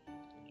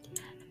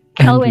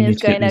 Kelwyn is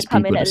going to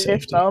come in at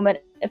this moment,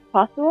 if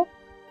possible,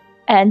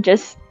 and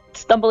just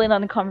stumble in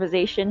on the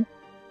conversation.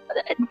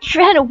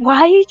 Dren,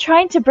 why are you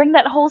trying to bring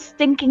that whole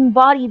stinking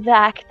body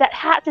back? That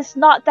hat is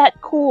not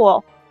that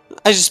cool.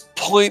 I just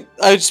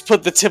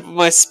put the tip of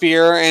my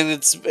spear, and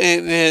it's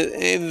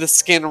in the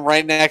skin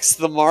right next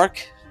to the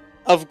mark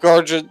of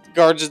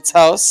Gardred's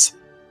house.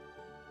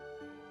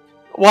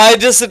 Why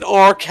does an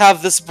orc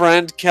have this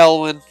brand,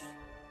 Kelwyn?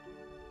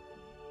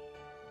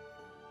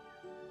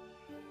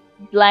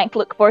 Blank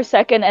look for a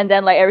second, and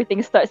then like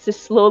everything starts to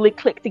slowly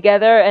click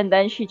together, and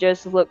then she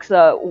just looks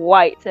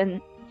white and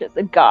just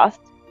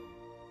aghast.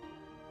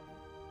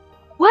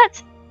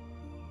 What?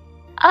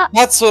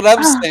 That's what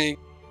I'm saying.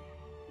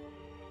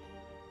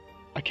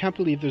 I can't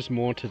believe there's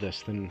more to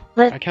this than...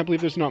 Let's I can't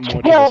believe there's not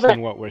more to kill this the than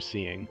what we're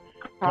seeing.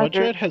 Roger.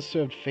 Godred has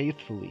served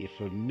faithfully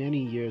for many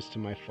years to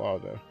my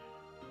father.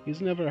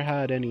 He's never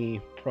had any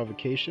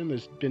provocation.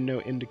 There's been no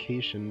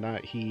indication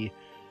that he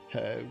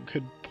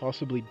could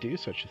possibly do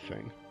such a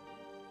thing.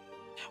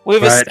 We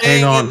have a Right, hang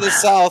saying on. in the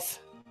South.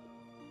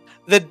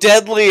 The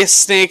deadliest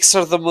snakes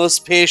are the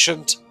most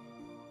patient.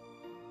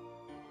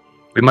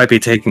 We might be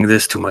taking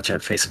this too much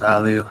at face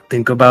value.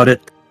 Think about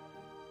it.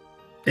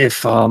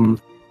 If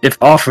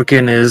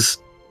African is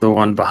the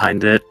one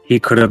behind it, he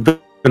could have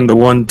been the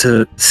one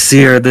to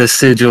sear the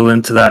sigil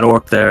into that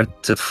orc there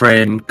to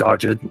frame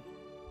Godred.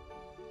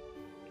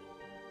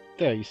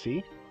 There, you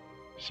see?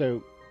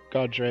 So,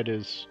 Godred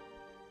is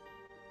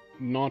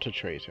not a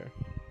traitor.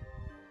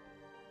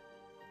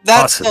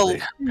 That's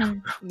Possibly.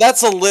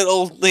 that's a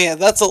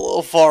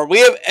little far. We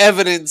have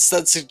evidence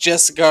that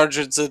suggests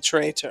Gardred's a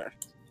traitor.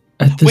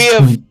 At this We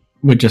have- point,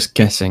 we're just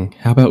guessing.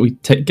 How about we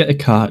get a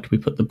cart, we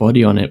put the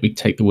body on it, we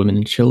take the women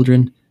and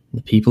children and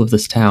the people of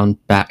this town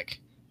back.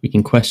 We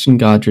can question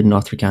Gardred and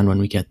Othracan when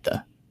we get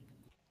there.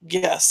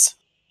 Yes.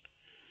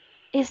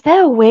 Is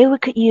there a way we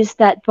could use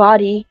that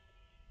body?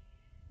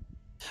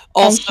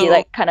 And Also, she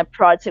like kind of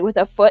prods it with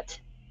her foot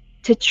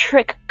to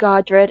trick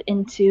Godred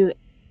into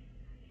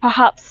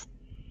perhaps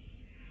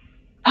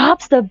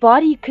the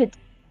body could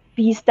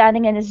be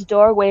standing in his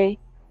doorway,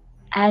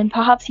 and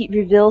perhaps he'd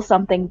reveal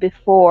something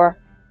before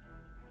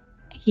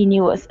he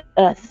knew it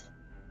was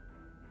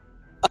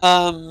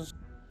us.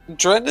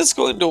 Dren is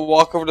going to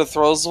walk over to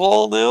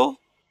Throswall now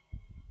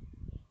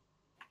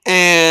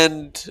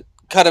and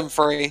cut him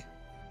free.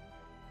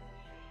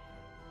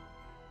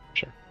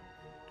 Sure.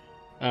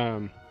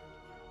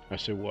 I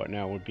say what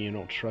now? We're being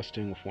all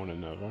trusting with one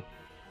another.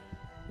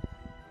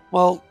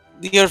 Well,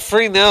 you're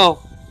free now.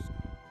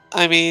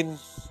 I mean,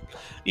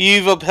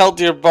 you've upheld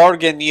your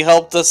bargain. You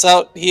helped us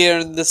out here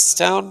in this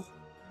town.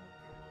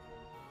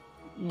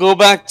 Go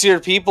back to your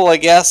people, I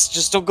guess.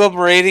 Just don't go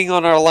raiding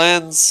on our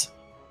lands.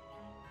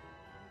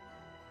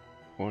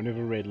 I'll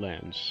never raid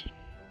lands.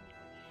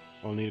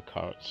 Only the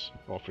carts.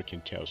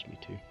 African tells me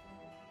to.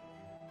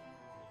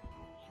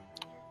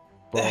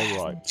 But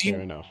alright, Do you-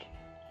 fair enough.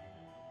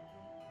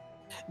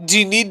 Do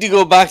you need to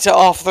go back to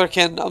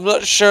Othracan? I'm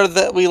not sure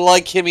that we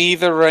like him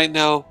either right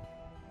now.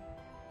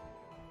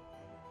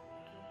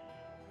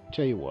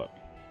 Tell you what.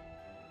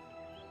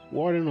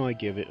 Why don't I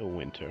give it a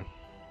winter?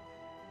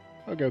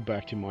 I'll go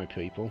back to my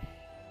people.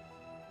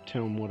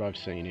 Tell them what I've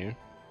seen here.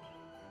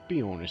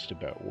 Be honest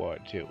about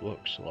what it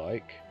looks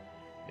like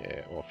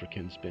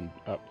African's been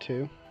up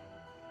to.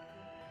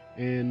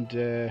 And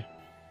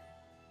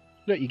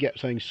let you get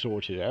things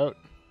sorted out.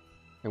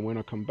 And when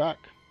I come back,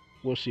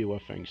 we'll see where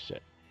things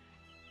sit.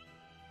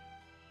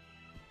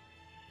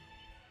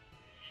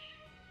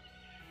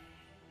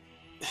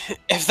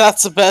 If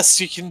that's the best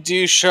you can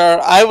do, sure.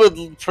 I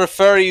would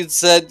prefer you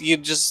said you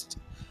just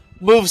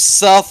move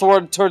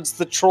southward towards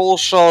the troll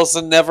shows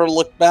and never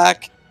look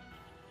back.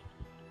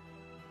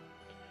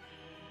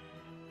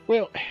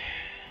 Well,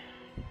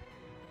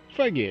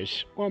 thing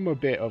is, I'm a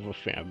bit of a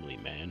family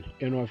man,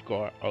 and I've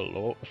got a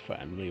lot of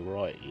family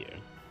right here.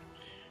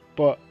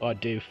 But I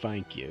do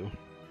thank you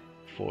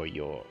for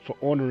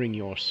honoring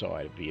your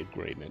side of the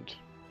agreement.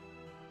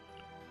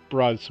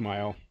 Broad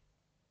smile,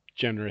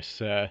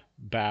 generous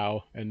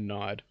bow and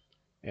nod,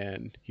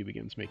 and he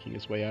begins making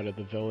his way out of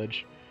the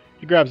village.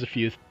 He grabs a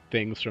few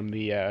things from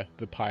the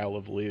pile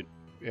of loot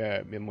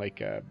in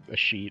like a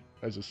sheet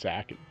as a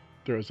sack and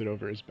throws it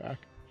over his back.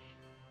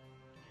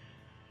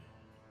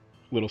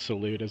 Little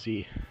salute as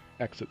he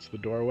exits the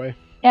doorway.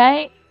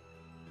 May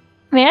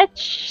I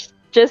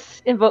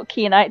just invoke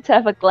Keenite to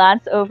have a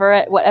glance over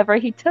at whatever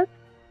he took?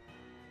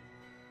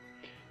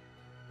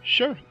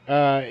 Sure.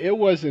 It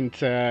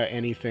wasn't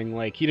anything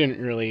like... He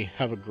didn't really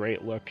have a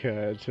great look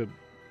to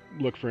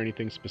look for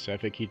anything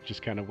specific. He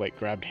just kind of like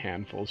grabbed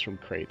handfuls from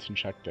crates and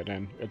checked it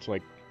in. It's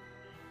like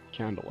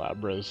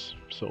candelabras,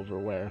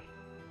 silverware,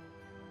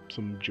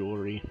 some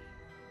jewelry.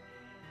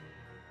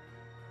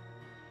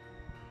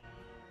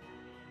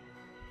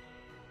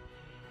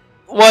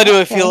 Why do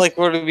I Okay. feel like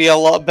we're going to be a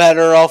lot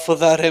better off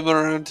without him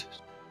around?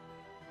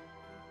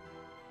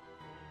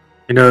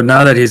 You know,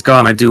 now that he's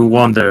gone, I do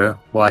wonder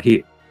why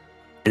he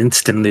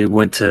instantly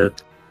went to,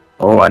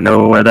 oh, I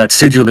know where that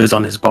sigil is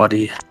on his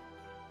body.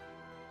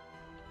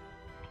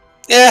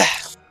 Yeah,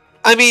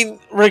 I mean,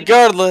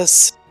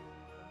 regardless,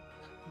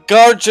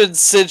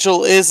 Gardred's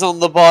sigil is on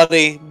the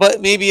body,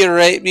 but maybe you're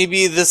right.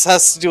 Maybe this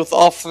has to do with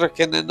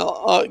Othracan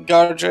and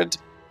Gardred.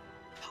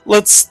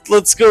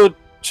 Let's go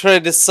try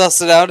to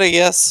suss it out, I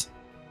guess.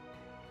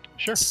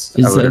 Sure. Is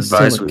I would there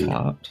advise still a we-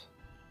 cart?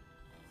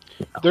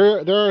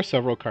 There are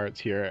several carts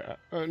here.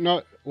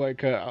 Not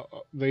like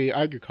the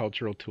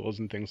agricultural tools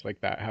and things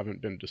like that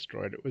haven't been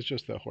destroyed. It was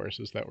just the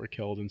horses that were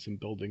killed and some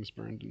buildings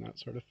burned and that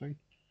sort of thing.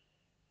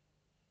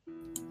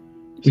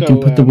 We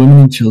can put the women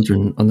and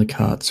children on the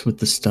carts with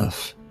the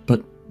stuff,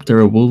 but there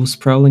are wolves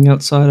prowling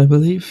outside, I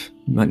believe.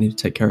 We might need to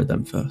take care of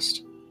them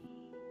first.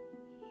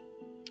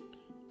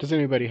 Does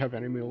anybody have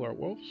any mule or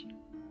wolves?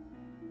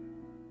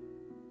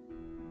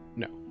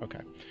 No.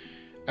 Okay.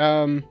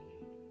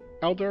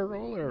 Eldar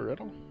roll or a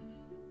riddle?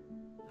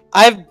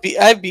 I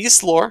have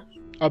beast lore.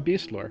 Oh,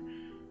 beast lore.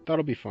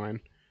 That'll be fine.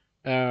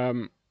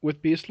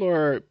 With beast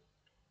lore,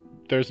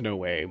 there's no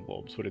way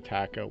wolves would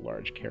attack a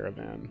large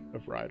caravan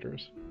of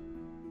riders.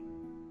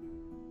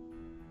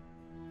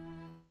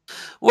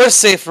 We're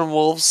safe from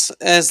wolves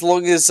as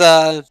long as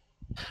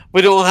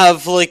we don't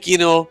have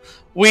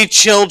wee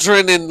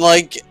children and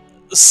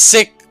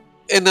sick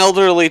and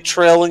elderly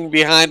trailing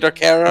behind our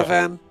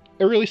caravan.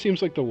 It really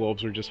seems like the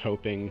wolves are just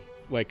hoping,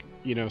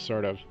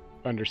 sort of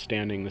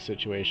understanding the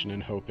situation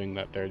and hoping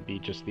that there'd be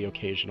just the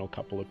occasional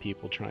couple of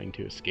people trying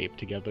to escape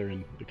together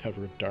in the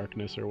cover of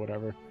darkness or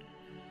whatever.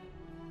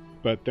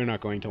 But they're not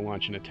going to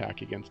launch an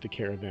attack against a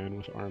caravan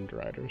with armed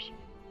riders.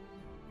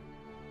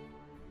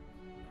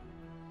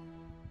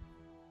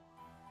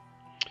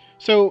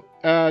 So,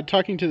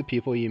 talking to the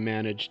people, you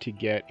managed to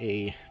get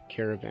a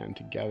caravan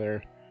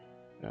together,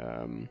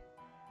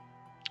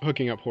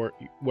 hooking up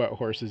what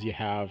horses you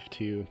have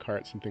to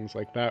carts and things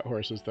like that,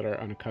 horses that are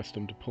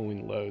unaccustomed to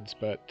pulling loads,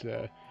 but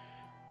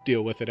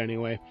deal with it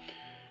anyway.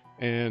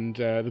 And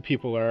the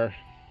people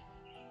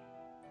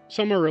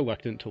some are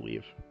reluctant to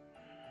leave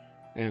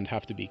and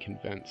have to be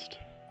convinced,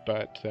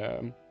 but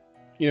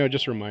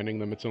just reminding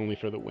them it's only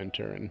for the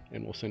winter,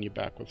 and we'll send you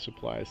back with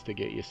supplies to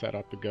get you set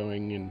up and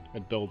going,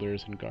 and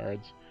builders and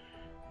guards.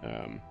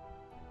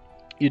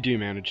 You do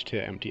manage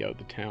to empty out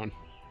the town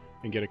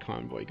and get a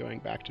convoy going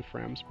back to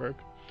Framsburg.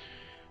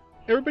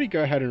 Everybody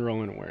go ahead and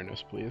roll an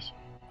awareness, please.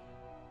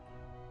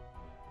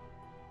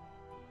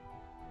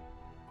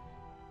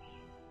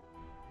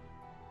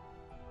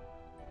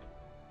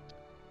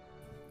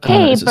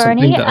 Hey, is it something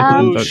Bernie, that I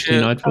can invoke shit.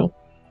 Keen-Eyed for?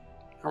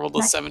 I rolled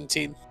a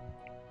 17.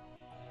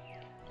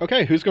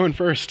 Okay, who's going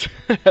first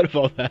out of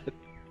all that?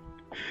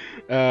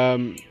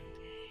 Kelwyn,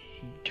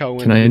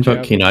 Can I did you invoke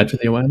have- Keen-Eyed for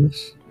the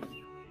awareness?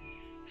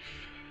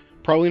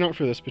 Probably not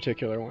for this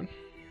particular one.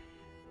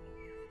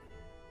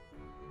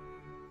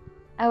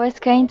 I was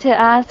going to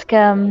ask,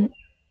 remember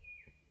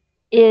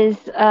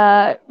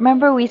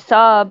we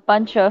saw a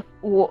bunch of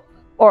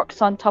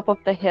orcs on top of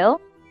the hill?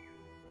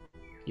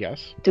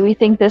 Yes. Do we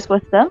think this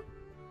was them?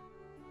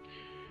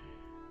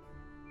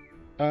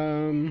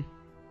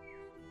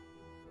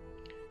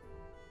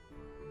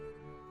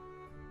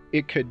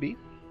 It could be.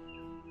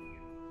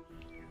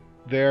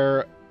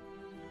 Their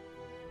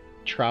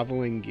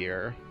traveling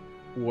gear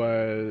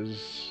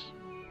was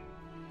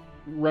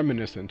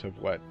reminiscent of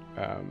what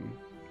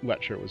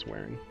Letcher was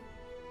wearing.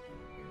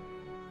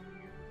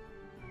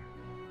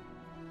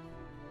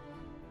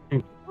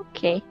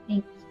 Okay,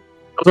 thanks.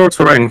 Those orcs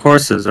were riding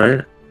horses,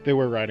 right? They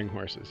were riding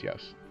horses,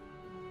 yes.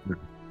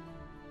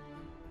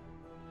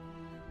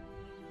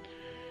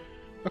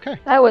 Okay.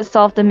 That would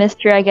solve the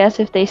mystery, I guess,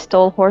 if they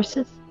stole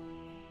horses.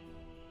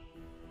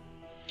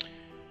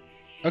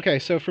 Okay,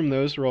 so from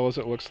those rolls,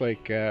 it looks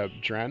like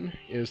Dren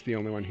is the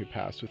only one who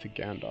passed with a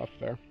Gandalf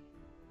there.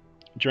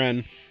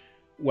 Dren,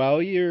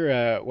 while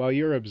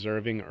you're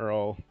observing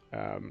Eorl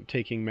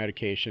taking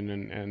medication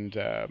and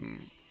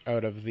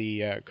out of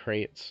the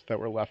crates that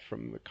were left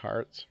from the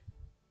carts,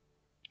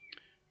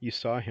 you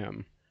saw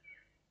him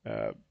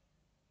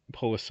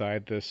pull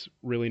aside this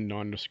really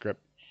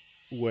nondescript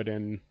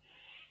wooden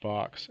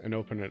box and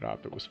open it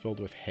up. It was filled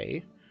with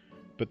hay,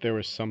 but there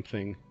was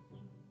something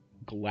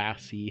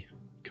glassy,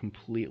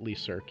 completely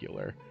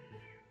circular,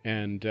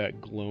 and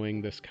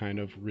glowing this kind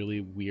of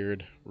really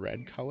weird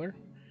red color.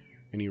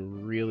 And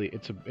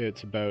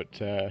it's about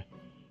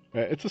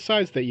it's a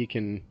size that you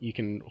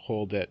can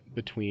hold it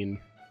between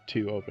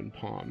two open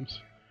palms.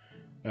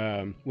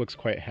 Looks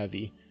quite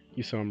heavy.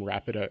 You saw him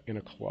wrap it up in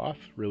a cloth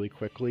really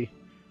quickly,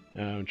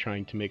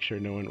 trying to make sure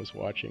no one was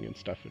watching, and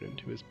stuff it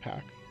into his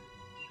pack.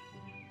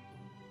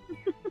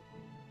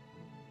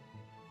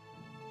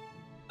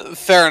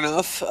 Fair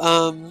enough.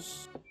 I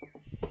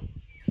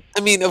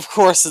mean, of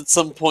course, at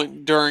some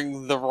point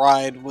during the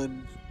ride,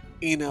 when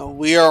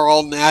we are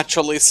all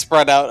naturally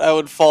spread out, I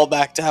would fall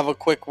back to have a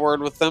quick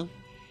word with them.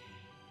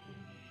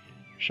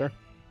 Sure.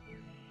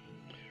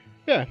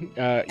 Yeah,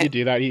 you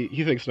do that.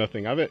 He thinks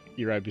nothing of it.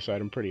 You ride beside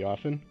him pretty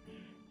often.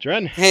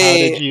 Dren,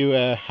 Hey.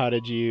 how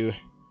did you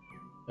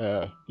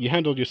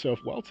handled yourself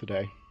well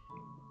today?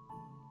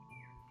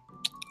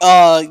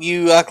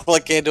 You act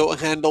like I don't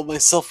handle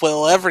myself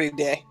well every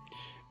day.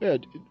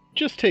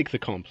 Just take the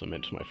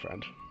compliment, my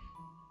friend.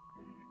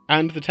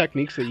 And the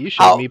techniques that you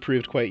showed me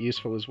proved quite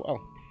useful as well.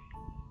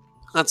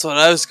 That's what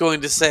I was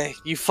going to say.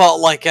 You fought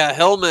like a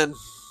hillman.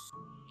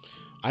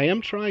 I am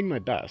trying my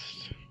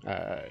best.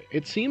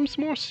 It seems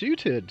better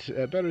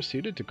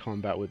suited to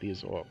combat with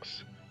these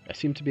orcs. I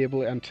seem to be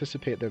able to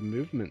anticipate their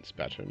movements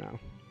better now.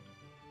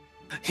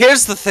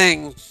 Here's the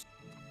thing.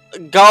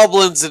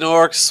 Goblins and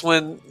orcs,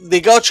 when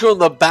they got you on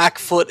the back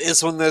foot,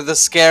 is when they're the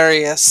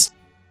scariest.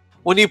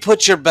 When you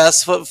put your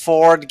best foot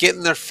forward, get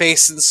in their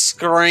face and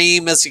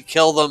scream as you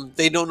kill them,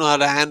 they don't know how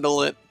to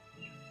handle it.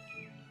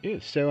 Yeah,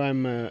 so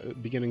I'm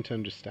beginning to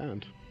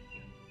understand.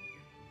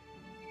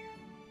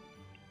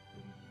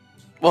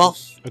 Well,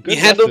 A good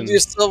you handled lesson.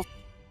 yourself.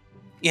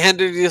 You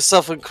handled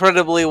yourself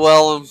incredibly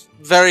well. I'm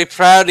very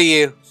proud of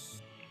you.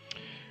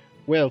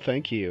 Well,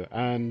 thank you.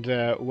 And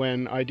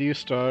when I do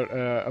start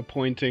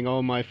appointing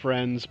all my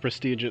friends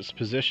prestigious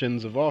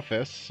positions of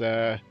office,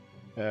 I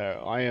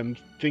am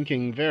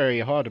thinking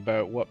very hard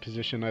about what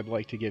position I'd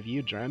like to give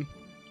you, Dren.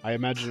 I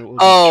imagine it will be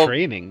Oh,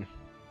 training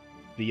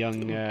the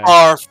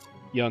barf.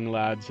 young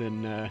lads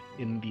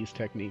in these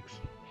techniques.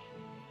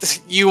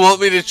 You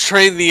want me to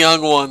train the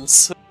young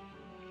ones?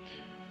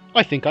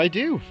 I think I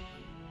do.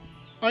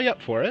 Are you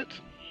up for it?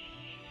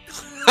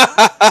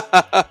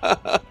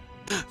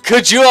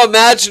 Could you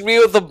imagine me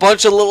with a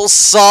bunch of little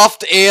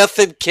soft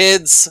Aethan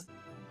kids?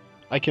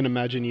 I can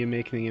imagine you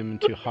making them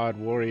into hard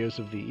warriors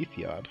of the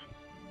Ethiod.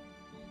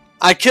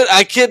 I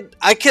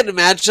could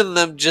imagine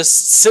them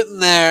just sitting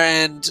there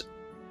and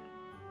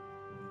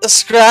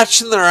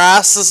scratching their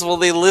asses while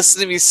they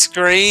listen to me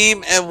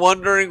scream and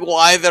wondering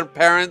why their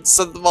parents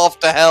sent them off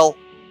to hell.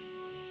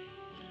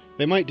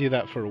 They might do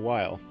that for a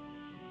while,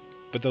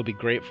 but they'll be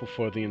grateful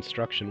for the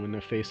instruction when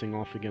they're facing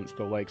off against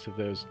the likes of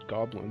those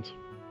goblins.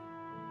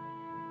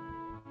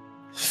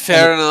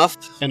 Fair enough.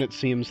 And it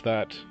seems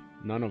that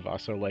none of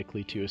us are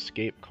likely to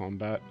escape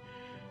combat.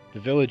 The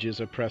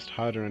villages are pressed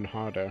harder and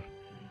harder.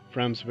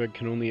 Framsburg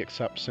can only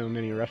accept so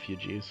many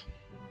refugees.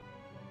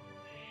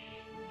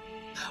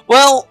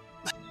 Well,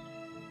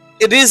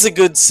 it is a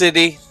good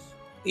city.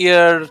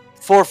 Your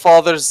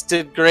forefathers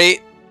did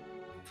great.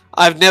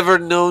 I've never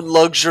known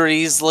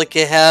luxuries like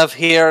you have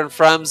here in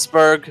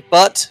Framsburg,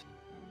 but,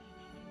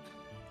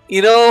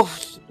 you know,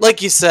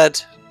 like you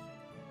said,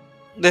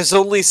 there's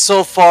only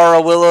so far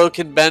a willow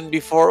can bend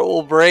before it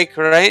will break,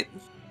 right?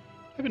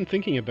 I've been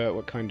thinking about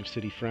what kind of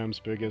city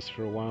Framsburg is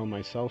for a while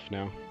myself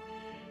now.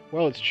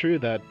 Well, it's true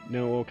that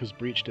no orc has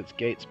breached its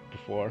gates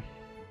before.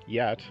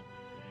 Yet.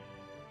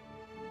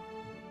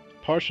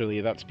 Partially,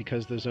 that's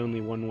because there's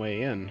only one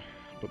way in,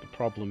 but the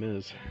problem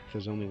is,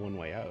 there's only one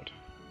way out.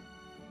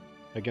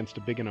 Against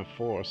a big enough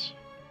force,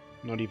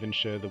 not even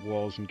sure the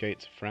walls and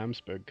gates of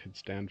Framsburg could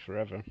stand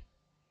forever.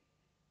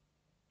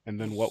 And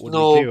then what would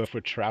we do if we're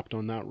trapped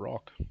on that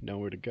rock?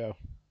 Nowhere to go.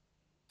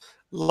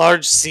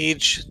 Large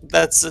siege.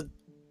 That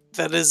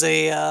is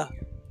a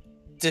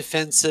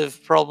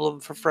defensive problem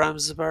for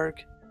Framsburg.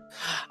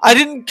 I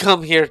didn't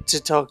come here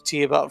to talk to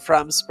you about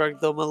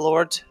Framsburg, though, my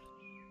lord.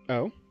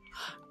 Oh?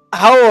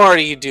 How are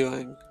you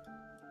doing?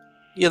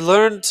 You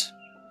learned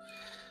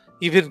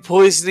you've been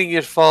poisoning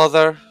your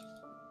father,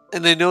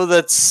 and I know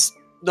that's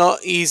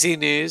not easy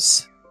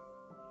news.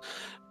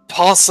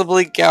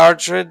 Possibly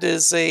Gardred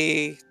is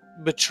a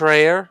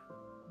betrayer.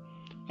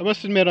 I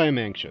must admit I am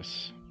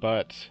anxious,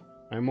 but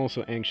I'm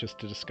also anxious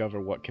to discover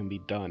what can be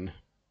done,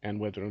 and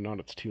whether or not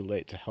it's too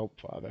late to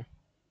help Father.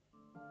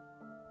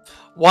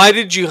 Why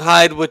did you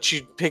hide what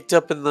you picked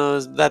up in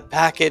that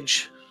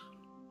package?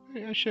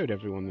 I showed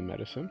everyone the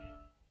medicine.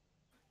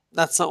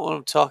 That's not what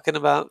I'm talking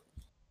about.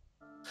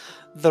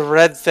 The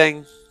red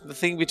thing. The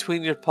thing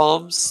between your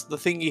palms. The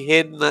thing you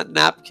hid in that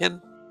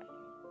napkin.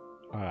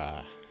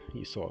 Ah,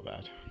 you saw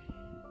that.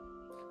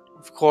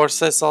 Of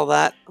course I saw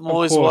that. I'm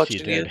always watching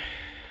you. Did.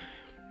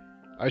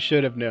 I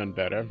should have known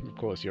better. Of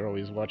course, you're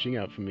always watching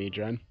out for me,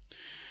 Dren.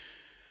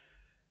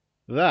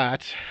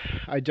 That,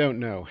 I don't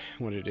know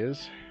what it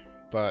is,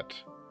 but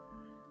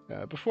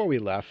before we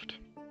left,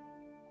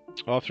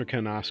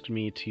 Othrakan asked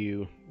me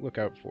to look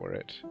out for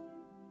it.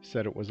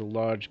 Said it was a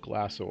large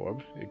glass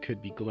orb. It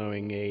could be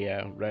glowing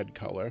a red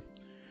color,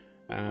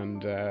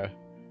 and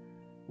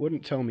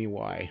wouldn't tell me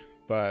why,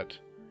 but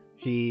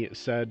he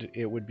said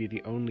it would be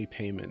the only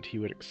payment he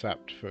would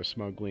accept for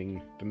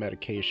smuggling the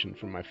medication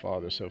from my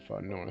father so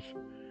far north.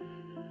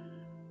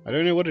 I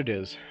don't know what it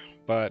is,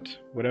 but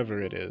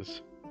whatever it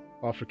is,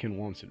 African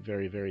wants it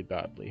very, very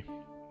badly.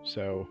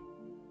 So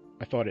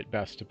I thought it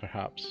best to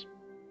perhaps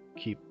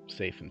keep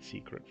safe and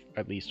secret,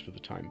 at least for the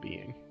time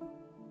being.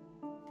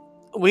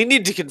 We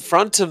need to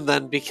confront him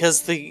then,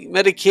 because the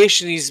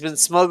medication he's been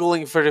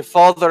smuggling for your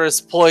father is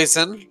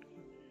poison.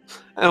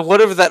 And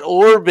whatever that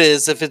orb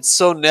is, if it's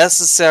so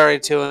necessary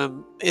to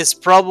him, is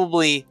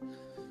probably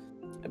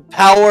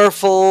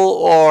powerful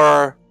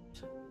or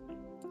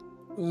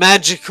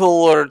magical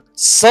or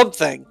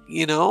something,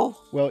 you know?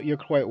 Well, you're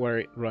quite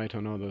right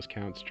on all those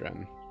counts,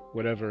 Dren.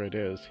 Whatever it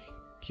is,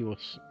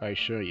 I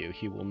assure you,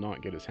 he will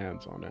not get his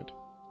hands on it.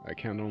 I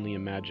can only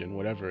imagine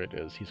whatever it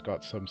is, he's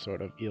got some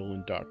sort of ill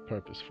and dark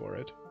purpose for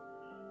it.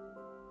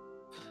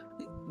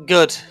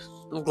 Good.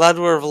 I'm glad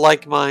we're of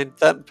like mind.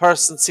 That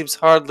person seems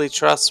hardly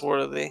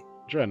trustworthy.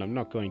 Dren, I'm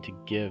not going to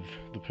give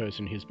the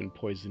person who's been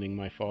poisoning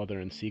my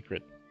father in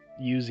secret,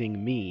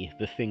 using me,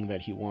 the thing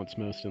that he wants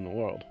most in the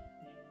world.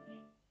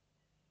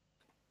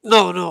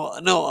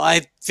 No,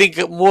 I think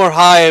more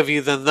high of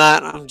you than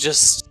that.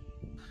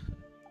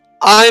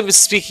 I'm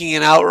speaking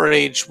in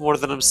outrage more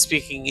than I'm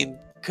speaking in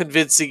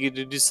convincing you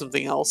to do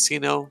something else, you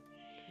know?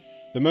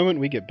 The moment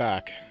we get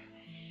back,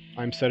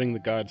 I'm setting the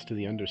guards to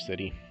the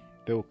Undercity.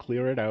 They will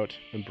clear it out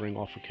and bring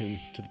Offerkin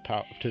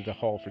to the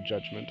Hall for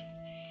Judgment.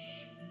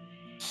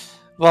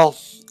 Well,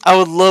 I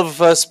would love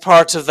as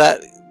part of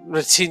that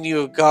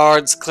retinue of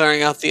guards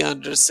clearing out the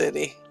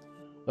Undercity.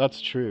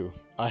 That's true.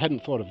 I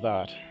hadn't thought of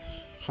that.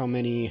 How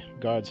many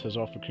gods has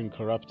Offerkin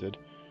corrupted?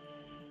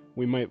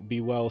 We might be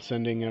well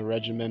sending a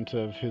regiment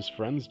of his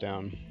friends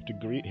down to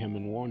greet him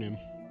and warn him.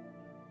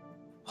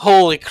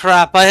 Holy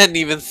crap, I hadn't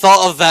even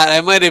thought of that.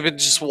 I might have been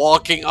just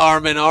walking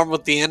arm in arm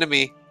with the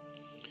enemy.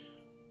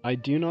 I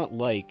do not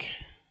like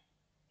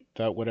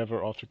that whatever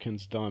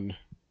Offerkin's done,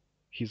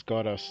 he's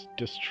got us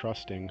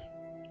distrusting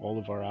all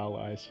of our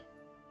allies.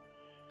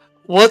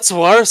 What's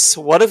worse,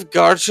 what if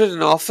Garchard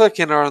and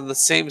Offerkin are on the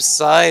same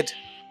side?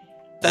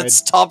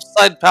 That's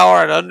topside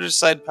power and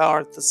underside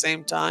power at the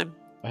same time.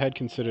 I had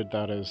considered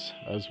that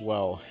as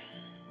well.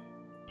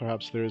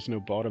 Perhaps there is no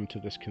bottom to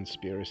this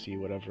conspiracy,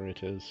 whatever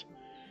it is.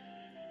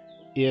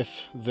 If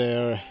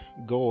their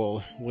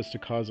goal was to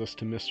cause us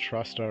to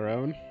mistrust our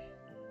own,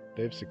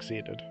 they've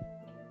succeeded.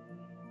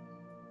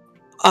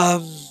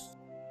 I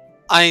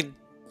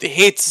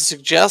hate to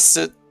suggest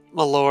it,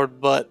 my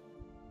lord, but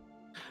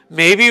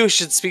maybe we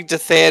should speak to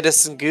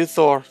Theodos and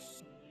Guthor.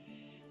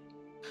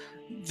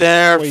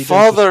 Their well, you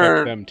father. Don't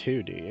suspect them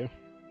too, do you?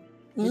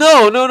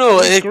 No.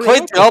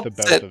 Quite the opposite.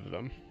 The both of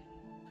them.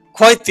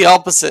 Quite the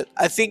opposite.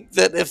 I think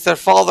that if their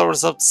father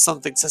was up to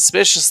something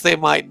suspicious, they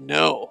might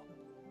know.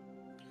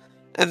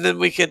 And then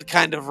we could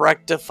kind of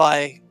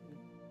rectify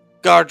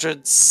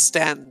Gardred's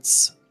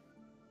stance.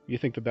 You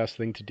think the best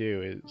thing to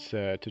do is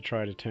to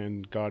try to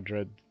turn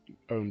Gardred's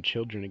own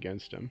children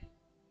against him?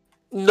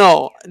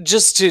 No,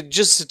 just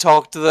to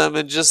talk to them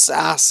and just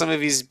ask them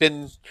if he's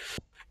been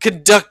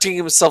conducting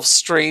himself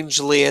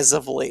strangely as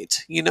of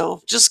late. You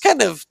know, just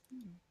kind of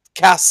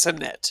cast a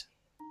net.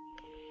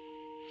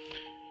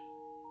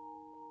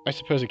 I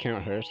suppose it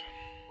can't hurt.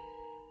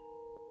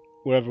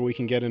 Wherever we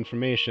can get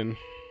information,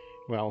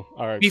 well,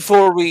 our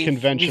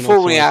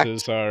conventional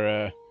sources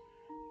are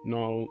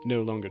no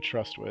longer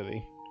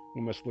trustworthy.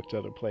 We must look to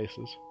other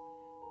places.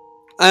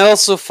 I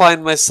also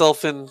find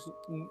myself in,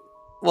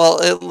 well,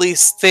 at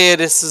least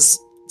Theodos's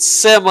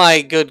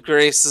semi-good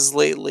graces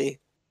lately.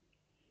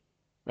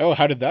 Oh,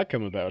 how did that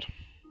come about?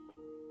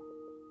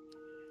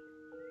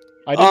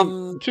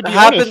 To be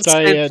honest,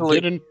 I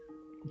didn't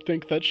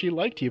think that she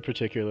liked you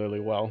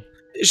particularly well.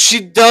 She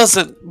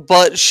doesn't,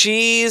 but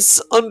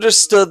she's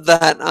understood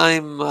that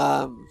I'm,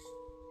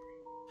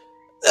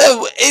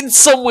 in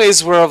some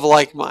ways we're of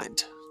like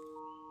mind.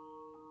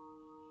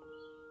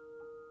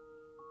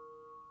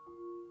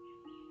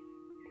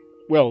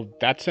 Well,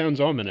 that sounds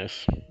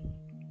ominous.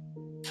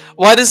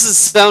 Why does it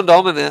sound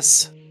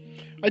ominous?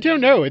 I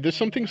don't know. There's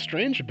something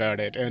strange about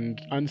it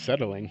and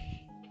unsettling.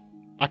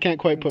 I can't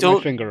quite put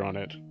my finger on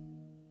it.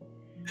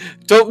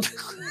 Don't...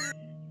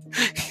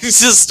 He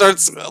just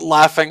starts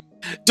laughing.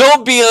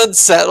 Don't be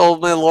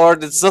unsettled, my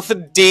lord. It's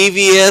nothing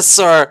devious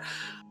or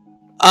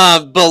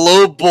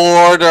below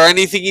board or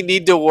anything you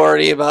need to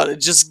worry about.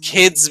 It's just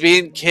kids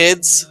being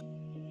kids.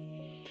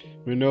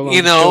 We're no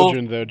longer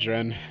children, though,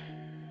 Dren.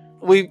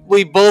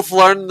 We both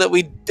learned that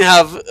we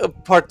have a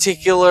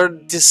particular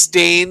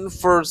disdain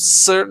for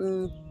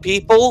certain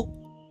people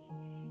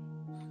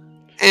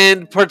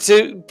and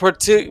particular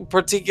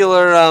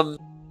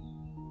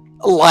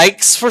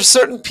likes for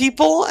certain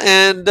people,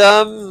 and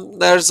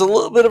there's a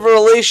little bit of a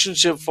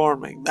relationship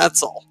forming.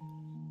 That's all.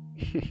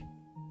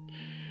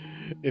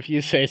 If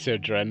you say so,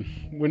 Dren.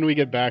 When we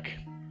get back,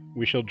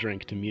 we shall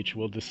drink to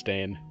mutual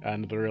disdain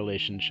and the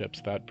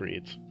relationships that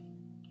breeds.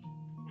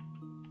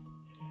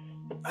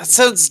 That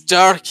sounds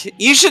dark.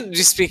 You shouldn't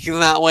be speaking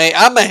that way.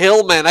 I'm a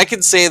hillman. I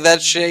can say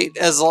that shit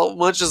as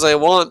much as I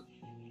want.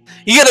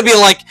 You gotta be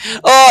like,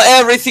 oh,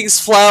 everything's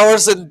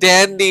flowers and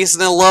dandies,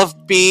 and I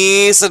love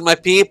bees and my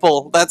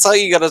people. That's how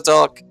you gotta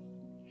talk.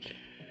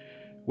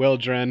 Well,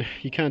 Dren,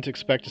 you can't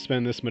expect to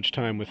spend this much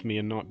time with me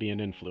and not be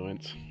an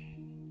influence.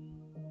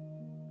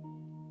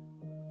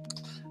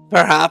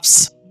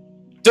 Perhaps.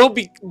 Don't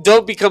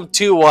become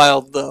too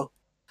wild, though.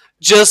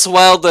 Just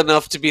wild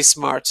enough to be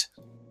smart.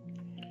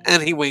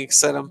 And he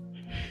winks at him.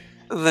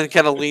 And then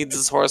kind of leads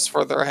his horse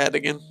further ahead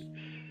again.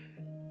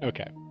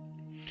 Okay.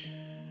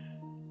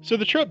 So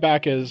the trip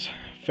back is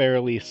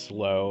fairly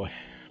slow.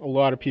 A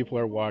lot of people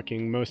are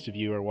walking. Most of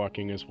you are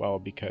walking as well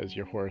because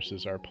your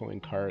horses are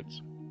pulling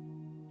carts.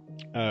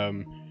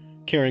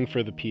 Caring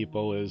for the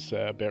people is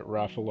a bit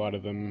rough. A lot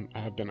of them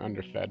have been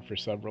underfed for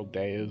several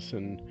days,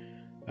 and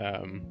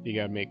you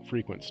gotta make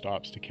frequent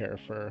stops to care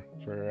for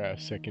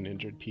sick and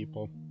injured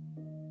people.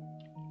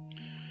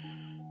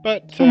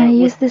 But can I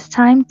use this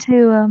time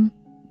to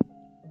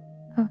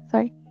oh,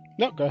 sorry.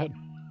 No, go ahead.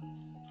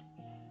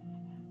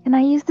 Can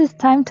I use this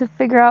time to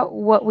figure out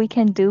what we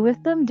can do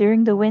with them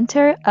during the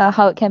winter?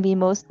 How it can be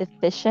most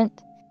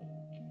efficient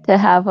to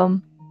have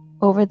them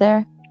over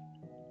there?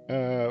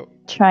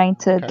 Trying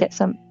to get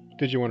some...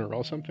 Did you want to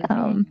roll something?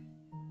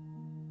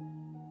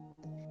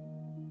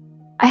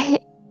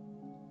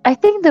 I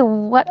think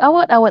what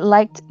I would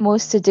like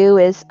most to do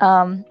is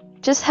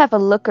just have a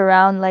look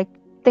around, like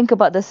think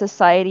about the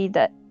society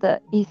that the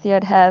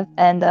Ethiad have,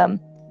 and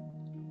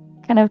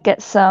kind of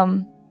get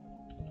some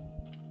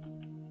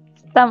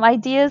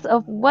ideas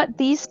of what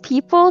these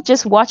people,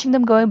 just watching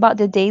them going about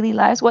their daily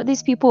lives, what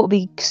these people would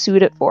be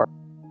suited for.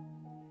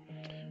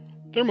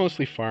 They're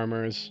mostly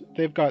farmers.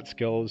 They've got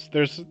skills.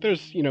 There's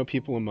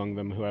people among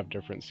them who have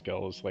different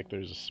skills, like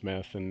there's a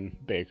smith and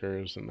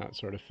bakers and that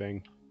sort of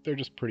thing. They're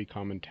just pretty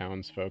common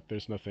townsfolk.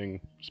 There's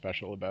nothing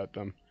special about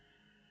them.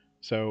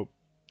 So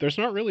there's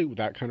not really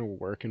that kind of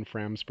work in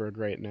Framsburg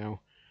right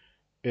now.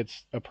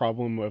 It's a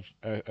problem of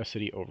a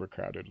city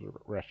overcrowded with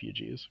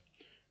refugees.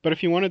 But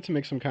if you wanted to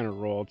make some kind of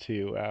roll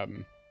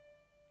to,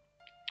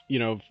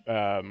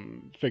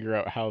 figure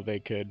out how they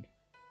could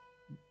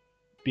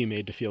be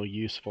made to feel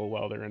useful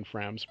while they're in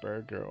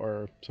Framsburg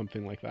or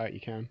something like that, you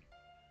can.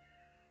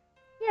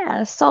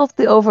 Yeah, solve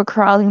the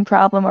overcrowding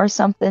problem or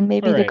something.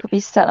 Maybe they Alright. could be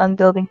set on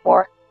building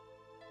more.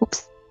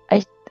 Oops,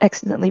 I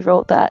accidentally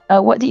rolled that.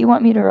 What do you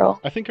want me to roll?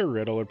 I think a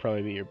riddle would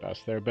probably be your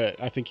best there,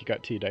 but I think you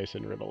got 2 dice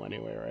in riddle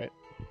anyway, right?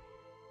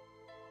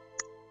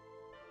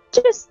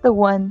 Just the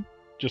one.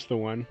 Just the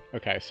one?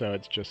 Okay, so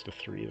it's just a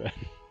 3 then.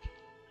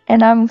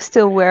 And I'm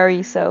still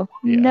wary, so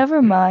Yeah.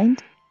 never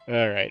mind.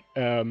 Alright,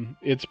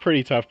 it's a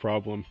pretty tough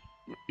problem.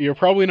 You're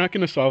probably not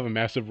going to solve a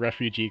massive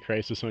refugee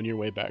crisis on your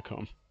way back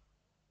home.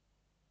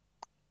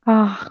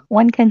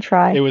 One can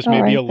try. It was maybe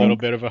Alright, a little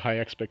thanks. bit of a high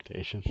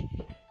expectation.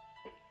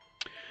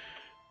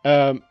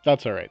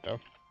 That's alright though.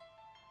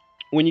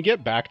 When you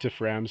get back to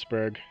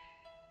Framsburg,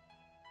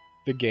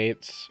 the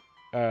gates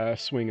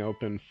swing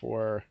open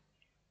for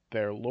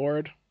their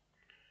lord.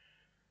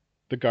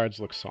 The guards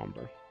look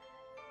somber.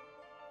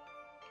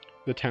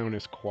 The town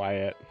is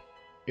quiet.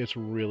 It's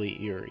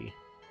really eerie.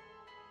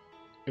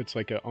 It's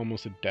like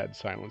almost a dead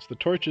silence. The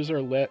torches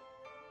are lit.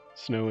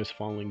 Snow is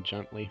falling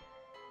gently.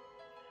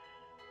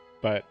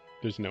 But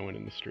there's no one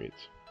in the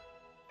streets.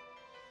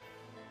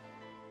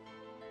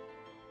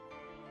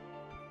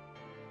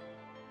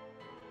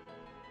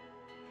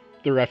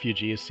 The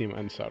refugees seem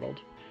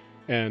unsettled,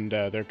 and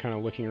they're kind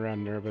of looking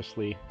around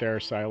nervously. They're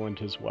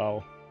silent as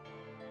well.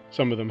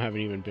 Some of them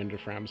haven't even been to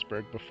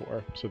Framsburg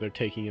before, so they're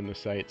taking in the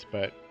sights,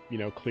 but,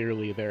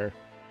 clearly they're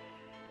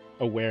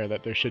aware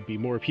that there should be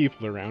more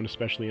people around,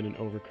 especially in an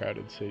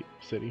overcrowded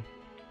city.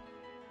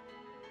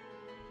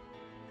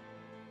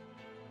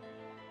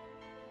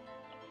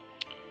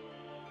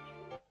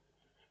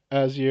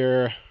 As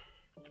you're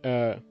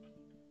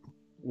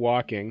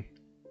walking,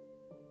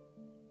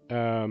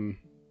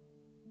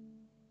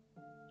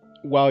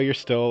 while you're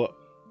still,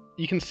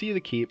 you can see the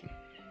keep,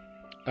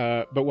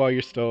 but while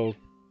you're still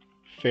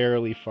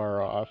fairly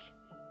far off,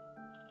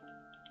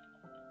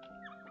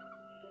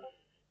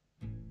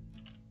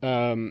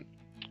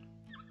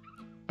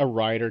 a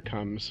rider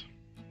comes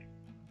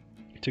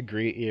to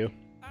greet you,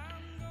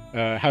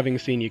 having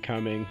seen you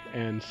coming,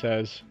 and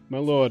says, my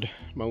lord,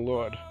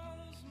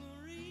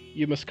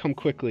 you must come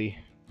quickly.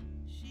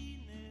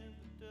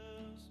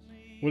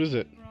 What is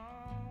it?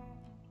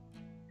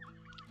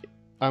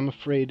 I'm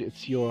afraid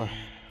it's your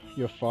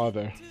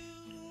father.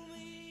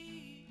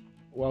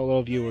 While all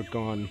of you are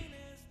gone,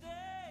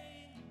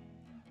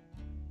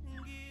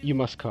 you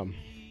must come.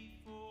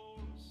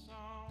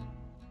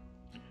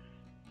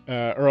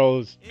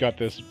 Earl's got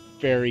this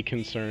very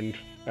concerned,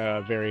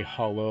 very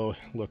hollow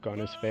look on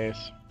his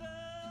face.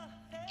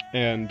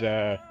 And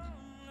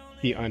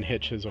he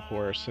unhitches a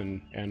horse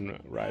and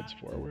rides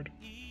forward.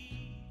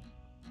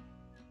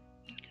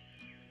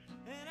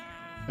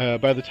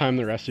 By the time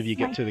the rest of you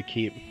get to the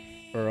keep,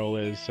 Earl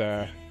is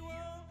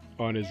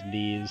on his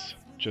knees,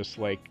 just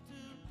like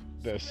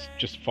this,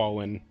 just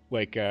fallen,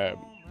 like,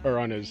 or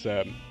on his,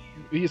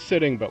 he's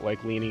sitting but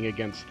like leaning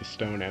against the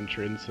stone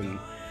entrance, and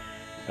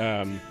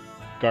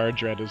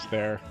Gardred is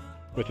there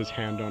with his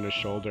hand on his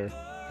shoulder,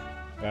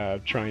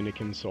 trying to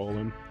console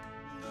him.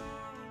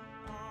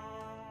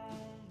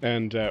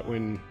 And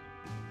when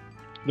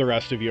the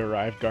rest of you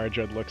arrive,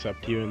 Gardred looks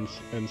up to you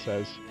and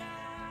says,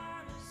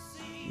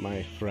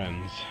 my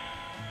friends,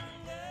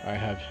 I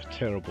have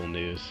terrible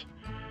news.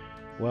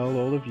 While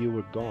all of you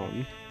were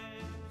gone,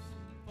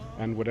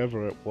 and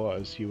whatever it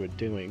was you were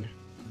doing,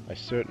 I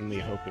certainly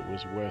hope it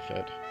was worth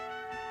it.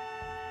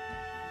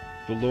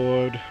 The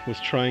Lord was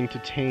trying to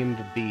tame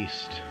the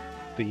beast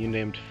that you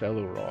named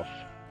Fellkirk,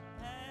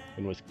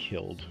 and was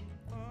killed.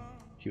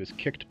 He was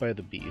kicked by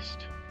the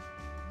beast,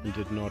 and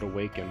did not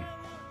awaken.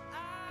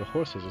 The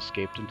horse has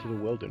escaped into the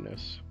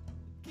wilderness,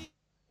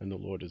 and the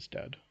Lord is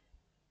dead.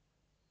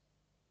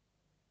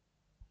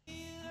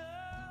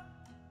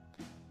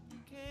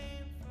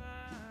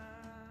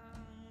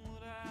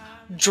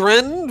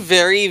 Dren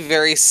very,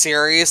 very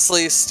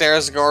seriously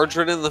stares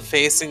Gardred in the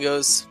face and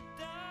goes,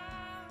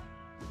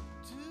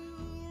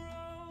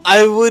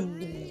 I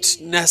wouldn't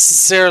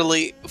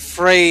necessarily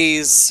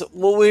phrase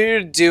what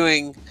we're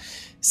doing,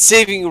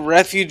 saving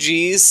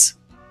refugees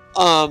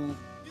that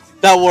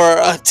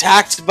were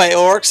attacked by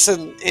orcs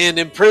and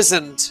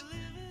imprisoned,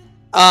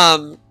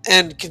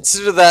 and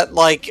consider that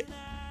like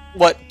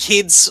what,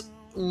 kids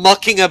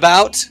mucking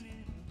about.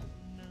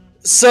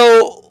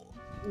 So,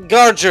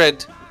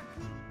 Gardred,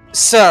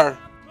 sir,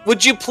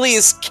 would you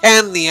please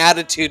can the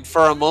attitude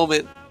for a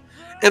moment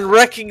and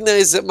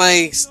recognize that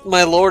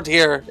my lord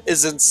here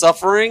is in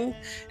suffering,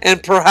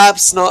 and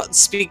perhaps not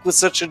speak with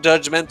such a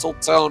judgmental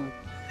tone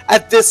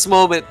at this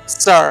moment,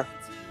 sir?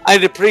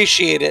 I'd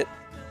appreciate it.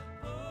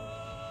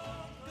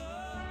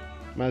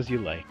 As you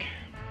like.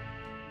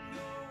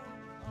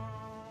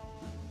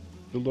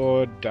 The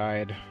Lord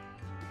died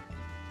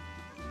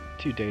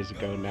 2 days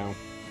ago now.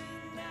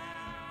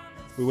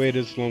 We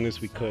waited as long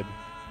as we could.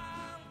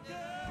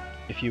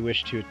 If you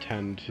wish to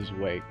attend his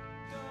wake,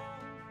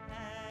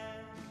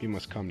 you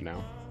must come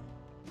now.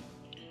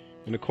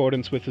 In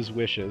accordance with his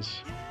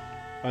wishes,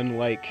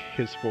 unlike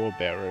his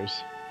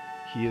forebearers,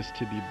 he is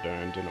to be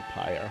burned in a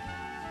pyre.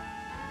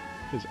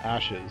 His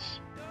ashes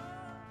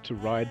to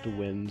ride the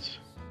winds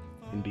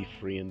and be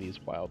free in these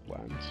wild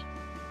lands.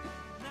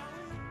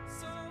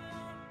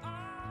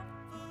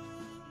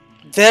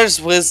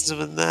 There's wisdom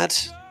in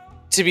that.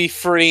 To be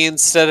free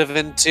instead of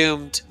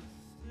entombed.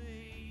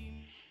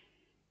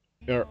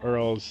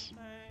 Earl's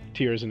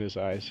tears in his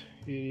eyes.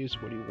 It is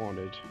what he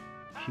wanted.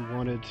 He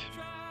wanted...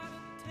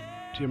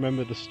 Do you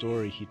remember the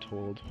story he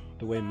told?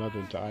 The way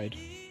Mother died?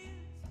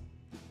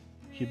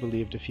 He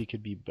believed if he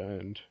could be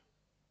burned,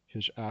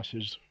 his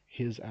ashes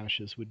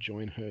would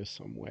join hers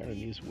somewhere in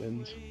these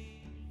winds.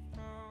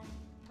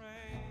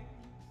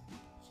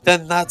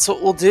 Then that's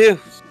what we'll do.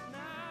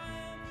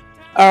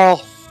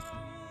 Earl,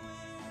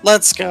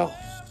 let's go.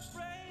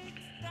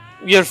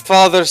 Your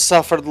father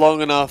suffered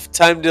long enough.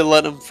 Time to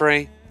let him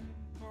free.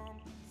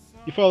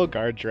 You follow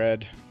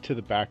Gardred to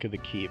the back of the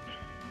keep,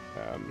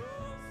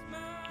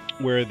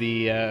 where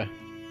the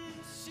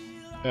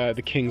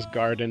king's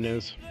garden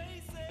is.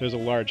 There's a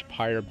large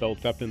pyre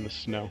built up in the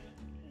snow.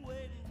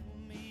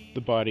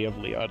 The body of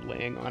Leod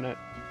laying on it.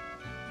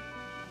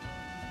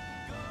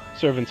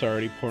 Servants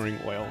already pouring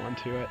oil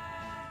onto it.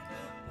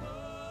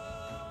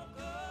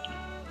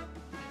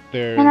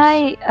 There's... Can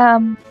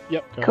I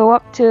Yep, go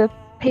up to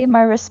pay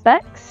my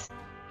respects?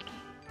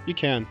 You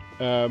can.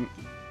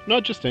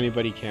 Not just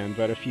anybody can,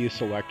 but a few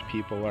select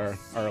people are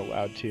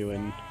allowed to,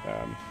 and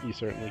you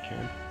certainly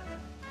can.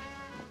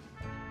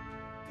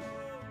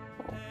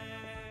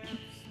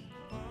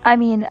 I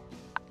mean,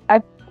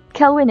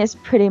 Kelvin is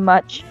pretty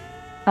much,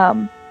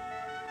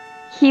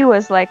 he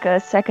was like a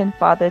second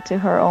father to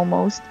her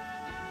almost.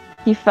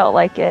 He felt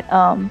like it,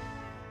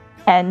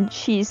 and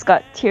she's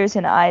got tears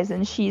in her eyes,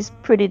 and she's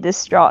pretty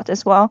distraught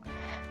as well.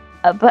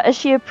 But as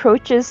she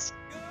approaches,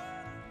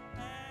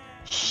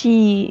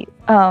 she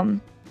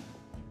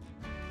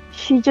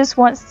just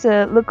wants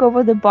to look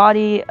over the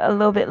body a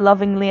little bit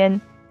lovingly and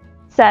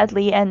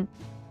sadly, and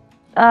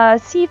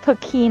see if her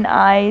keen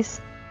eyes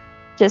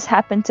just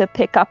happen to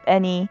pick up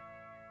any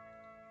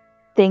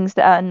things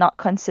that are not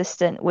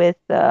consistent with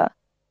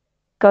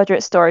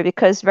Godred's story,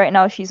 because right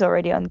now she's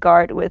already on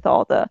guard with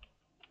all the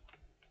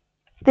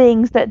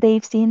things that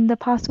they've seen the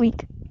past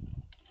week.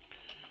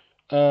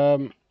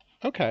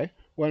 Okay.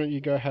 Why don't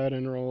you go ahead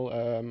and roll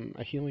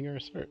a healing or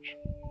a search?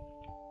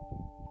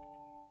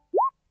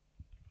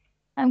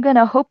 I'm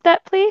gonna hope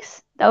that,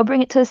 please. That'll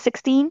bring it to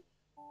 16.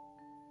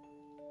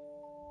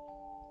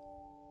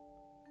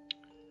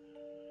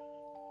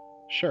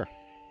 Sure.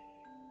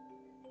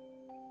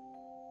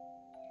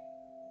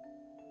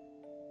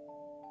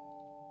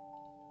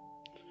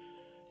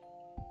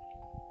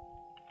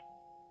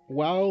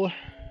 While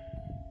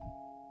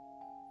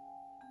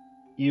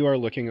you are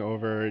looking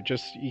over,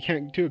 you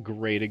can't do a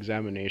great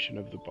examination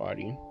of the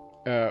body.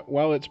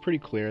 While it's pretty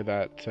clear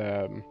that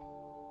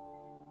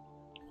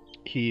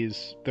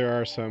there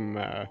are some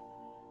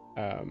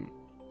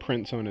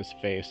prints on his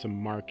face,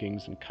 some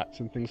markings and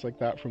cuts and things like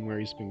that from where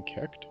he's been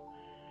kicked.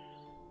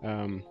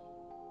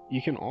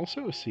 You can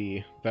also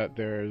see that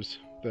there's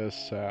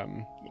this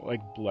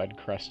like blood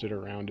crusted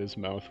around his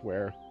mouth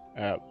where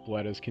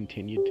blood has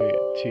continued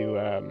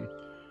to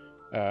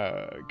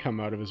come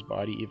out of his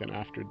body even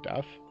after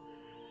death.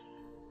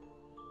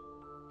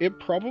 It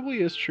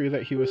probably is true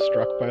that he was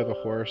struck by the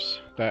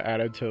horse that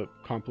added to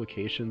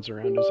complications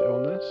around his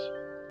illness,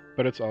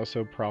 but it's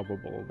also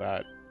probable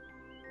that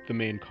the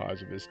main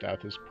cause of his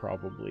death is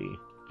probably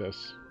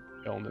this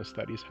illness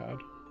that he's had.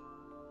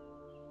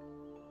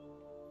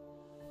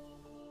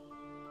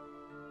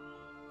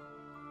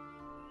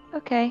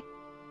 Okay.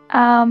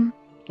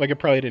 Like, it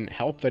probably didn't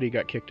help that he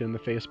got kicked in the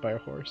face by a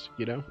horse,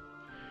 you know?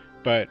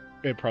 But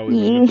it probably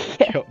wouldn't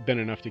have been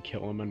enough to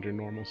kill him under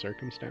normal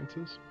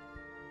circumstances.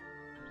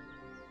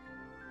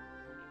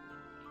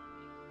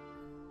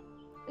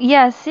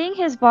 Yeah, seeing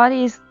his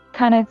body is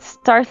kind of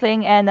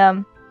startling,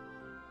 and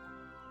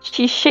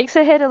she shakes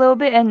her head a little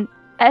bit, and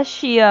as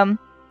she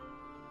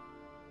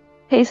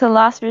pays her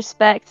last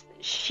respect,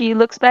 she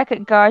looks back at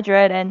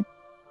Gardred and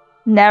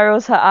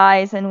narrows her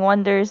eyes and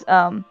wonders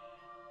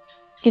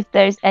if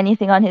there's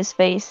anything on his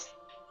face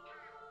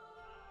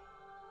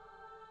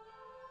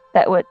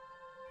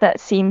that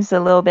seems a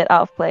little bit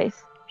out of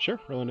place. Sure,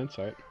 roll an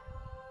insight.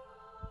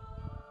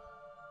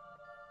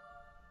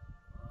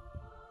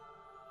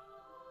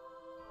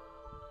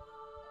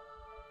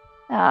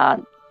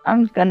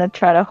 I'm gonna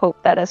try to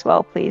hope that as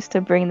well, please,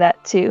 to bring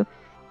that to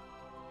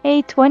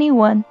a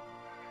 21.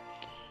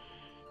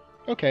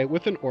 Okay,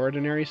 with an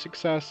ordinary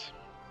success,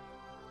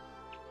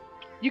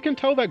 you can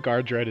tell that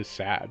Gardred is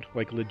sad,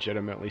 like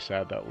legitimately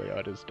sad that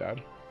Leod is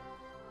dead.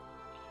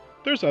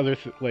 There's other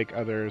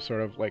other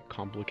sort of like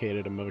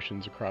complicated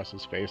emotions across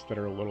his face that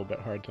are a little bit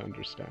hard to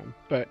understand,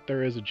 but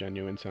there is a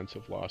genuine sense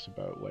of loss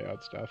about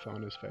Leod's death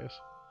on his face.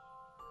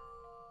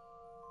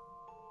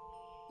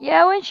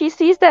 Yeah, when she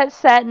sees that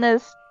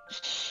sadness,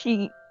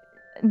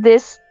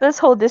 this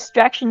whole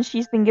distraction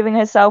she's been giving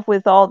herself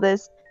with all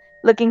this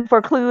looking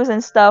for clues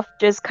and stuff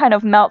just kind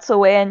of melts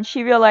away, and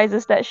she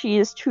realizes that she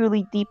is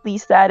truly deeply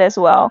sad as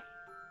well.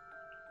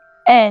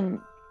 And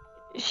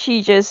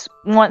she just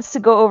wants to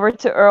go over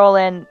to Earl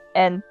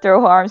and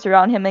throw her arms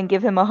around him and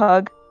give him a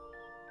hug.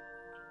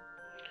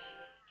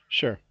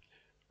 Sure.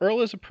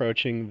 Earl is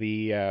approaching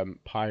the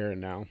pyre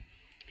now.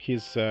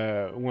 He's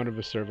one of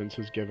his servants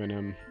has given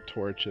him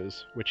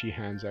torches, which he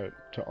hands out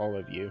to all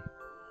of you.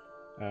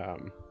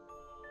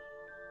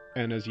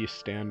 And as you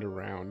stand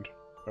around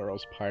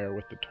Earl's pyre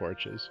with the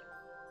torches,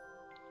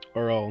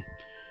 Earl,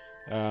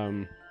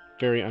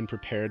 very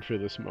unprepared for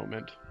this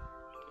moment,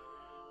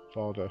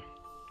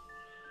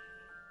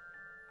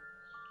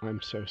 I'm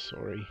so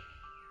sorry.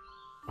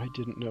 I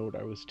didn't know what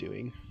I was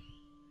doing.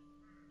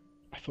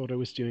 I thought I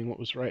was doing what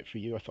was right for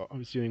you. I thought I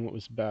was doing what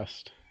was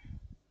best.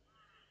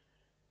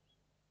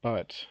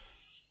 But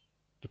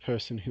the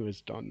person who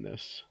has done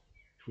this,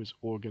 who has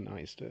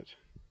organized it,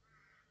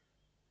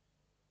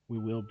 we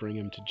will bring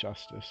him to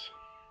justice.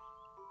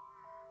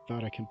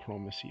 That I can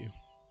promise you.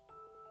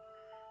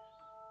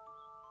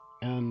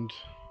 And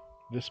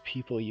this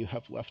people you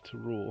have left to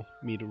rule,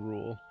 me to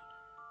rule,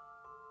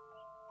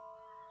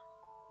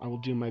 I will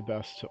do my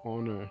best to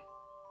honor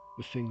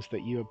the things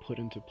that you have put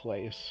into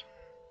place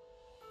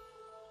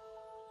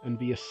and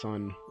be a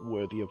son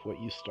worthy of what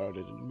you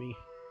started in me.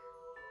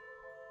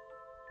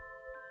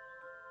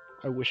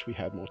 I wish we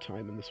had more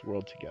time in this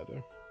world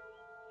together.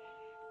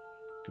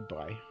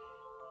 Goodbye.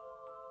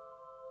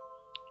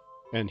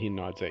 And he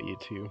nods at you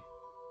to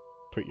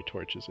put your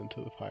torches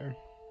into the fire.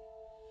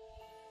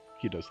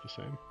 He does the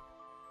same.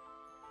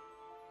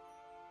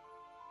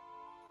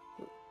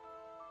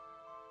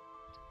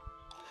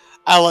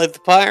 I light the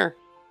pyre.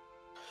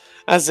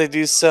 As I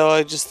do so,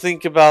 I just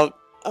think about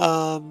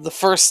the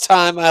first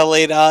time I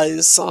laid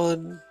eyes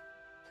on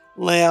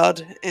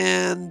Leod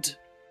and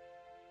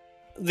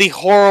the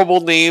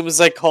horrible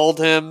names I called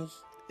him,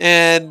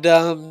 and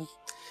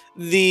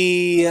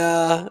the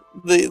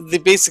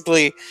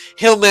basically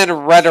hillman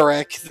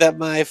rhetoric that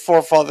my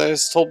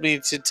forefathers told me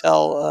to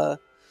tell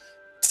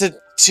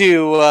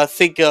to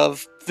think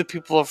of the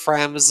people of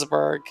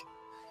Framsburg,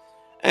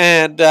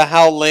 and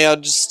how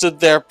Leod just stood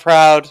there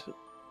proud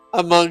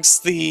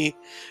amongst the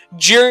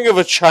jeering of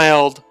a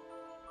child,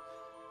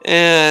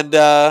 and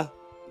the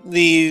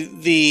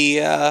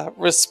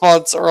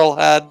response Earl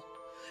had,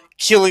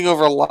 keeling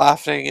over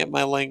laughing at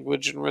my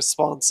language and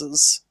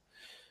responses,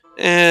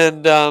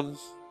 and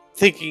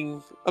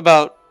thinking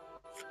about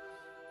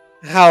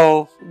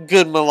how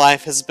good my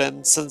life has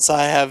been since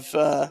I have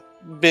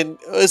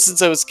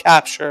since I was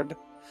captured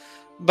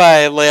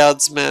by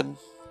Leod's men.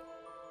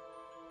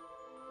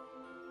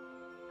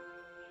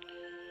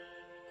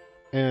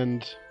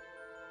 And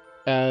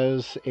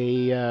as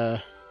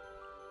a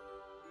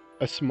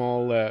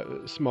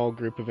small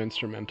group of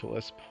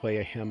instrumentalists play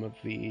a hymn of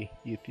the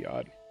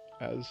Ethiod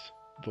as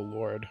the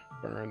Lord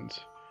burns,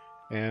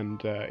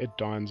 and it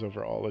dawns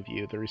over all of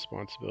you the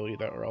responsibility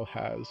that Earl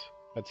has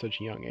at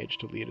such a young age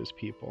to lead his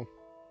people.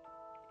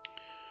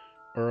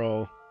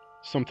 Earl,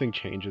 something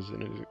changes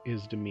in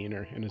his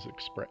demeanor and his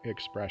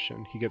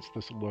expression. He gets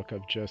this look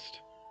of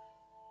just,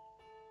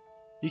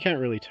 you can't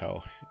really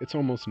tell. It's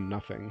almost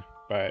nothing,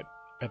 but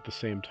at the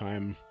same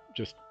time,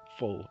 just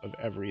full of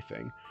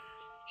everything.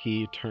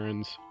 He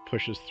turns,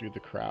 pushes through the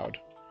crowd.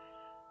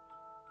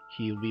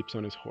 He leaps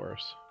on his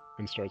horse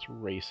and starts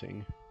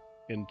racing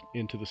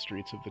into the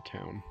streets of the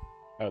town,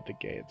 out the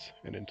gates,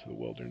 and into the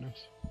wilderness.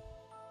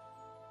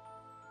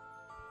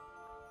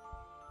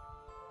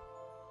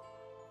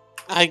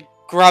 I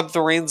grab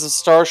the reins of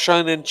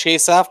Starshine and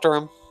chase after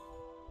him.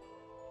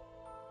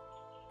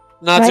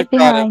 Not Right to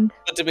crowd him, behind.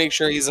 but to make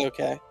sure he's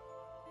okay.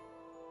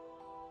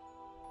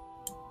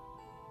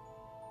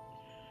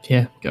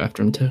 Yeah, go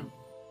after him too.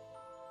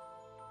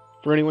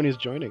 For anyone who's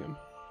joining him,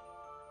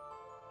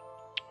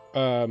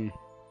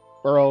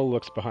 Earl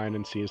looks behind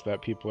and sees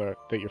that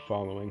that you're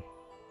following.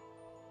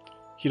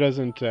 He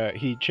doesn't.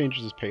 He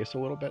changes his pace a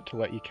little bit to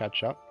let you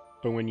catch up,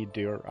 but when you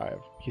do arrive,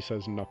 he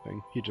says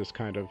nothing. He just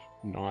kind of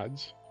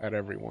nods at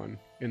everyone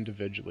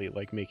individually,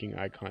 like making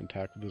eye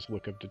contact with this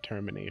look of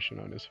determination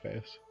on his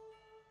face.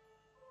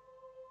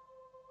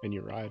 And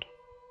you ride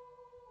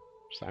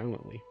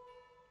silently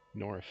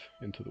north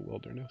into the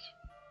wilderness.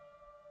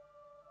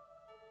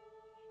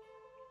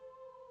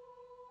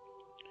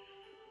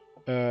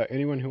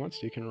 Anyone who wants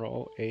to can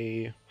roll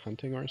a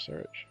hunting or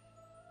search.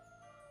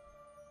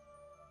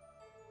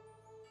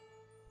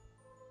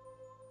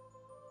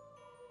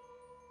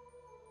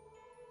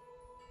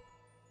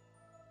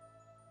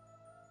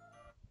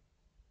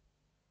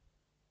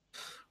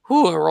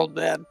 Whew, I rolled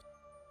bad.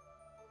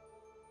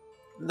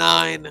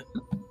 9.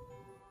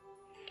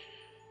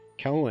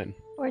 Kellen.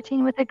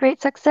 14 with a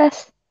great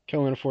success.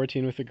 Kellen, a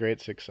 14 with a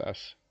great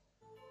success.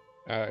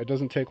 It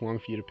doesn't take long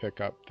for you to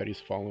pick up that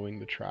he's following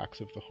the tracks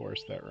of the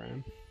horse that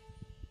ran.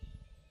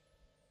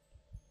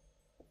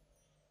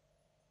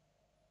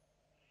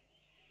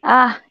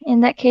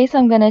 In that case,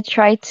 I'm gonna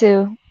try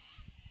to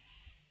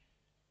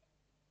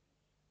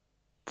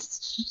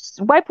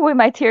wipe away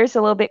my tears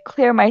a little bit,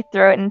 clear my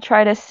throat, and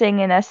try to sing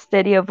in as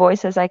steady a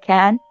voice as I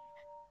can.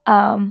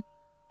 Um,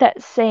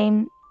 that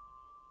same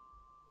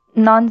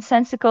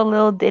nonsensical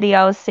little ditty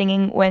I was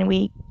singing when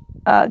we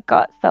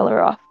got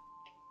Feller off.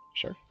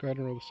 Sure, go ahead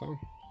and roll the song.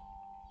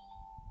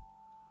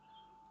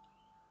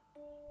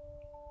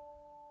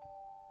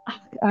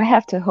 I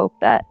have to hope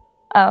that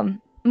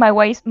my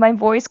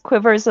voice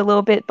quivers a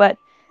little bit, but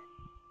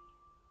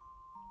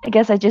I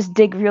guess I just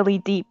dig really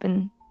deep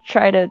and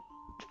try to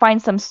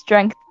find some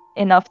strength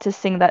enough to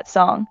sing that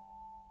song.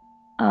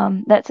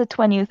 That's a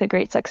 20 with a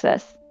great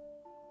success.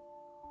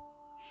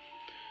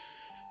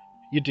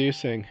 You do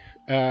sing,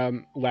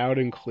 loud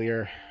and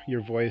clear.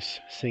 Your voice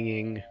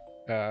singing,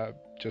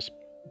 just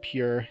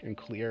pure and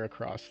clear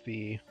across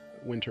the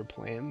winter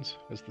plains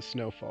as the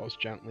snow falls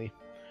gently.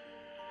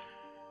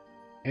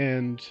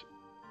 And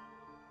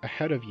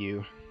ahead of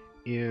you,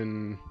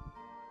 in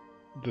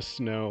the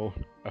snow,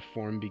 a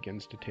form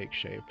begins to take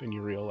shape, and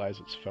you realize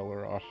it's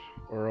Felleroff.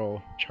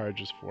 Eorl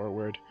charges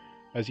forward.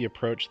 As you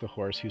approach the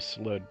horse, who's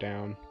slowed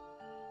down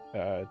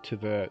to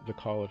the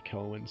call of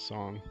Kelwyn's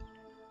song,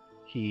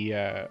 he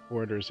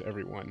orders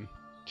everyone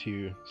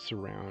to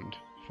surround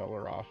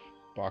Felleroff,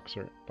 box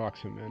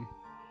him in.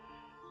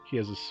 He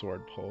has his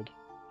sword pulled.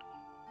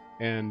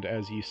 And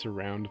as you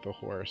surround the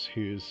horse,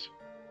 who's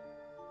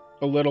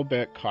a little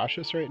bit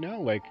cautious right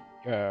now, like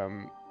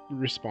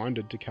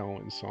responded to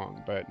Kelwyn's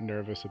song, but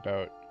nervous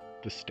about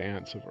the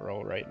stance of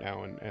Eorl right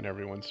now and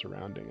everyone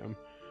surrounding him.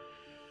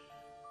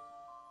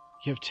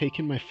 You have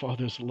taken my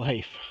father's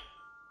life.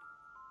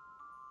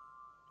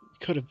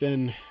 You could have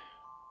been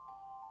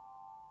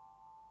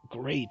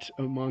great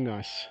among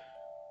us,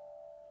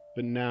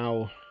 but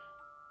now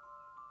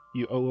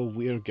you owe a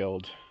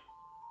Weregild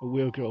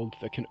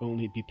that can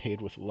only be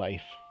paid with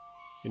life.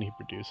 And he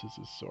produces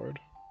his sword.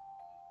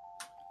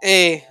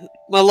 Hey,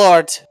 my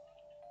lord.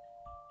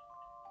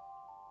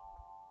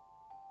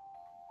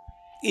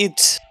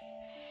 If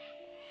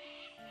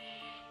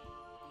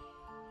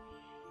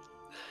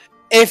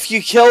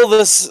you kill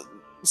this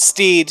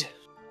steed,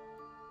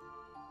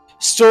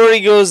 story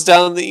goes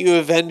down that you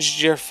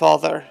avenged your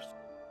father.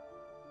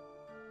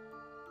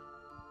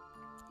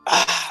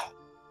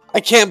 I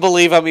can't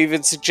believe I'm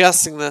even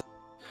suggesting this.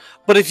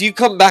 But if you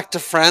come back to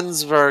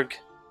Framsburg,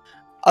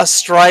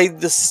 astride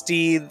the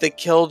steed that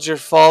killed your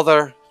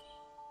father,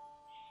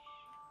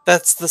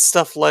 that's the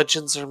stuff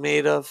legends are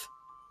made of.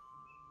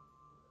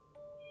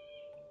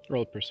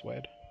 Roll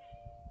persuade.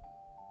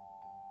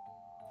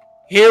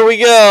 Here we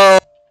go.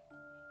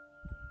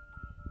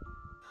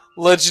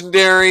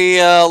 Legendary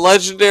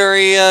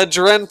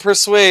Dren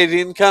Persuade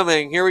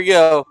incoming. Here we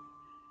go.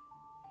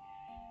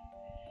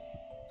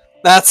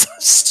 That's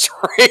a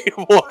straight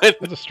one.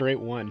 That's a straight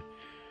one.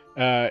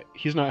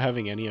 He's not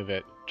having any of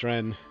it.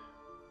 Dren,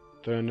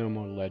 there are no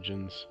more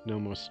legends, no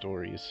more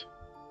stories.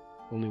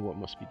 Only what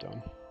must be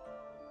done.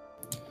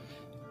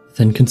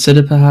 Then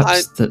consider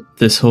perhaps that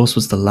this horse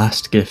was the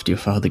last gift your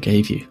father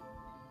gave you.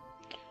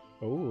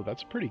 Oh,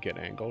 that's a pretty good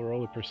angle.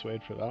 Roll a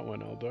persuade for that one,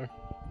 Eldor.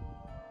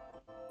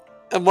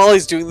 And while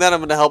he's doing that, I'm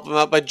going to help him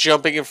out by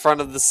jumping in front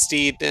of the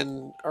steed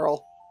and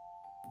Eorl.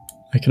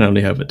 I can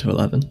only have it to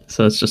 11,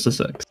 so it's just a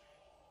 6.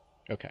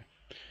 Okay.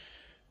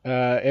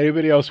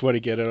 Anybody else want to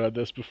get in on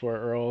this before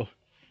Eorl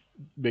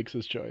makes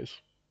his choice?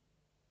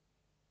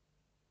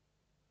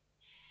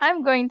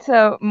 I'm going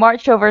to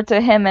march over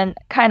to him and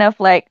kind of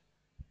like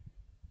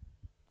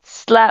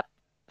slap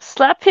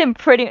him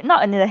pretty,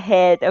 not in the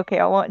head. Okay,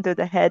 I won't do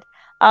the head.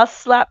 I'll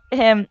slap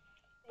him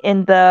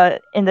in the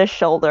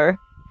shoulder.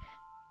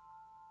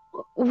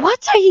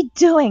 What are you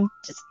doing?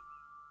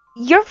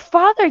 Your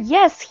father,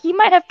 yes, he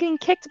might have been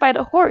kicked by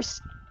the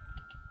horse.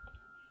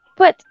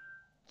 But,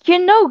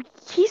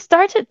 he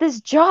started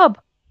this job.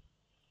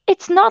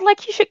 It's not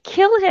like you should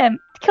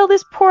kill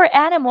this poor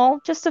animal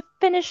just to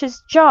finish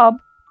his job.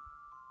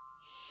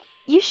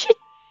 You should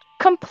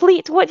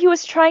complete what he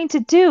was trying to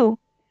do.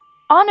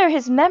 Honor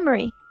his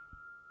memory.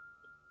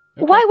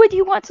 Okay. Why would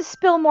you want to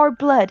spill more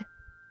blood?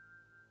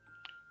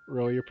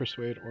 Roll your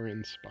persuade or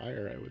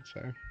inspire, I would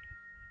say.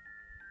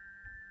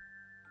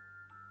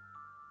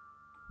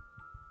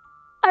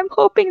 I'm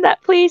hoping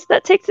that, please.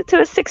 That takes it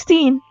to a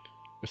 16.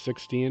 A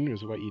 16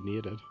 is what you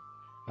needed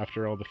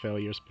after all the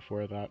failures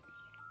before that.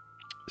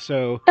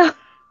 So,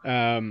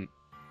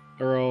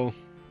 Eorl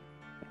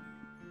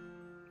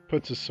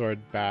puts his sword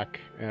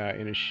back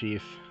in his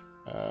sheath,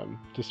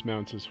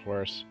 dismounts his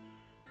horse.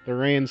 The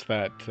reins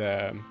that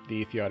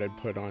the Ethiot had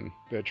put on,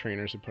 the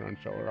trainers had put on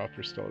Felleroff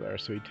are still there,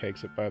 so he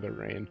takes it by the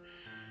rein.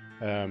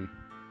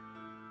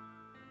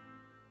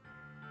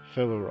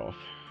 Felleroff,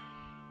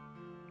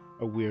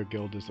 a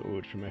Weregild is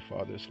owed for my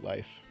father's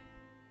life.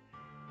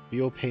 But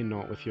you'll pay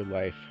not with your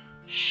life,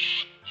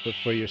 but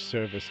for your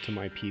service to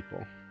my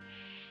people.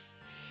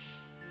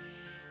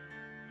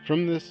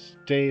 From this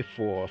day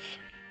forth,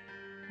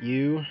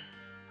 You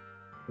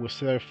will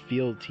serve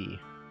fealty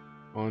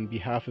on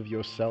behalf of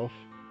yourself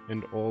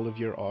and all of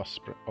your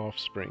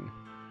offspring,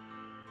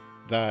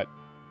 that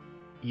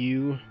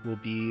you will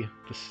be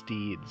the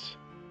steeds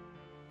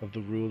of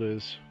the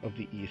rulers of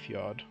the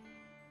Ethiod,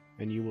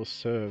 and you will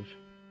serve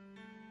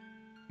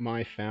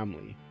my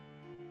family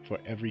for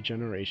every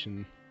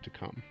generation to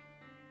come.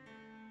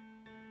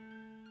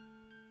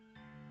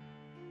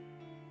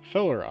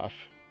 Fellkirk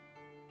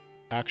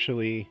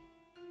actually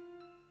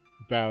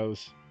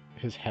bows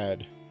his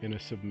head in a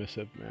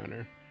submissive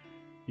manner.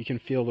 You can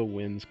feel the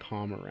winds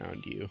calm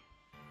around you,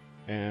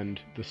 and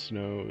the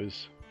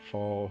snows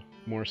fall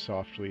more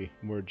softly,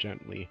 more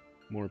gently,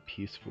 more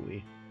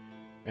peacefully,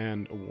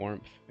 and a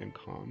warmth and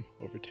calm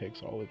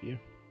overtakes all of you.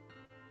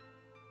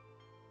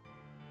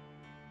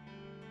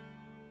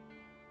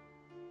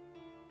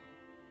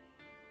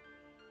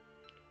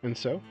 And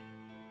so,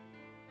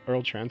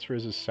 Eorl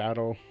transfers his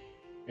saddle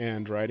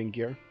and riding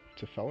gear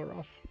to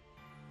Fellkirk,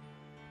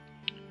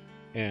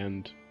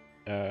 and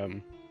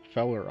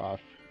Fellkirk,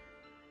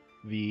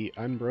 the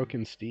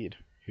unbroken steed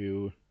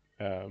who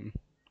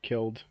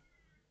killed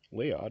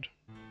Leod,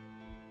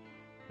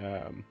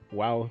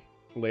 while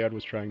Leod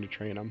was trying to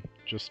train him,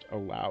 just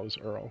allows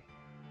Eorl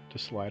to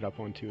slide up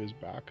onto his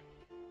back.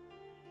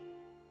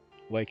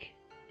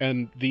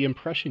 And the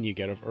impression you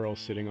get of Eorl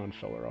sitting on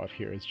Fellkirk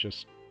here is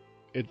just,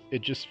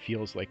 it just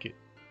feels like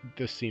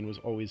this scene was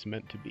always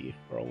meant to be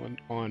Eorl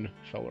on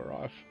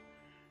Fellkirk.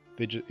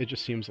 It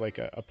just seems like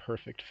a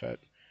perfect fit,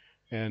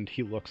 and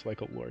he looks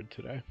like a lord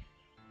today.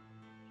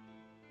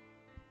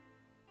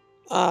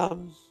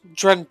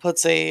 Dren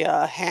puts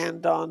a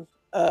hand on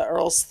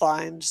Earl's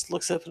thigh and just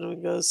looks up at him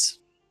and goes,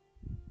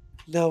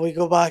 "Now we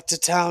go back to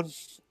town,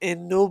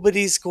 and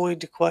nobody's going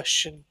to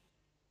question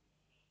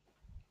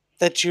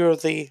that you're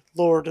the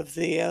lord of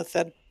the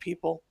Thed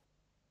people."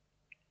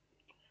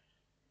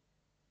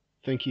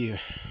 Thank you,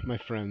 my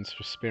friends,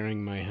 for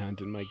sparing my hand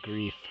in my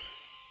grief.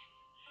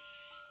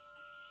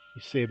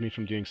 You saved me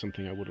from doing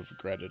something I would have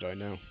regretted, I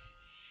know.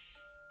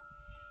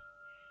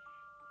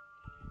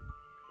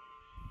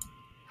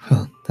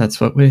 Well,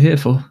 that's what we're here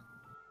for.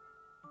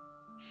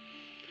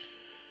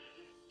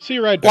 So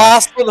you ride back.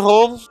 Last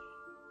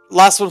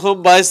one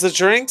home buys the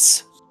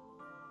drinks.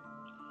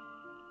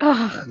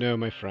 Ugh. No,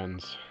 my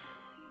friends.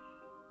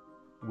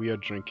 We are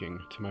drinking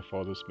to my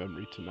father's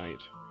memory tonight,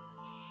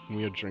 and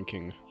we are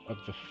drinking of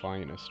the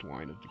finest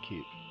wine of the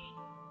keep.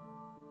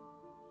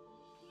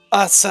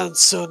 That sounds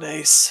so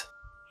nice.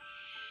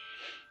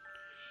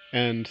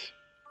 And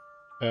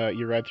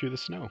you ride through the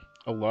snow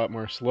a lot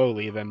more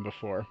slowly than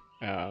before,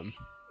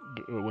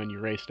 when you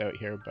raced out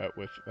here, but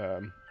with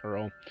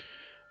Eorl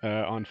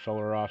on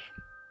Fellkirk.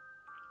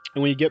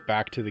 And when you get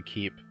back to the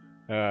keep,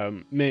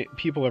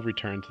 people have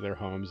returned to their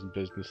homes and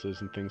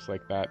businesses and things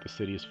like that. The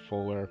city is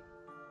fuller.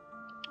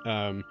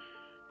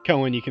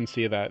 Kellen, you can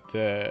see that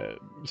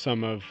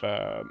some of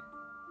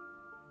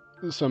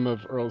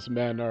Earl's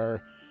men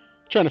are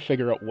trying to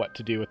figure out what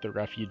to do with the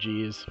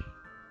refugees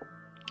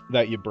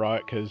that you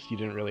brought, because you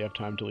didn't really have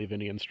time to leave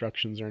any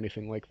instructions or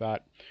anything like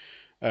that.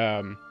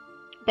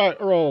 But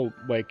Eorl,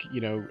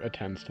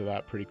 attends to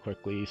that pretty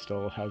quickly. He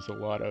still has a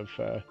lot of,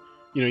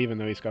 even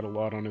though he's got a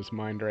lot on his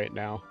mind right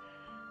now,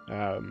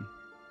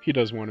 he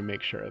does want to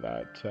make sure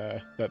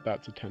that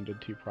that's attended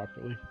to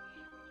properly.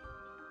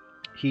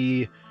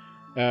 He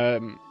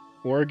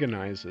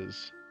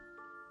organizes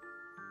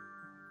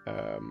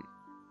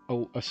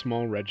a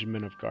small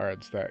regiment of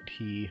guards that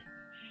he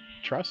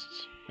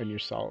trusts and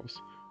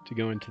yourselves to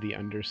go into the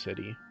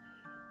Undercity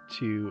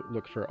to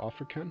look for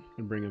African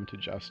and bring him to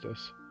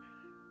justice.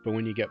 But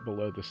when you get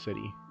below the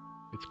city,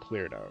 it's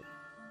cleared out.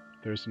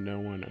 There's no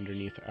one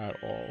underneath at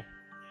all.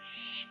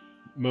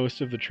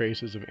 Most of the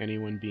traces of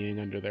anyone being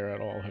under there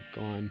at all have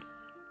gone.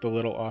 The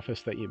little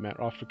office that you met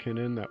African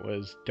in that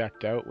was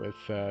decked out with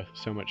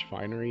so much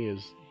finery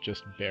is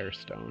just bare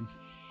stone.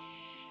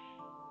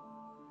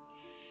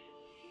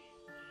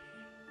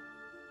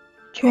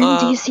 Dren,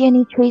 do you see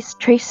any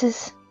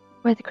traces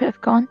where they could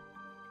have gone?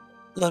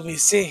 Let me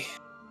see.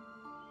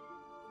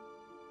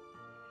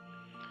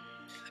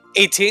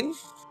 18?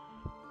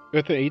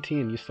 With the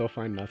 18, you still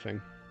find nothing.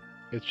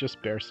 It's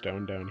just bare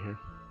stone down here.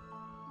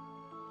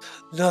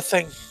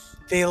 Nothing.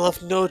 They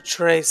left no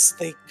trace.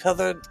 They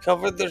covered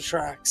their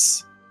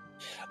tracks.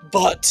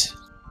 But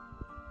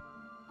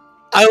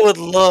I would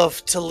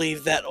love to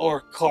leave that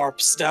orc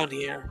corpse down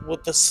here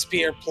with the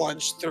spear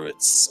plunged through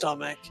its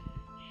stomach.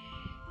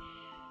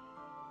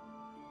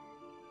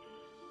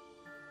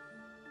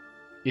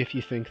 If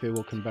you think they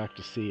will come back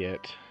to see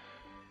it,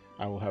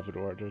 I will have it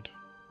ordered.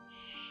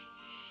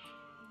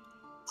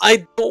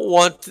 I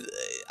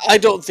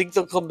don't think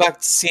they'll come back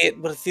to see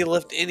it, but if they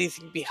left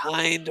anything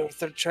behind, or if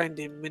they're trying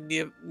to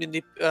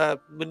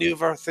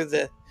maneuver through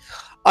the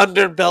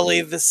underbelly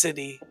of the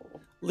city,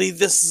 leave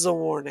this as a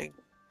warning.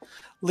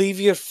 Leave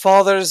your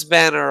father's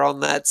banner on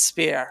that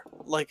spear,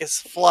 like a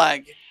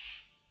flag,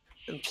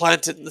 and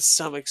plant it in the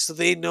stomach so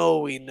they know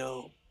we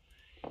know.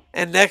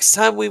 And next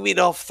time we meet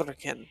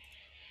Ulfthrikin,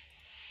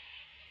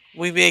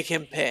 we make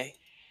him pay.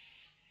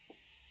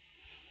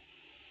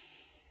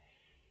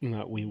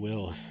 That we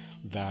will.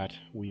 That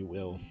we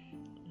will.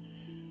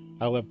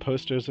 I'll have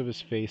posters of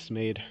his face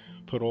made,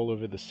 put all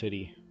over the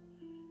city.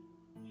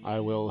 I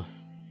will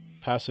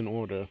pass an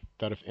order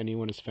that if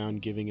anyone is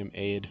found giving him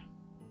aid,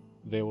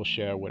 they will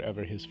share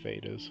whatever his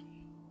fate is.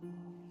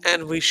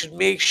 And we should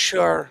make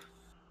sure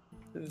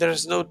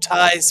there's no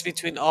ties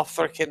between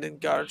Offerkin and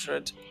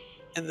Gardred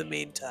in the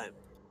meantime.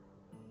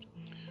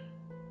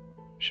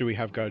 Should we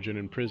have Gardren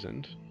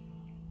imprisoned?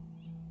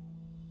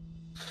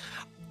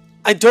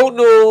 I don't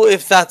know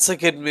if that's a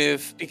good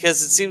move,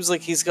 because it seems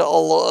like he's got a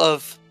lot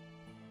of...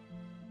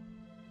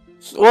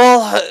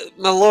 Well,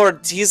 my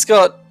lord, he's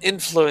got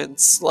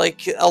influence.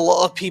 Like, a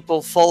lot of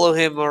people follow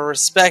him or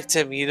respect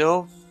him, you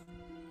know?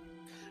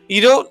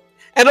 You don't...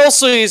 And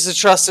also he's a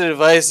trusted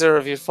advisor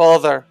of your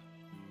father.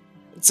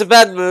 It's a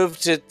bad move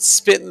to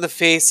spit in the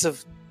face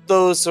of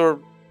those who are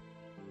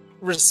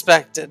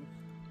respected.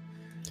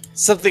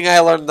 Something I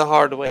learned the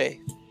hard way.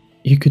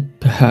 You could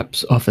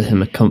perhaps offer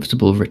him a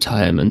comfortable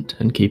retirement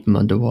and keep him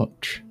under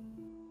watch.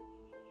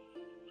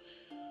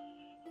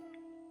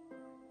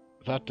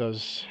 That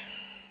does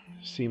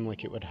seem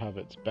like it would have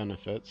its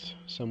benefits.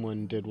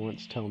 Someone did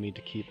once tell me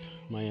to keep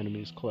my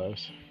enemies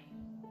close.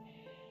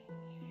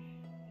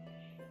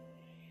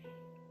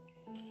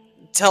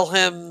 Tell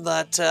him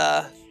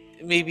that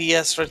maybe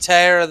yes,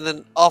 retire and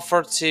then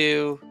offer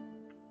to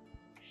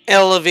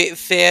elevate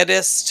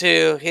Theodos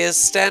to his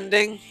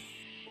standing.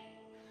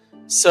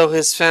 So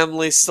his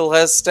family still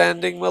has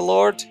standing, my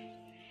lord?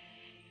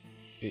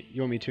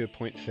 You want me to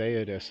appoint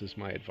Theodos as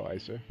my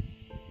advisor?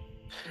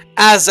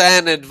 As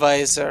an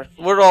advisor.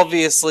 We're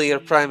obviously your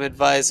prime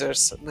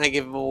advisors. And I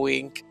give him a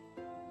wink.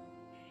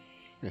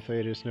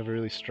 Theodos never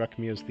really struck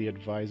me as the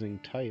advising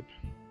type.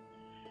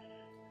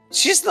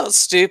 She's not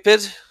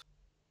stupid.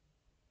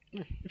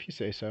 If you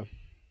say so.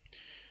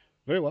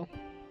 Very well.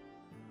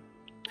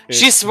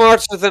 She's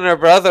smarter than her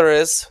brother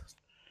is.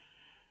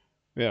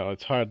 Yeah,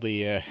 it's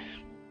hardly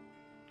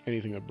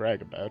anything to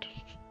brag about.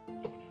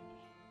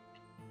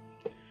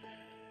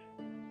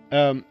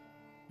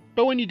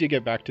 But when you do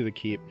get back to the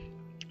keep,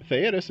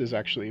 Theodos is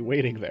actually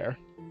waiting there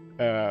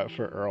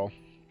for Eorl.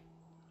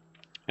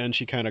 And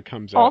she kind of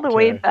comes All out the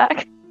way to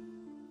back.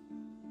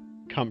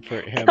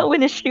 comfort him.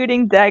 Elwyn is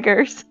shooting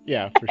daggers.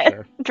 Yeah, for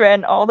sure.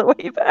 Dren all the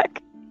way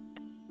back.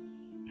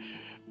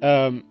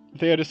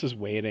 Theodos is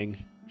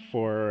waiting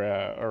for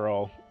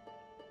Eorl.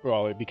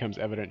 Well, it becomes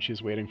evident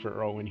she's waiting for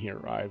Eorl when he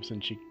arrives,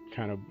 and she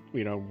kind of,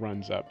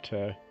 runs up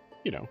to,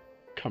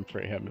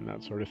 comfort him and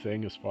that sort of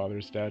thing. His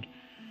father's dead.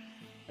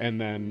 And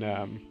then,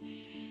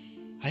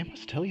 I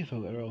must tell you though,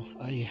 Eorl,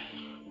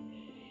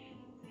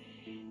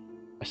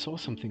 I saw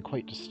something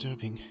quite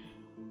disturbing.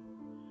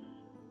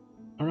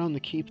 Around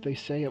the keep they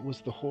say it was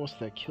the horse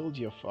that killed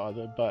your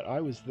father, but I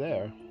was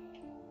there.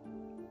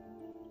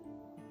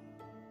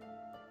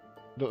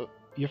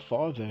 Your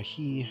father,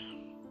 he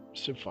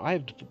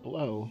survived the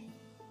blow.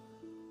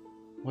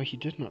 What he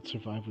did not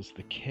survive was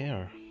the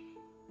care.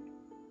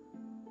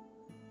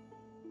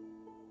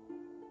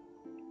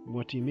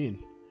 What do you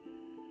mean?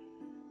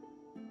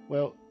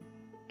 Well,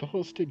 the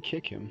horse did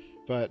kick him,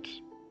 but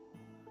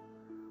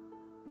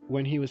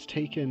when he was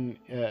taken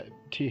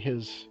to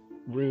his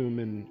room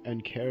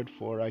and cared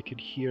for, I could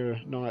hear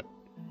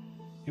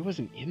it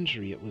wasn't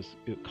injury, it was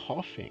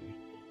coughing.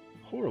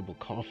 Horrible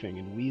coughing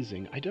and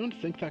wheezing. I don't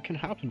think that can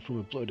happen from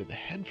a blow to the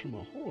head from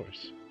a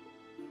horse.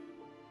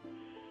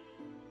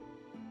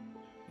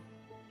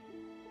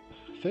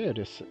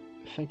 Theodos,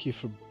 thank you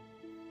for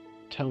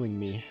telling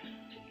me.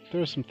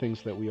 There are some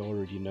things that we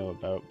already know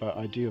about, but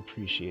I do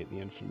appreciate the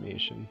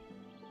information.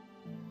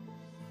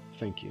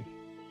 Thank you.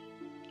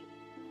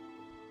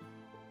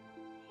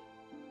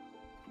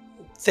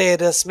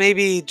 Theodos,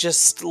 maybe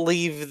just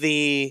leave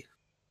the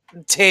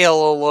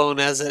tale alone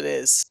as it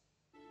is.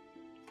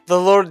 The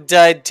Lord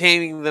died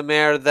taming the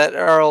mare that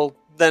Eorl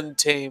then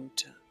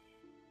tamed.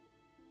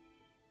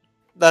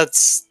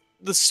 That's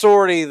the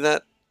story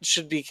that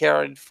should be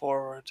carried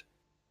forward.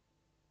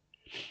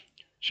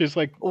 She's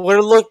like... We're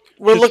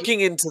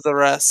looking into the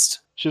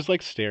rest. She's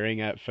like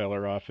staring at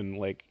Fellkirk and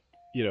like,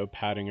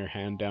 patting her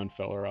hand down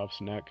Fellkirk's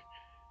neck.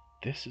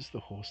 This is the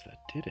horse that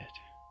did it.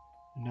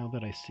 Now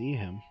that I see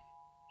him,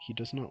 he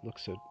does not look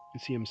so...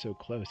 see him so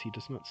close, he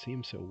does not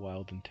seem so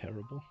wild and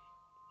terrible.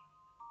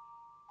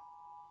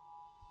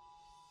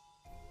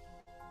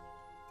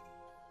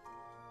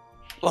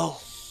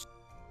 Well,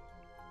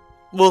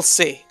 we'll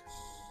see.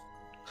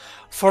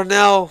 For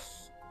now,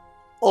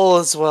 all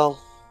is well.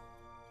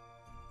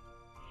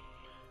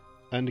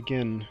 And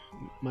again,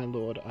 my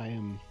lord, I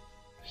am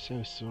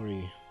so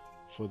sorry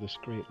for this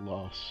great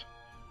loss.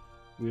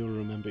 We will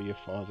remember your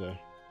father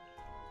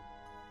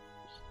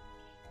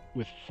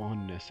with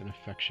fondness and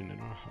affection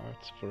in our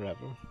hearts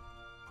forever.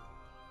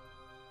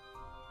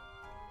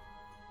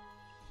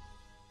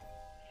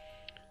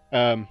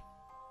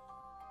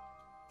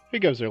 He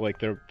gives her like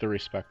the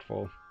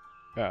respectful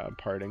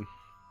parting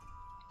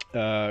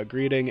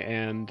greeting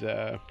and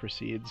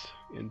proceeds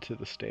into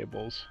the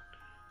stables.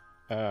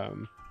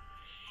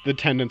 The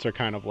attendants are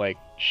kind of like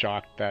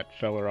shocked that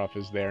Fellkirk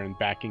is there and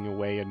backing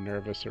away and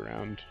nervous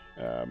around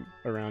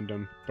around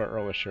him, but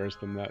Earl assures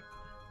them that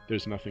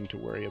there's nothing to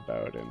worry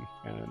about,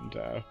 and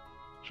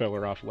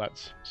Fellkirk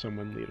lets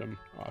someone lead him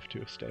off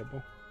to a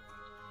stable.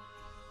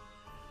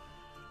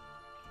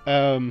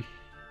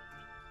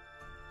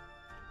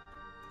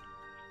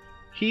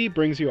 He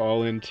brings you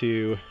all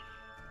into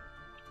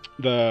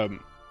the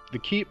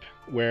keep,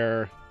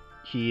 where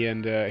he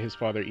and his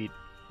father eat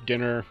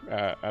dinner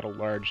at a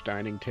large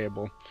dining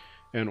table,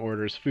 and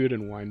orders food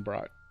and wine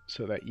brought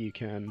so that you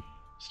can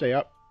stay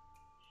up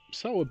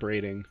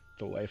celebrating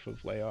the life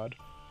of Leod.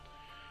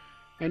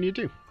 And you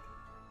do.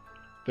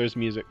 There's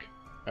music.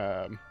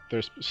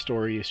 There's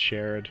stories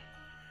shared.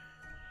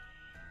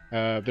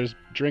 There's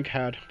drink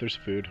had. There's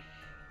food.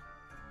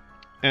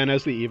 And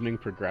as the evening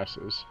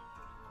progresses,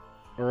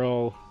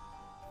 Earl,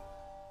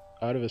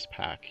 out of his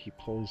pack, he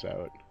pulls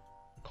out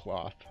a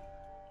cloth,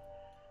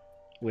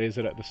 lays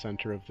it at the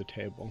center of the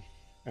table,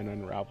 and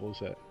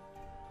unravels it.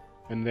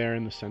 And there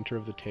in the center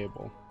of the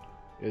table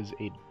is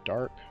a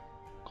dark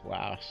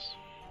glass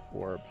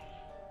orb.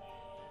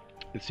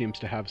 It seems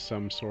to have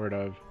some sort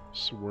of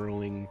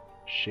swirling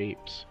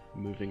shapes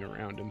moving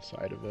around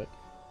inside of it.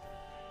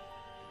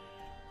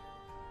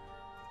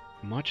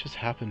 Much has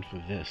happened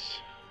for this.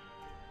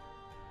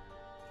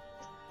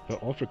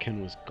 But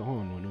Ulfrican was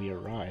gone when we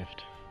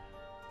arrived.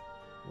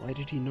 Why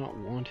did he not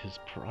want his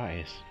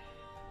prize?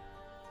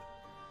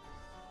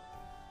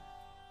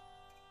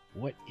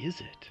 What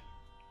is it?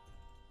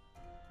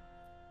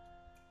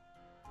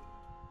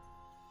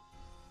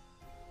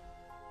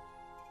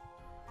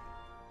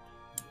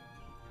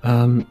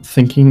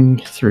 Thinking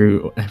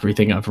through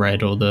everything I've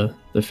read, all the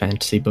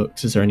fantasy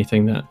books, is there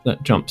anything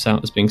that jumps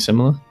out as being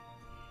similar?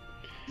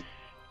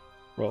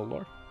 Roll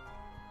lore.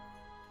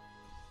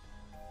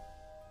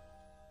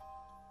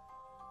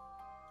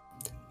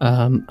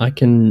 I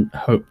can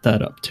hope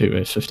that up to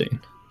a 15.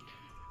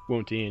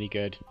 Won't do any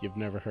good. You've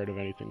never heard of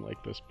anything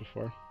like this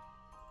before.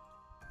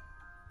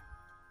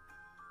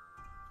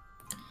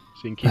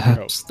 So you can keep your hope.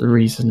 Perhaps the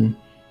reason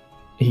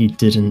he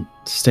didn't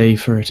stay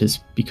for it is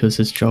because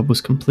his job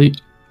was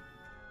complete.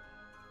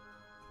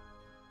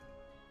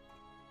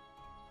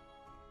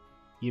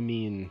 You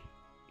mean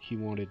he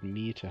wanted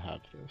me to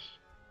have this?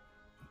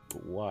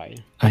 But why?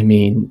 I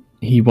mean,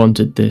 he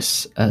wanted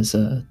this as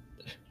a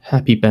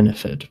happy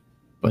benefit,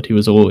 but he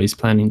was always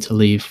planning to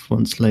leave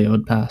once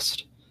Leod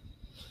passed.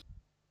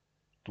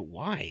 But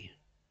why?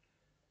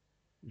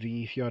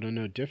 The Aethiod are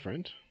no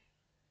different.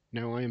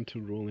 Now I am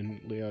to rule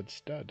in Leod's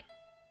stead.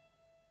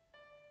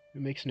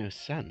 It makes no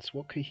sense.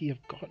 What could he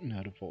have gotten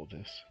out of all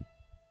this?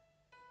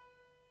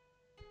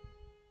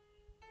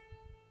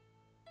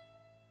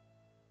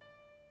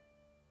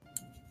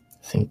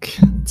 I think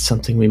it's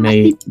something we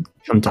may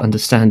come to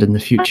understand in the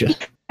future.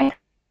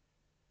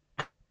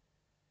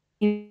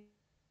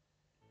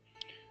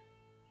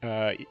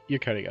 You're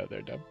cutting out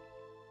there, Deb.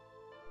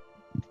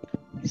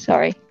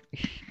 Sorry.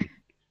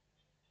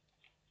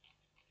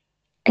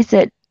 I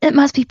said, it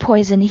must be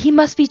poison. He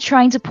must be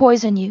trying to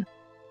poison you.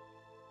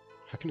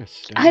 How can a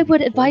stone I be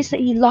would advise that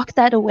poisoned? you lock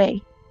that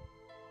away.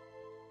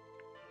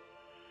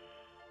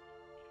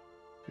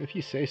 If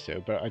you say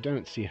so, but I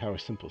don't see how a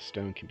simple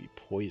stone can be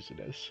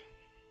poisonous.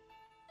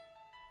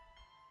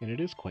 And it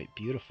is quite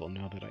beautiful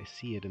now that I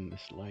see it in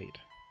this light.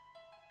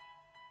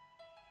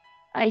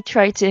 I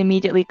tried to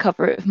immediately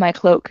cover it with my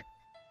cloak.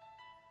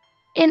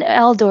 In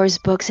Eldor's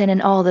books and in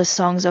all the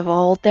songs of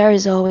old, there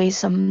is always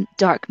some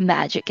dark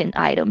magic in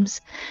items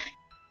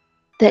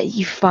that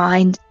you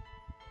find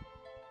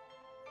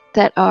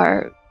that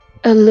are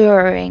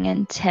alluring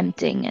and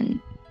tempting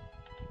and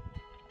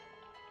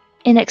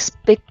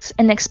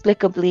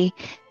inexplicably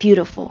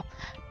beautiful.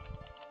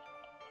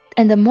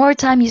 And the more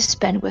time you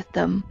spend with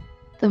them,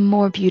 the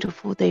more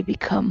beautiful they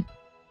become.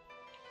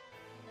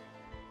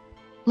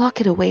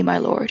 Lock it away, my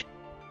lord.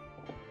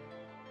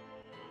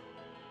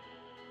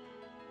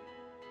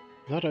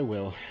 That I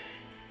will.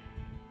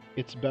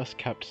 It's best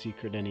kept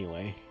secret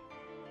anyway.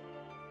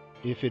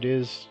 If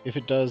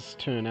it does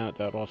turn out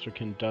that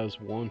Othrican does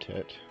want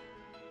it,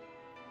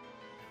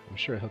 I'm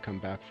sure he'll come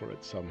back for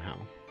it somehow.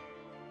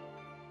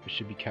 It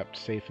should be kept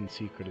safe and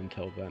secret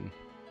until then.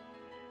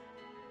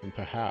 And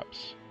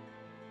perhaps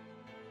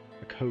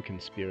a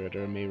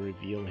co-conspirator may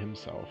reveal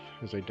himself,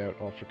 as I doubt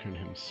Othrican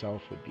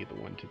himself would be the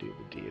one to do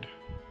the deed.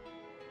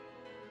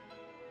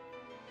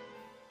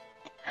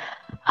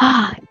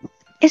 Ah,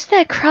 is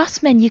there a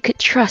craftsman you could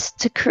trust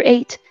to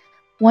create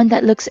one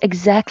that looks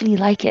exactly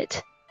like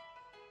it?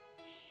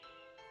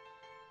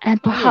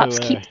 And perhaps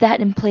keep that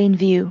in plain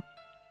view.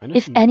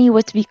 If any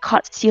were to be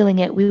caught stealing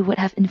it, we would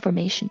have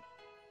information.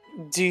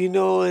 Do you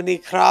know any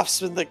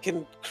craftsman that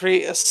can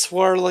create a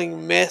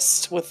swirling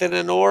mist within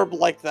an orb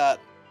like that?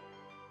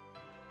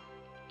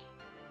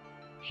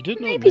 He did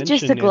not Maybe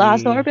just a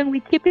glass orb and we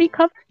keep it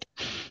covered.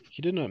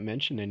 He did not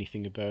mention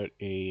anything about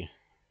a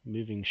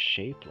moving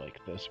shape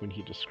like this when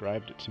he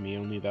described it to me,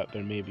 only that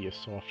there may be a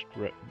soft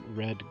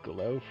red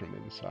glow from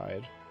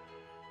inside.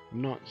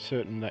 I'm not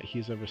certain that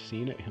he's ever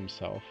seen it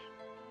himself.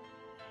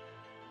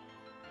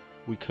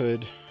 We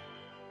could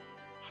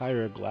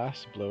hire a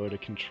glass blower to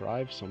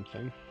contrive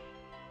something.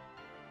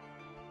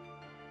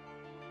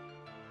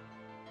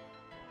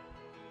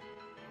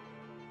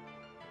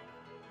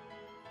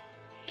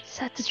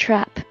 Set the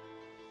trap.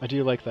 I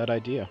do like that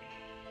idea.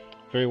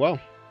 Very well.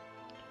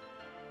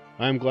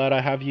 I'm glad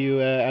I have you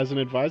as an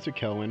advisor,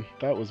 Kelwin.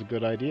 That was a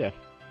good idea.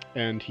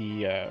 And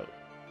he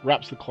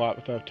wraps the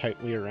cloth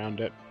tightly around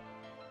it.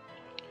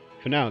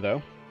 For now,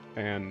 though,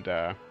 and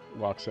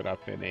locks it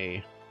up in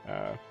a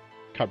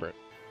cupboard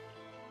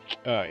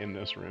in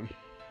this room.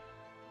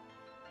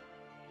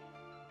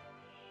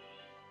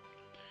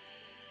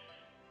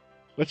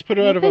 Let's put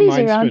her out of our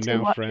Nobody's minds around for to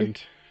now, watch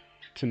friend.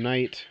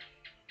 Tonight,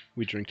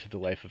 we drink to the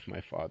life of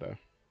my father.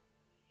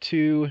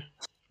 To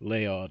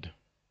Leod.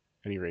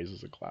 And he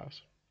raises a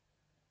glass.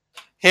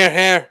 Here,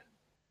 here.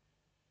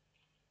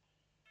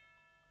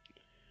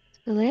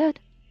 Leod.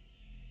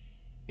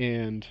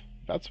 And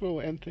that's where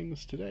we'll end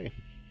things today.